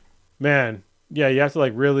 man, yeah, you have to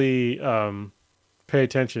like really pay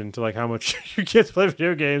attention to like how much your kids play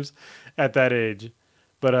video games at that age.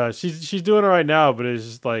 But she's doing it right now. But it's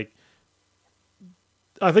just like,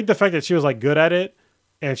 I think the fact that she was like good at it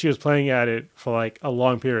and she was playing at it for like a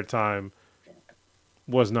long period of time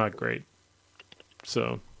was not great.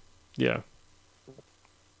 So, yeah.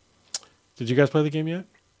 Did you guys play the game yet?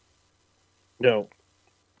 No.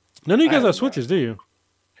 None of you guys have Switches, do you?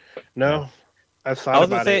 No. I thought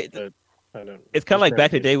about it, but I don't. It's kind of like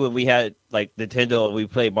back in the day when we had like Nintendo and we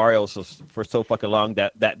played Mario for so fucking long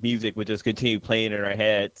that music would just continue playing in our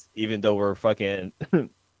heads, even though we're fucking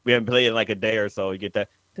we haven't played it in like a day or so. You get that.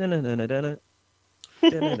 Yeah,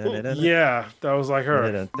 that was like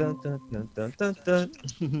her. Oh,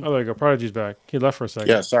 there you go. Prodigy's back. He left for a second.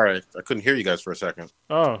 Yeah, sorry. I couldn't hear you guys for a second.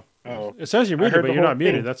 Oh. It says you're muted, but you're not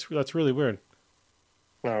muted. That's really weird.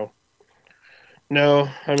 No,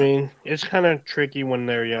 I mean, it's kind of tricky when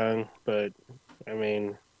they're young, but I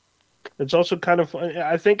mean, it's also kind of fun.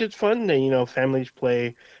 I think it's fun that, families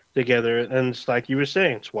play together. And it's like you were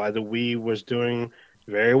saying, it's why the Wii was doing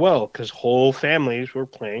very well, because whole families were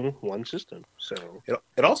playing one system. So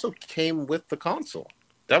it also came with the console.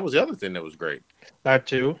 That was the other thing that was great. That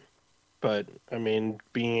too. But, I mean,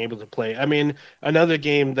 being able to play. I mean, another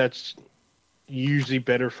game that's usually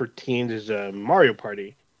better for teens is Mario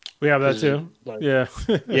Party. We have that too. Yeah.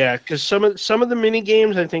 Yeah, because some of the mini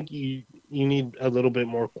games, I think you need a little bit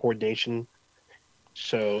more coordination.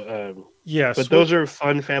 So, yes, but those are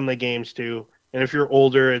fun family games too. And if you're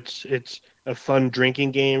older, it's a fun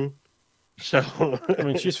drinking game. So, I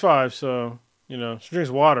mean, she's 5, so she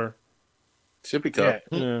drinks water. Sippy cup.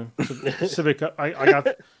 Yeah. Sippy cup. I got.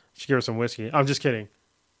 She gave her some whiskey. I'm just kidding.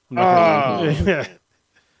 Yeah.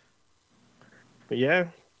 But yeah,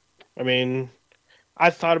 I mean, I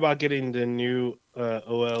thought about getting the new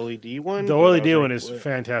OLED one. The OLED one is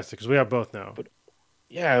fantastic because we have both now. But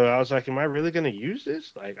yeah, I was like, am I really going to use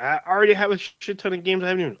this? Like, I already have a shit ton of games I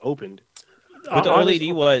haven't even opened. With the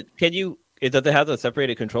OLED, does it have the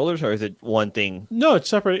separated controllers or is it one thing? No, it's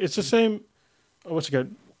separate. It's the same. What's it got?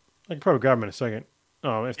 I can probably grab them in a second.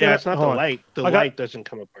 Oh, it's not the light. The light doesn't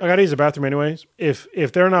come apart. I got to use the bathroom anyways.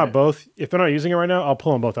 If they're not both, if they're not using it right now, I'll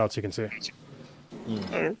pull them both out so you can see. All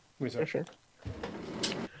right. Sure.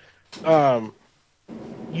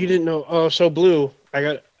 You didn't know? Oh, so Blue, I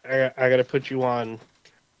got to put you on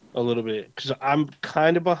a little bit because I'm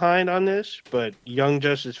kind of behind on this. But Young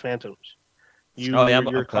Justice Phantoms,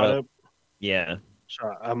 you're caught up. Yeah.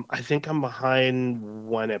 So I think I'm behind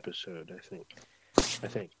one episode. I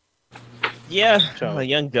think. Yeah, so,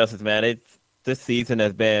 Young Justice, man. This season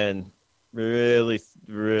has been really,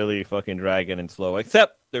 really fucking dragging and slow.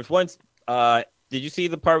 Except there's one. Did you see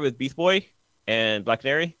the part with Beast Boy and Black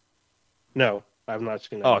Canary? No, I've not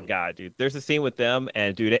seen that. Oh god, dude, there's a scene with them,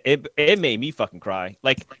 and dude, it made me fucking cry.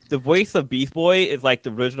 Like the voice of Beast Boy is like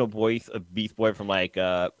the original voice of Beast Boy from like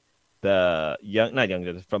the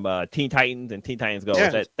from Teen Titans and Teen Titans Go.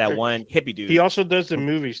 Yeah, that one hippie dude. He also does the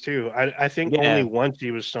movies too. I think only once he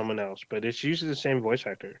was someone else, but it's usually the same voice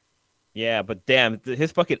actor. Yeah, but damn,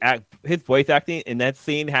 his voice acting in that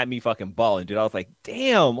scene had me fucking balling, dude. I was like,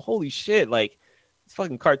 damn, holy shit, like this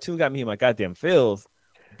fucking cartoon got me in my goddamn feels.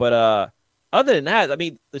 But other than that, I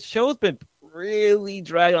mean, the show's been really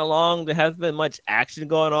dragging along. There hasn't been much action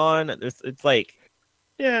going on. It's like.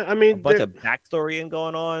 Yeah, I mean, a bunch of backstory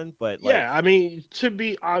going on, but yeah, I mean, to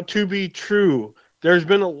be true, there's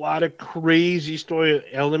been a lot of crazy story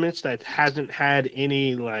elements that hasn't had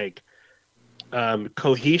any like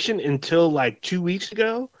cohesion until like 2 weeks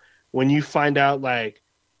ago, when you find out like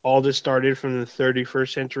all this started from the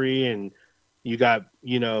 31st century, and you got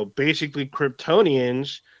basically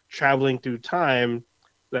Kryptonians traveling through time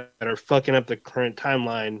that are fucking up the current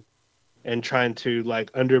timeline and trying to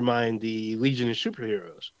like undermine the Legion of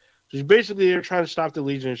Superheroes. So basically, they're trying to stop the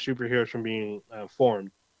Legion of Superheroes from being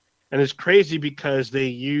formed, and it's crazy because they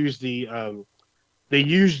use General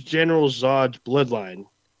Zod's bloodline.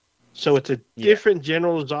 So it's a different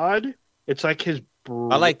General Zod. It's like his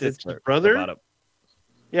I like this brother.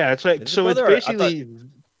 Yeah, it's like so. It's basically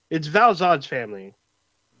it's Val Zod's family,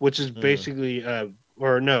 which is basically Val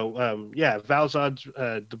Zod's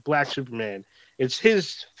the Black Superman. It's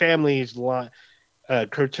his family's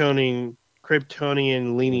Kryptonian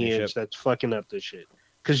lineage that's fucking up this shit.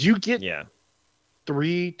 Because you get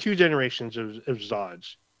two generations of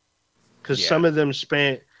Zods. Because some of them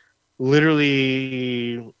spent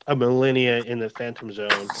literally a millennia in the Phantom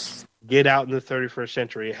Zone, get out in the 31st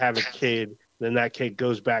century, have a kid, then that kid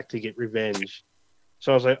goes back to get revenge.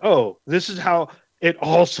 So I was like, oh, this is how it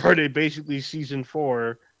all started, basically season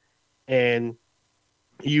 4. And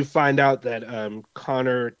you find out that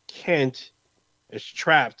Connor Kent is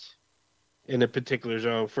trapped in a particular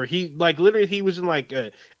zone. He was in like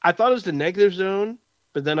I thought it was the negative zone,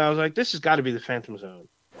 but then I was like, this has got to be the Phantom Zone.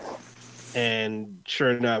 And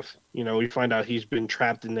sure enough, we find out he's been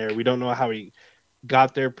trapped in there. We don't know how he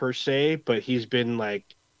got there per se, but he's been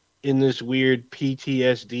like in this weird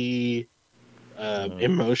PTSD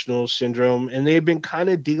emotional syndrome, and they've been kind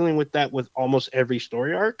of dealing with that with almost every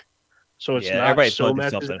story arc. So it's not so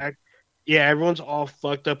much. Yeah, everyone's all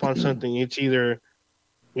fucked up on something. It's either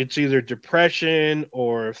depression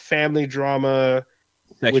or family drama,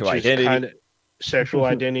 sexual identity. Kind of sexual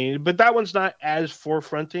identity. But that one's not as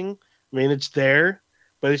forefronting. I mean, it's there,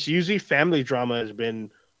 but it's usually family drama has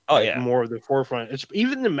been more of the forefront. It's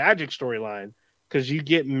even the Magic storyline because you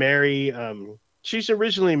get Mary. She's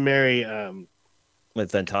originally Mary.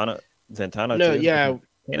 With Zatanna. No, too. Yeah.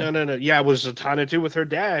 No. Yeah, it was Zatanna too with her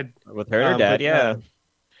dad. With her dad, yeah.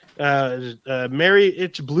 Mary,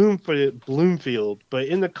 it's Bloomfield, but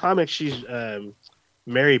in the comics she's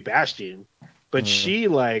Mary Bastion, but she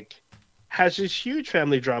has this huge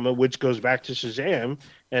family drama which goes back to Shazam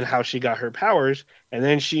and how she got her powers, and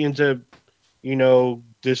then she ends up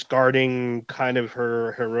discarding kind of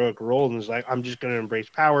her heroic role and is like, I'm just gonna embrace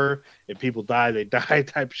power. If people die, they die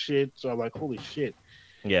type shit. So I'm like, holy shit.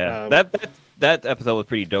 Yeah, that episode was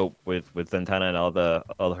pretty dope with Zatanna and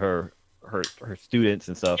all her students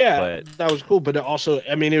and stuff. Yeah, but that was cool. But it also,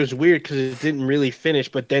 I mean, it was weird because it didn't really finish,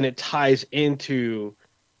 but then it ties into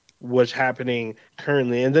what's happening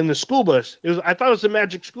currently. And then the school bus. I thought it was a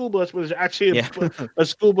Magic school bus, but it's actually a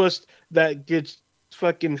school bus that gets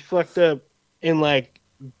fucking fucked up in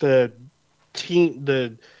the teens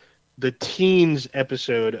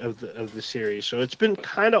episode of the series. So it's been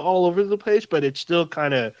kind of all over the place, but it still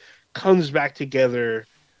kind of comes back together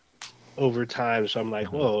over time. So I'm like,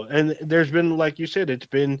 whoa. And there's been, like you said, it's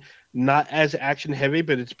been not as action heavy,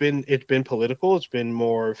 but it's been political. It's been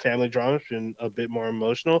more family drama. It's been a bit more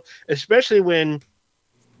emotional, especially when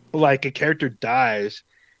a character dies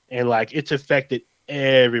and it's affected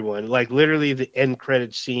everyone. Literally the end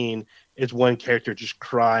credit scene is one character just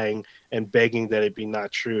crying and begging that it be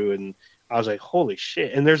not true. And I was like, holy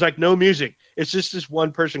shit. And there's no music. It's just this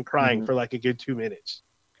one person crying for a good 2 minutes.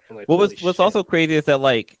 What's also crazy is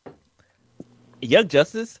that Young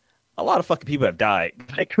Justice, a lot of fucking people have died.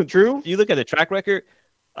 True. You look at the track record,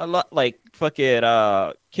 a lot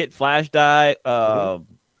fucking Kid Flash died. I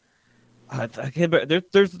can't remember.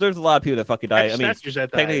 There's a lot of people that fucking died. I mean,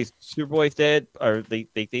 technically Superboy's dead, or they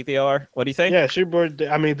think they are. What do you say? Yeah,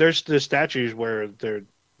 Superboy. I mean, there's the statues where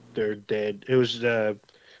they're dead. It was there's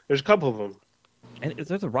a couple of them. And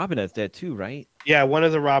there's a Robin that's dead too, right? Yeah, one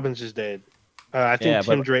of the Robins is dead. I think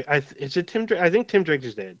Tim Drake. Is it Tim Drake? I think Tim Drake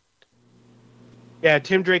is dead. Yeah,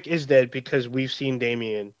 Tim Drake is dead because we've seen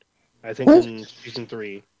Damian, I think, in season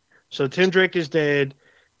 3. So Tim Drake is dead.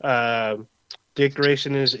 Dick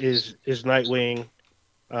Grayson is Nightwing.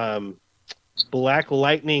 Black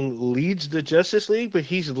Lightning leads the Justice League, but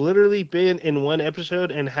he's literally been in one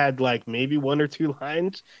episode and had maybe 1 or 2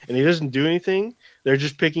 lines, and he doesn't do anything. They're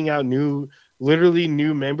just picking out new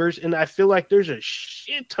members, and I feel like there's a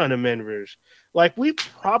shit ton of members. We've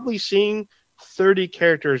probably seen 30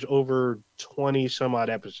 characters over 20 some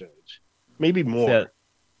odd episodes, maybe more. Yeah.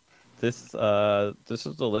 This is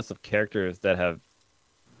the list of characters that have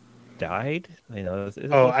died.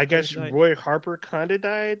 I guess Roy Harper kind of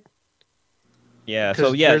died. Yeah,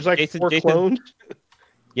 so there's Jason, 4 clones.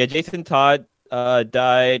 Yeah, Jason Todd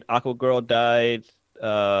died. Aquagirl died.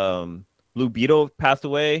 Blue Beetle passed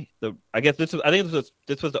away. I think this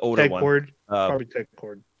was the older one. Cord. Probably Tech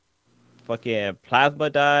Cord. Fucking Plasma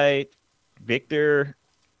died. Victor.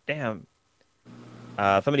 Damn.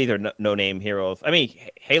 Some of these are no-name heroes. I mean,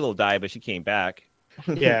 Halo died, but she came back.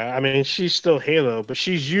 Yeah, I mean, she's still Halo, but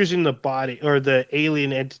she's using the body, or the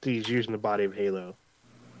alien entity is using the body of Halo.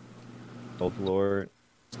 Both Lord.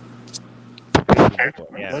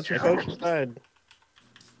 Yeah. Bunch of folks died.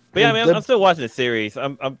 But yeah, I mean, I'm still watching the series.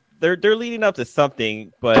 They're leading up to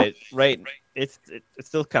something, but it's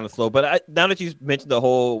still kind of slow. But now that you mentioned the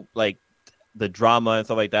whole the drama and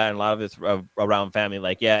stuff like that, and a lot of it's around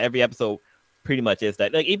family. Every episode pretty much is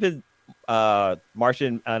that. Even not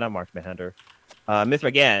Martian Manhunter, Miss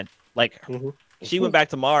McGann. She went back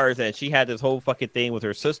to Mars and she had this whole fucking thing with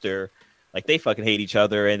her sister. They fucking hate each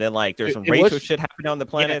other, and then there's some racial shit happening on the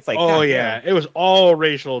planet. Yeah, it's like, it was all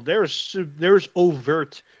racial. There was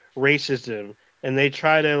overt racism, and they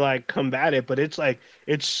try to combat it, but it's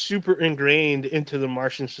super ingrained into the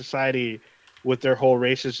Martian society with their whole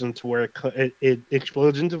racism to where it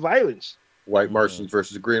explodes into violence. White Martians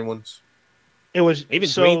versus green ones. It was even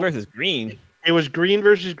green versus green. It was green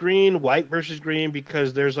versus green, white versus green,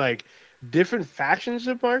 because there's different factions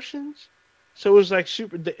of Martians. So it was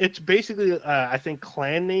super. It's basically I think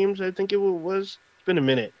clan names. I think it was. It's been a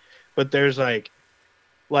minute, but there's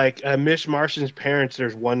Miss Martian's parents.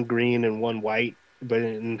 There's one green and one white, but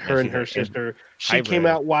in her and her sister, she came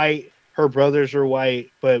out white. Her brothers are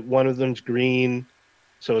white, but one of them's green.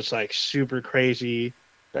 so it's like super crazy.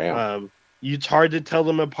 Damn. It's hard to tell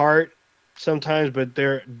them apart sometimes, but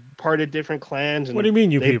they're part of different clans. And what do you mean,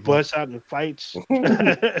 they people? bust out in fights?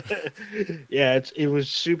 Yeah, it was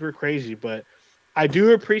super crazy, but I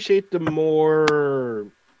do appreciate the more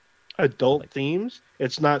adult themes.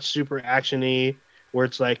 It's not super actiony, where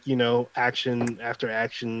it's like, you know, action after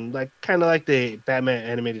action, like kind of like the Batman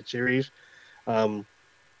animated series.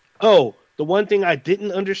 The one thing I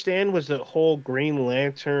didn't understand was the whole Green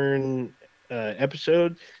Lantern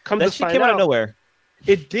episode. That shit came out of nowhere.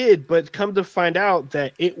 It did, but come to find out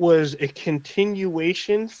that it was a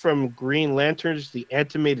continuation from Green Lanterns, the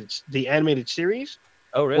animated series.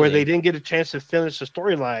 Oh, really? Where they didn't get a chance to finish the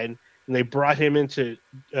storyline, and they brought him into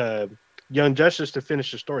Young Justice to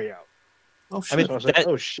finish the story out. Oh shit! I mean, So I was like,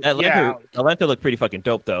 oh shit! That Lantern looked pretty fucking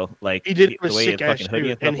dope, though. Like he did the way his fucking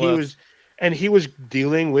hoodie and he was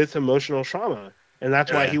dealing with emotional trauma, and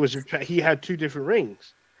that's why he had two different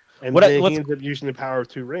rings, and he ended up using the power of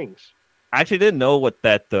two rings. I actually didn't know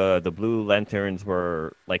the Blue Lanterns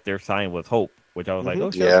were like their sign was hope, which I was like, oh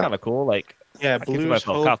shit, that's kind of cool. Like, blue is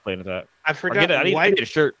hope. Cosplay into that. I forgot. I need to get a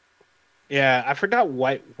shirt. Yeah, I forgot.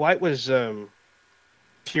 White was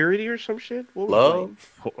purity or some shit. What was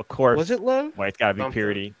love, of course. Was it love? White's gotta be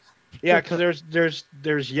purity. Yeah, because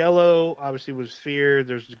there's yellow. Obviously, was fear.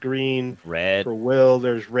 There's green, red for will.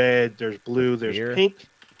 There's red. There's blue. There's fear. Pink.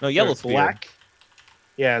 No, yellow's black.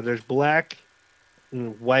 Yeah, there's black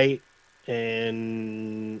and white,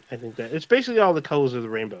 and I think that it's basically all the colors of the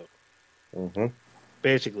rainbow. Mm-hmm.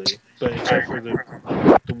 Basically, but except for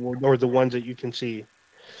the ones that you can see.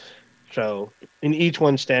 So, and each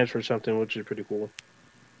one stands for something, which is pretty cool.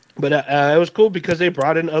 But it was cool because they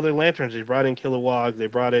brought in other lanterns. They brought in Kilowog. They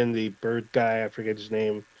brought in the bird guy. I forget his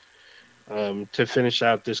name. To finish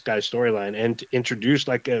out this guy's storyline and to introduce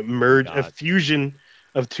like a fusion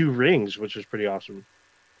of two rings, which was pretty awesome.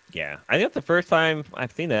 Yeah, I think that's the first time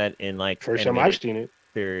I've seen that in like first time I've seen it.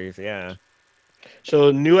 Series, yeah.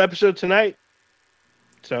 So new episode tonight.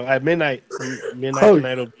 So at midnight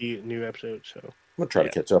tonight will be a new episode. So I'm gonna try to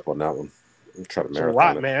catch up on that one. I'm trying to marathon. It's a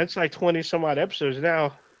lot, man. It's like 20 some odd episodes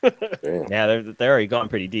now. Damn. Yeah, they're already gone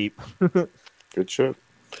pretty deep. Good shit.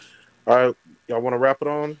 All right, y'all want to wrap it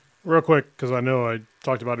on real quick because I know I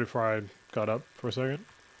talked about it before I got up for a second.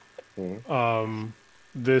 Mm-hmm.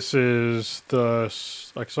 This is so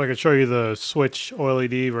I can show you the Switch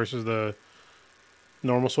OLED versus the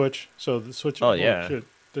normal Switch. So the Switch. Oh yeah. Shit,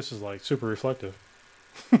 this is like super reflective.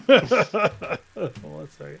 Hold on a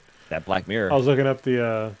second. That Black Mirror. I was looking up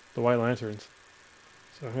the White Lanterns.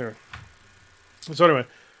 So here. So anyway,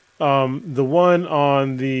 the one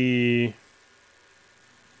on the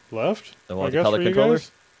left. The one with the color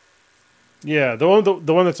controllers. Yeah, the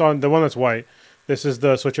one that's white. This is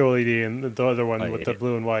the Switch OLED, and the other one with the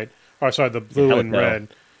blue and white. Oh, sorry, the blue and red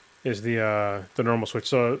is the normal Switch.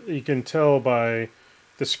 So you can tell by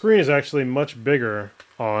the screen is actually much bigger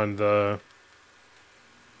on the.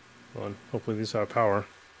 Well, hopefully these have power.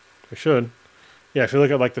 They should. Yeah, if you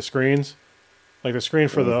look at like the screens, like the screen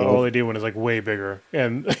for the OLED one is like way bigger,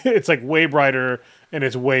 and it's like way brighter, and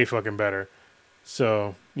it's way fucking better.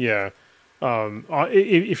 So yeah,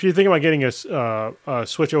 if you're thinking about getting a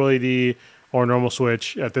Switch OLED or a normal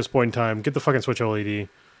Switch at this point in time, get the fucking Switch OLED.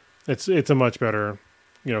 It's a much better,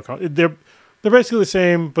 they're basically the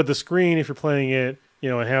same, but the screen, if you're playing it, in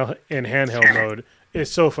handheld mode,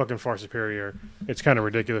 is so fucking far superior. It's kind of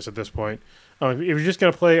ridiculous at this point. If you're just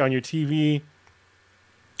gonna play on your TV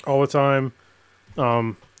all the time,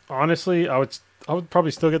 honestly, I would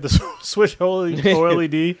probably still get the Switch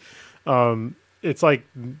OLED. It's like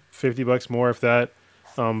 $50 more, if that,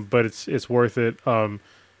 but it's worth it.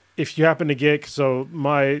 If you happen to get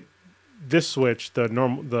this Switch,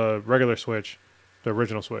 the regular Switch, the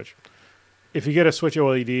original Switch, if you get a Switch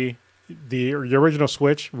OLED, the original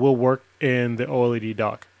Switch will work in the OLED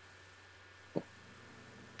dock.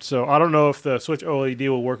 So I don't know if the Switch OLED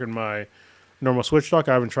will work in my normal Switch dock.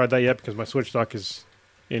 I haven't tried that yet because my Switch dock is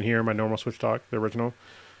in here, my normal Switch dock, the original.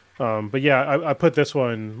 But yeah, I put this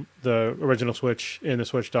one, the original Switch, in the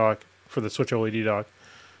Switch dock for the Switch OLED dock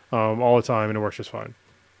all the time, and it works just fine.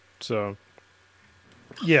 So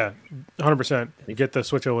yeah, 100%. Get the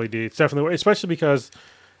Switch OLED. It's definitely, especially because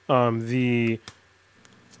the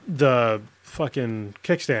fucking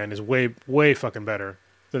kickstand is way fucking better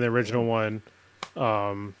than the original one.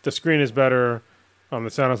 The screen is better. The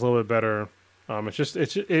sound is a little bit better.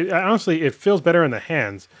 Honestly, it feels better in the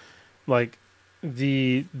hands. Like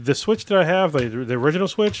the Switch that I have, the original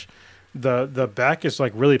Switch, the back is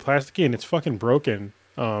like really plasticky and it's fucking broken.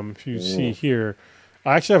 If you see here,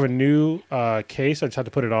 I actually have a new case. I just had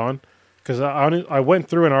to put it on Because I went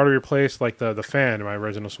through and already replaced like the fan in my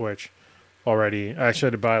original Switch already. I actually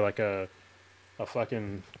had to buy like a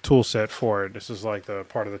fucking tool set for it. This is like the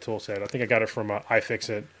part of the tool set. I think I got it from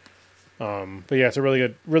iFixit. But yeah, it's a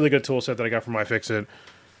really good tool set that I got from iFixit.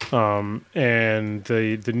 And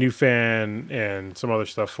the new fan and some other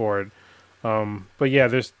stuff for it. But yeah,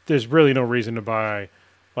 there's really no reason to buy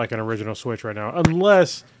like an original Switch right now,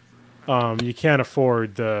 unless you can't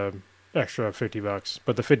afford the extra $50.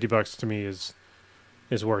 But the $50 to me is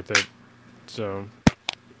worth it. So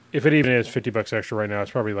if it even is $50 extra right now,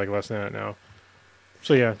 it's probably like less than that now.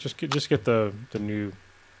 So yeah, just get the new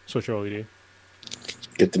Switch OLED.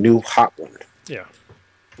 Get the new hot one. Yeah.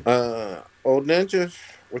 Old Ninja,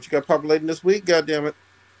 what you got populating this week? Goddammit.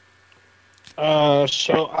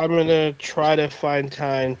 So I'm gonna try to find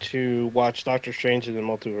time to watch Doctor Strange in the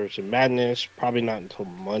Multiverse of Madness. Probably not until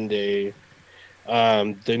Monday.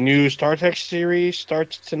 The new Star Trek series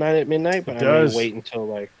starts tonight at midnight, but I'm gonna wait until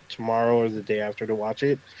like tomorrow or the day after to watch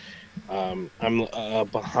it. I'm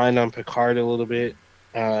behind on Picard a little bit,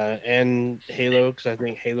 and Halo, because I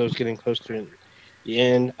think Halo's getting close to the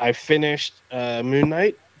end. I finished Moon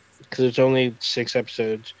Knight because it's only 6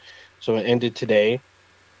 episodes, so it ended today.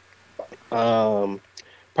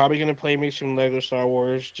 Probably gonna play me some Lego Star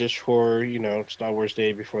Wars just for Star Wars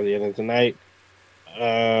Day before the end of the night.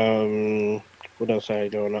 What else am I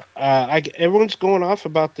doing? Everyone's going off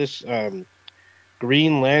about this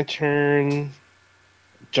Green Lantern,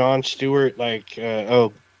 John Stewart,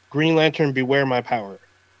 Green Lantern, Beware My Power.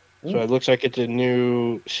 So it looks like it's a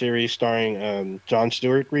new series starring John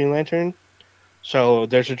Stewart, Green Lantern. So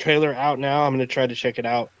there's a trailer out now. I'm going to try to check it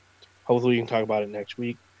out. Hopefully we can talk about it next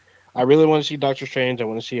week. I really want to see Doctor Strange. I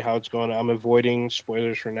want to see how it's going. I'm avoiding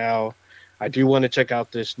spoilers for now. I do want to check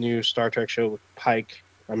out this new Star Trek show with Pike.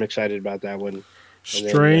 I'm excited about that one.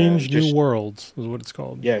 Strange New Worlds is what it's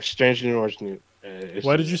called. Yeah, Strange New Worlds.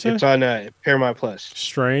 What did you say? It's on Paramount Plus.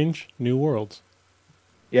 Strange New Worlds.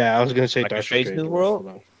 Yeah, I was going to say Doctor Strange New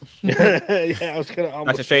World. Yeah, I was going to.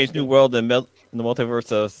 Doctor Strange New World in the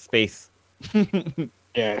multiverse of space.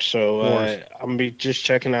 Yeah, so I'm gonna be just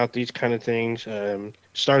checking out these kind of things.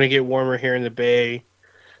 Starting to get warmer here in the Bay,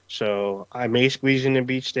 so I may squeeze in a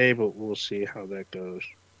beach day, but we'll see how that goes.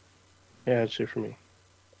 Yeah, that's it for me.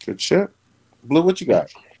 Good shit. Blue, what you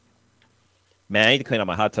got? Man, I need to clean out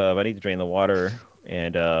my hot tub. I need to drain the water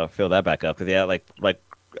and fill that back up because like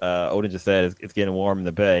Odin just said, it's getting warm in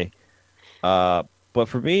the Bay. But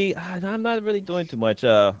for me, I'm not really doing too much.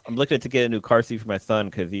 I'm looking to get a new car seat for my son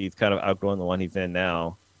because he's kind of outgrowing the one he's in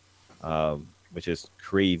now, which is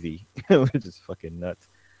crazy, which is fucking nuts.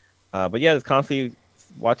 But yeah, just constantly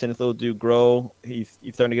watching this little dude grow. He's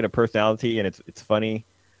starting to get a personality, and it's funny.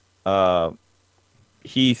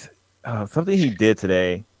 He's something he did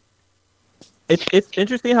today. It's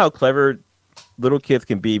interesting how clever little kids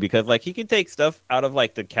can be because like he can take stuff out of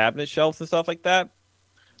like the cabinet shelves and stuff like that.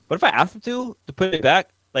 But if I ask him to put it back,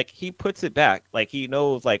 like he puts it back. Like he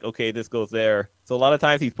knows, like, okay, this goes there. So a lot of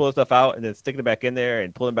times he's pulling stuff out and then sticking it back in there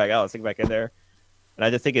and pulling it back out and sticking it back in there. And I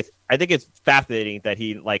just think it's fascinating that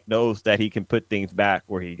he like knows that he can put things back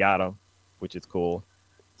where he got them, which is cool.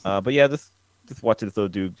 But yeah, just watching this little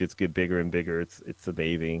dude just get bigger and bigger. It's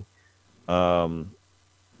amazing. I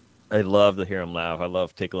love to hear him laugh. I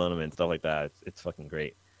love tickling him and stuff like that. It's fucking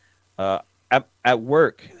great. At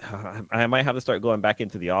work, I might have to start going back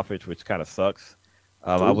into the office, which kind of sucks.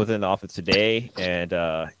 I was in the office today, and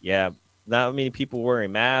yeah, not many people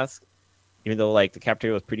wearing masks, even though like the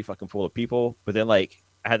cafeteria was pretty fucking full of people. But then like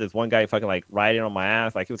I had this one guy fucking like riding on my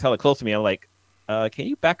ass, like he was hella close to me. I'm like, can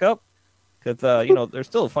you back up? Because there's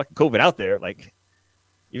still fucking COVID out there. Like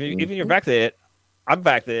even you're vaccinated, I'm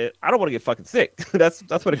vaccinated. I don't want to get fucking sick. That's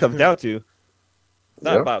what it comes down to. It's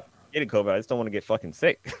not about getting COVID. I just don't want to get fucking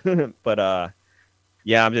sick. But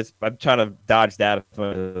yeah, I'm trying to dodge that as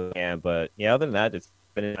much as I can. But yeah, other than that, just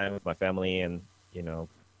spending time with my family, and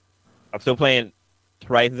I'm still playing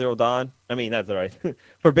Horizon Zero Dawn. I mean, that's all right.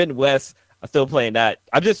 Forbidden West, I'm still playing that.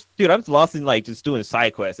 I'm lost in like just doing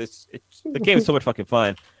side quests. It's the game is so much fucking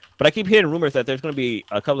fun. But I keep hearing rumors that there's going to be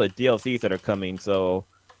a couple of DLCs that are coming, so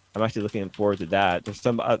I'm actually looking forward to that. There's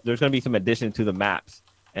going to be some addition to the maps,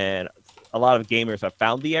 and a lot of gamers have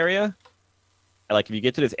found the area. Like if you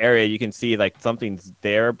get to this area, you can see like something's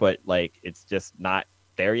there, but like it's just not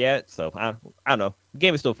there yet. So I don't know. The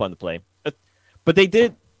game is still fun to play. But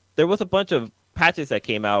there was a bunch of patches that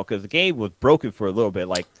came out because the game was broken for a little bit.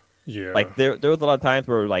 Like there was a lot of times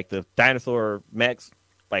where like the dinosaur mechs,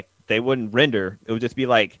 like they wouldn't render. It would just be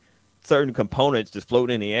like certain components just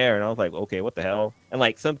floating in the air, and I was like, okay, what the hell? And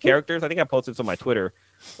like some characters, I think I posted this on my Twitter.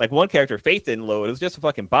 Like one character, face didn't load. It was just a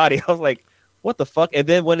fucking body. I was like, what the fuck? And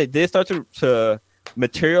then when it did start to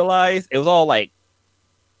materialize, it was all like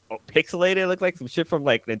pixelated. It looked like some shit from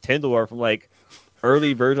like Nintendo or from like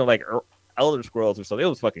early version of like Elder Scrolls or something. It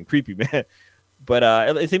was fucking creepy, man. But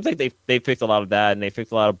it seems like they fixed a lot of that, and they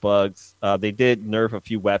fixed a lot of bugs. They did nerf a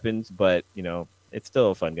few weapons, but you know, it's still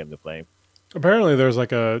a fun game to play. Apparently, there's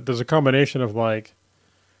a combination of like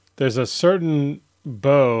there's a certain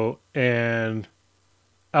bow and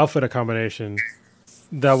outfit combination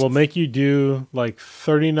that will make you do like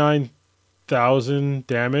 39,000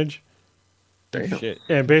 damage. Damn. Shit.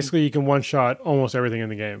 And basically, you can one shot almost everything in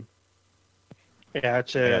the game. Yeah,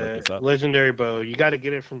 it's a legendary bow. You got to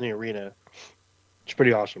get it from the arena. It's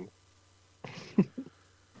pretty awesome. Well,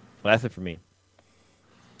 that's it for me.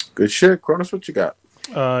 Good shit, Cronus. What you got?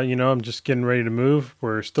 I'm just getting ready to move.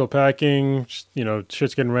 We're still packing.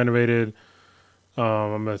 Shit's getting renovated.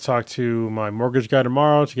 I'm gonna talk to my mortgage guy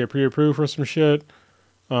tomorrow to get pre-approved for some shit.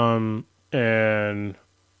 And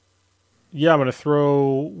yeah, I'm gonna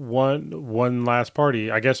throw one last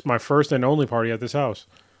party. I guess my first and only party at this house.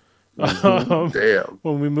 Damn.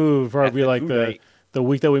 When we move, probably like the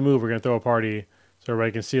week that we move, we're gonna throw a party so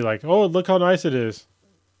everybody can see like, oh, look how nice it is.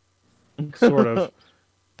 Sort of.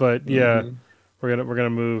 But yeah, we're gonna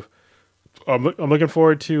move. I'm looking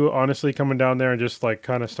forward to honestly coming down there and just like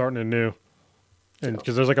kind of starting anew. And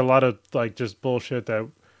because there's like a lot of like just bullshit that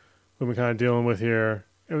we've been kind of dealing with here.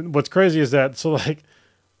 And what's crazy is that like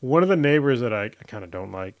one of the neighbors that I kind of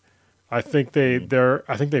don't like, I think they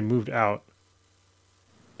moved out,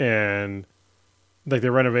 and like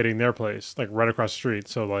they're renovating their place like right across the street.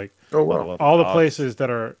 So like all the places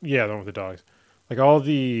that are the one with the dogs, like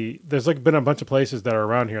there's like been a bunch of places that are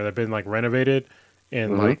around here that have been like renovated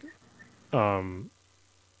and like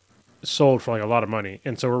sold for like a lot of money,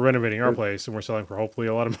 and so we're renovating our place and we're selling for hopefully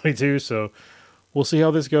a lot of money too. So we'll see how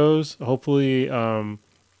this goes. Hopefully, I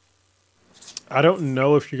don't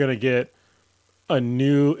know if you're gonna get a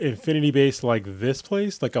new infinity base like this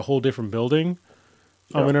place, like a whole different building.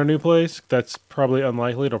 In our new place. That's probably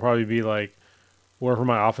unlikely. It'll probably be like wherever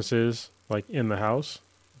my office is, like in the house.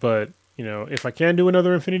 But if I can do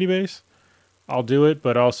another infinity base, I'll do it.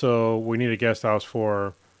 But also, we need a guest house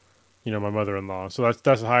for my mother-in-law. So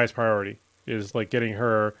that's the highest priority, is like getting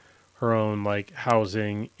her own like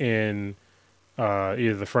housing in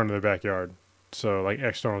either the front or the backyard. So like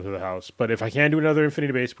external to the house. But if I can do another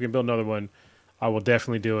infinity base, we can build another one, I will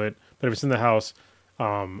definitely do it. But if it's in the house,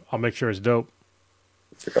 I'll make sure it's dope.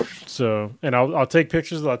 So, and I'll take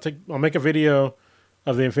pictures. I'll make a video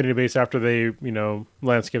of the infinity base after they,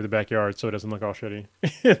 landscape the backyard so it doesn't look all shitty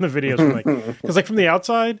in the videos. Because like from the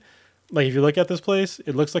outside, like if you look at this place,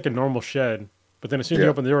 it looks like a normal shed. But then as soon as you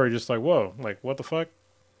open the door, you're just like, whoa, like what the fuck?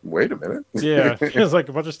 Wait a minute. Yeah, there's like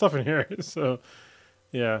a bunch of stuff in here. So,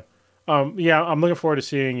 yeah. I'm looking forward to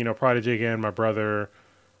seeing, Prodigy again, my brother,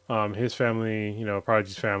 his family,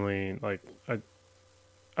 Prodigy's family. Like,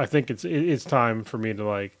 I think it's time for me to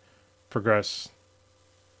like progress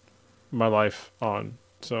my life on.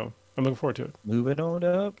 So I'm looking forward to it. Moving on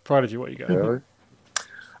up. Prodigy, what you got? Really?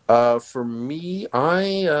 For me, I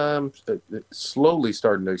am slowly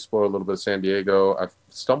starting to explore a little bit of San Diego. I've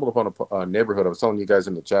stumbled upon a neighborhood. I was telling you guys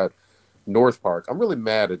in the chat, North Park. I'm really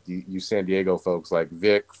mad at you San Diego folks like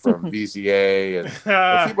Vic from VCA and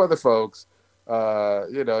a few other folks.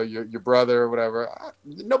 Your brother or whatever.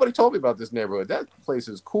 Nobody told me about this neighborhood. That place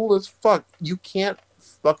is cool as fuck. You can't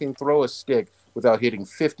fucking throw a stick without hitting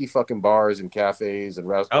 50 fucking bars and cafes and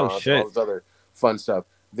restaurants and all this other fun stuff.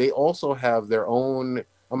 They also have their own,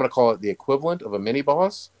 I'm going to call it the equivalent of a mini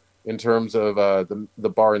boss in terms of the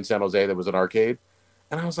bar in San Jose that was an arcade.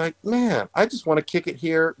 And I was like, man, I just want to kick it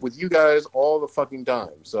here with you guys all the fucking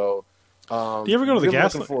time. So, do you ever go to the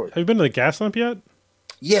Gaslamp? Have you been to the Gaslamp yet?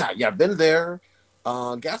 Yeah, I've been there.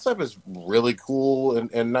 Gaslamp is really cool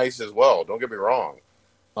and nice as well. Don't get me wrong.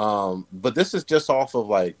 But this is just off of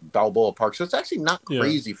like Balboa Park, so it's actually not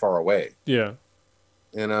crazy far away. Yeah.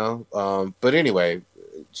 But anyway,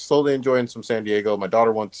 slowly enjoying some San Diego. My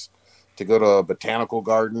daughter wants to go to a botanical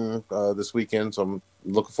garden this weekend, so I'm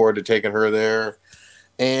looking forward to taking her there.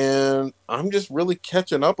 And I'm just really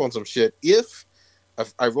catching up on some shit. If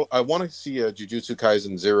I want to see a Jujutsu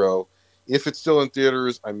Kaisen 0. If it's still in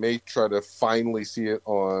theaters, I may try to finally see it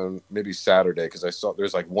on maybe Saturday, because I saw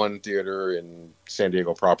there's like one theater in San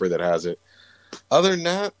Diego proper that has it. Other than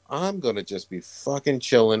that, I'm going to just be fucking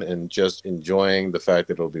chilling and just enjoying the fact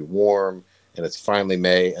that it'll be warm and it's finally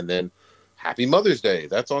May. And then Happy Mother's Day.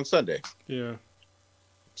 That's on Sunday. Yeah.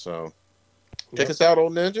 So check us out,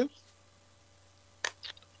 old ninja.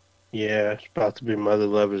 Yeah, it's about to be Mother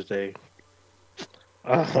Lover's Day.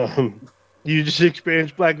 You just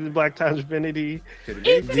experienced Black Times Infinity.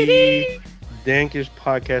 The dankest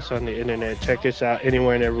podcast on the internet. Check us out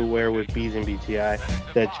anywhere and everywhere with Bees and BTI.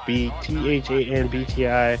 That's BTHAN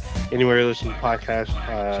Anywhere you listen to podcasts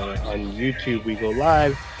on YouTube, we go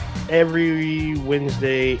live every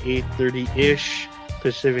Wednesday, 8:30-ish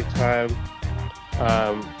Pacific time.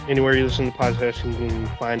 Anywhere you listen to podcasts, you can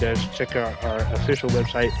find us. Check out our official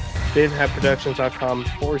website,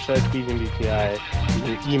 BenHabProductions.com/BeesandBTI. You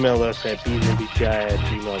can email us at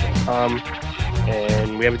beesandbti@gmail.com.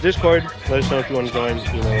 And we have a Discord. Let us know if you want to join.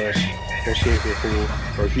 Email us. We'll see if you're cool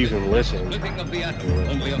or if you can listen.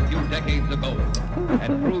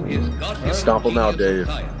 Stomp them out, Dave.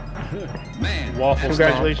 Waffle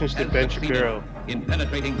Congratulations to Ben Shapiro. In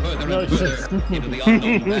penetrating further and further into the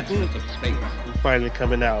unknown vastness of space. Finally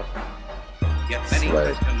coming out. Yet many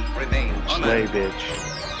questions remain Slay, bitch.